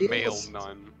be a skills. male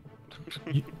nun.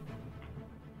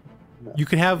 You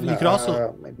can have. You could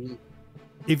also. Maybe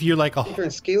If you're like a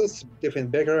different skills,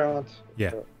 different background.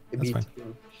 Yeah, a that's bit,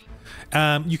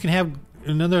 fine. You can have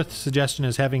another suggestion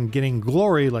is getting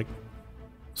glory, like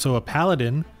so a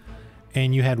paladin,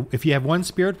 and if you have one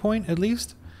spirit point at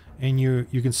least, and you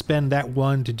can spend that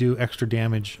one to do extra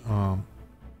damage on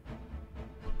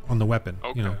the weapon.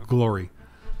 Okay. Glory.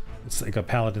 It's like a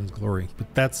paladin's glory,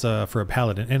 but that's for a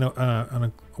paladin, and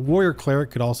a warrior cleric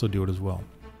could also do it as well.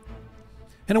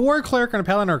 And a warrior cleric and a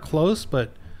paladin are close,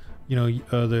 but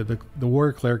the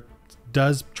warrior cleric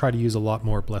does try to use a lot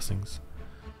more blessings,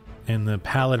 and the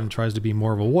paladin tries to be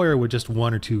more of a warrior with just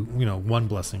one or two, one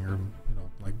blessing, or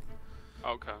like.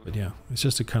 Okay. But yeah, it's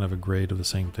just a kind of a grade of the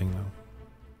same thing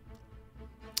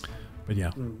though. But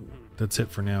yeah, that's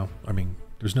it for now. I mean,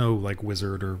 there's no like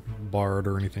wizard or bard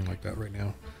or anything like that right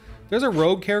now. There's a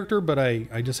rogue character, but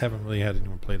I just haven't really had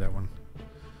anyone play that one.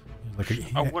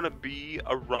 I want to be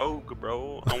a rogue,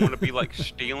 bro. I want to be like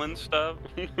stealing stuff.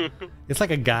 It's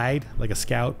like a guide, like a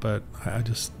scout, but and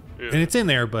it's in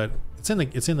there, but it's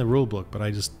in the rule book, but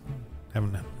I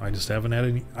haven't had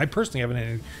any. I personally haven't had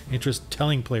any interest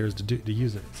telling players to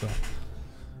use it. So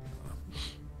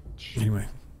anyway,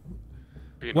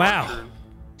 wow,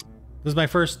 this is my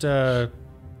first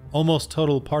almost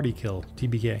total party kill,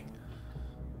 TBK.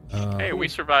 Hey, we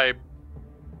survived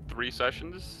 3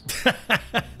 sessions.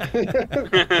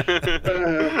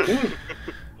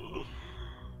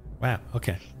 Wow.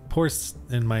 Okay.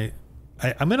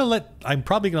 I'm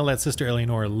probably gonna let Sister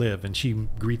Eleonora live, and she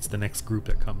greets the next group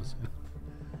that comes.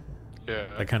 Yeah.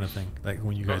 That kind of thing. Like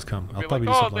when you guys come, I'll be probably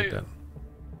like, do something like that.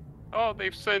 Oh,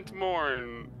 they've sent more,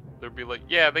 and they'll be like,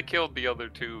 yeah, they killed the other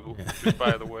 2. Just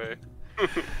by the way.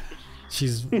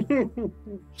 She's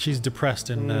depressed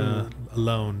and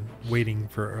alone, waiting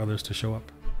for others to show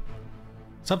up.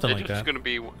 Something like that.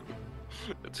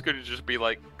 It's gonna just be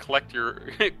like collect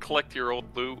your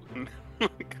old loot. And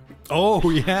oh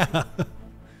yeah.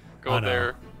 Go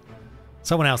there.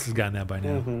 Someone else has gotten that by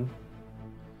now. Mm-hmm.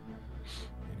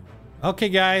 Okay,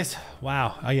 guys.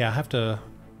 Wow. Oh yeah, I have to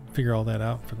figure all that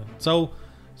out for them. So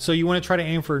you want to try to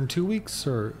aim for in 2 weeks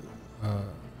or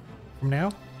from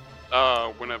now?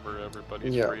 Whenever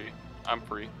everybody's free. I'm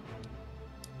free.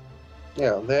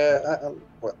 Yeah,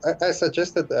 I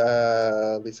suggested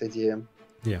this idea.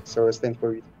 Yeah. So I stand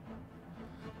for it.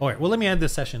 All right. Well, let me end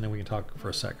this session, then we can talk for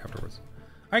a sec afterwards.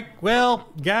 All right. Well,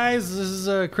 guys, this is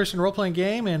a Christian role-playing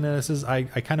game, and I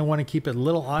kind of want to keep it a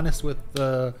little honest with.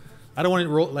 I don't want to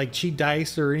roll like cheat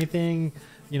dice or anything.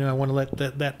 I want to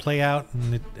let that play out,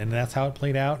 and that's how it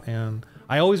played out. And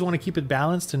I always want to keep it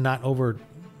balanced and not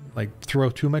throw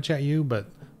too much at you, but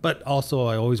also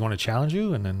I always want to challenge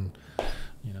you, and then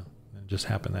it just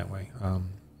happened that way.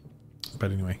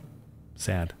 But anyway,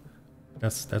 sad.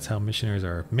 That's how missionaries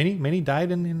are. Many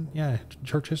died in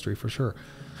church history for sure.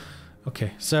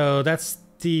 Okay, so that's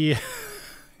the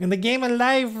in the game of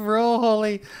life, roll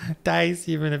holy dice,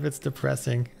 even if it's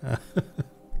depressing.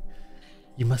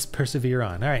 You must persevere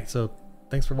on. All right, so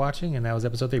thanks for watching, and that was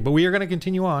episode 3. But we are going to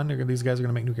continue on. These guys are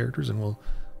going to make new characters, and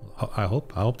I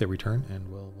hope they return,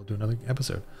 and we'll do another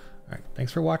episode. All right,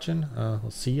 thanks for watching. We'll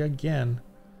see you again.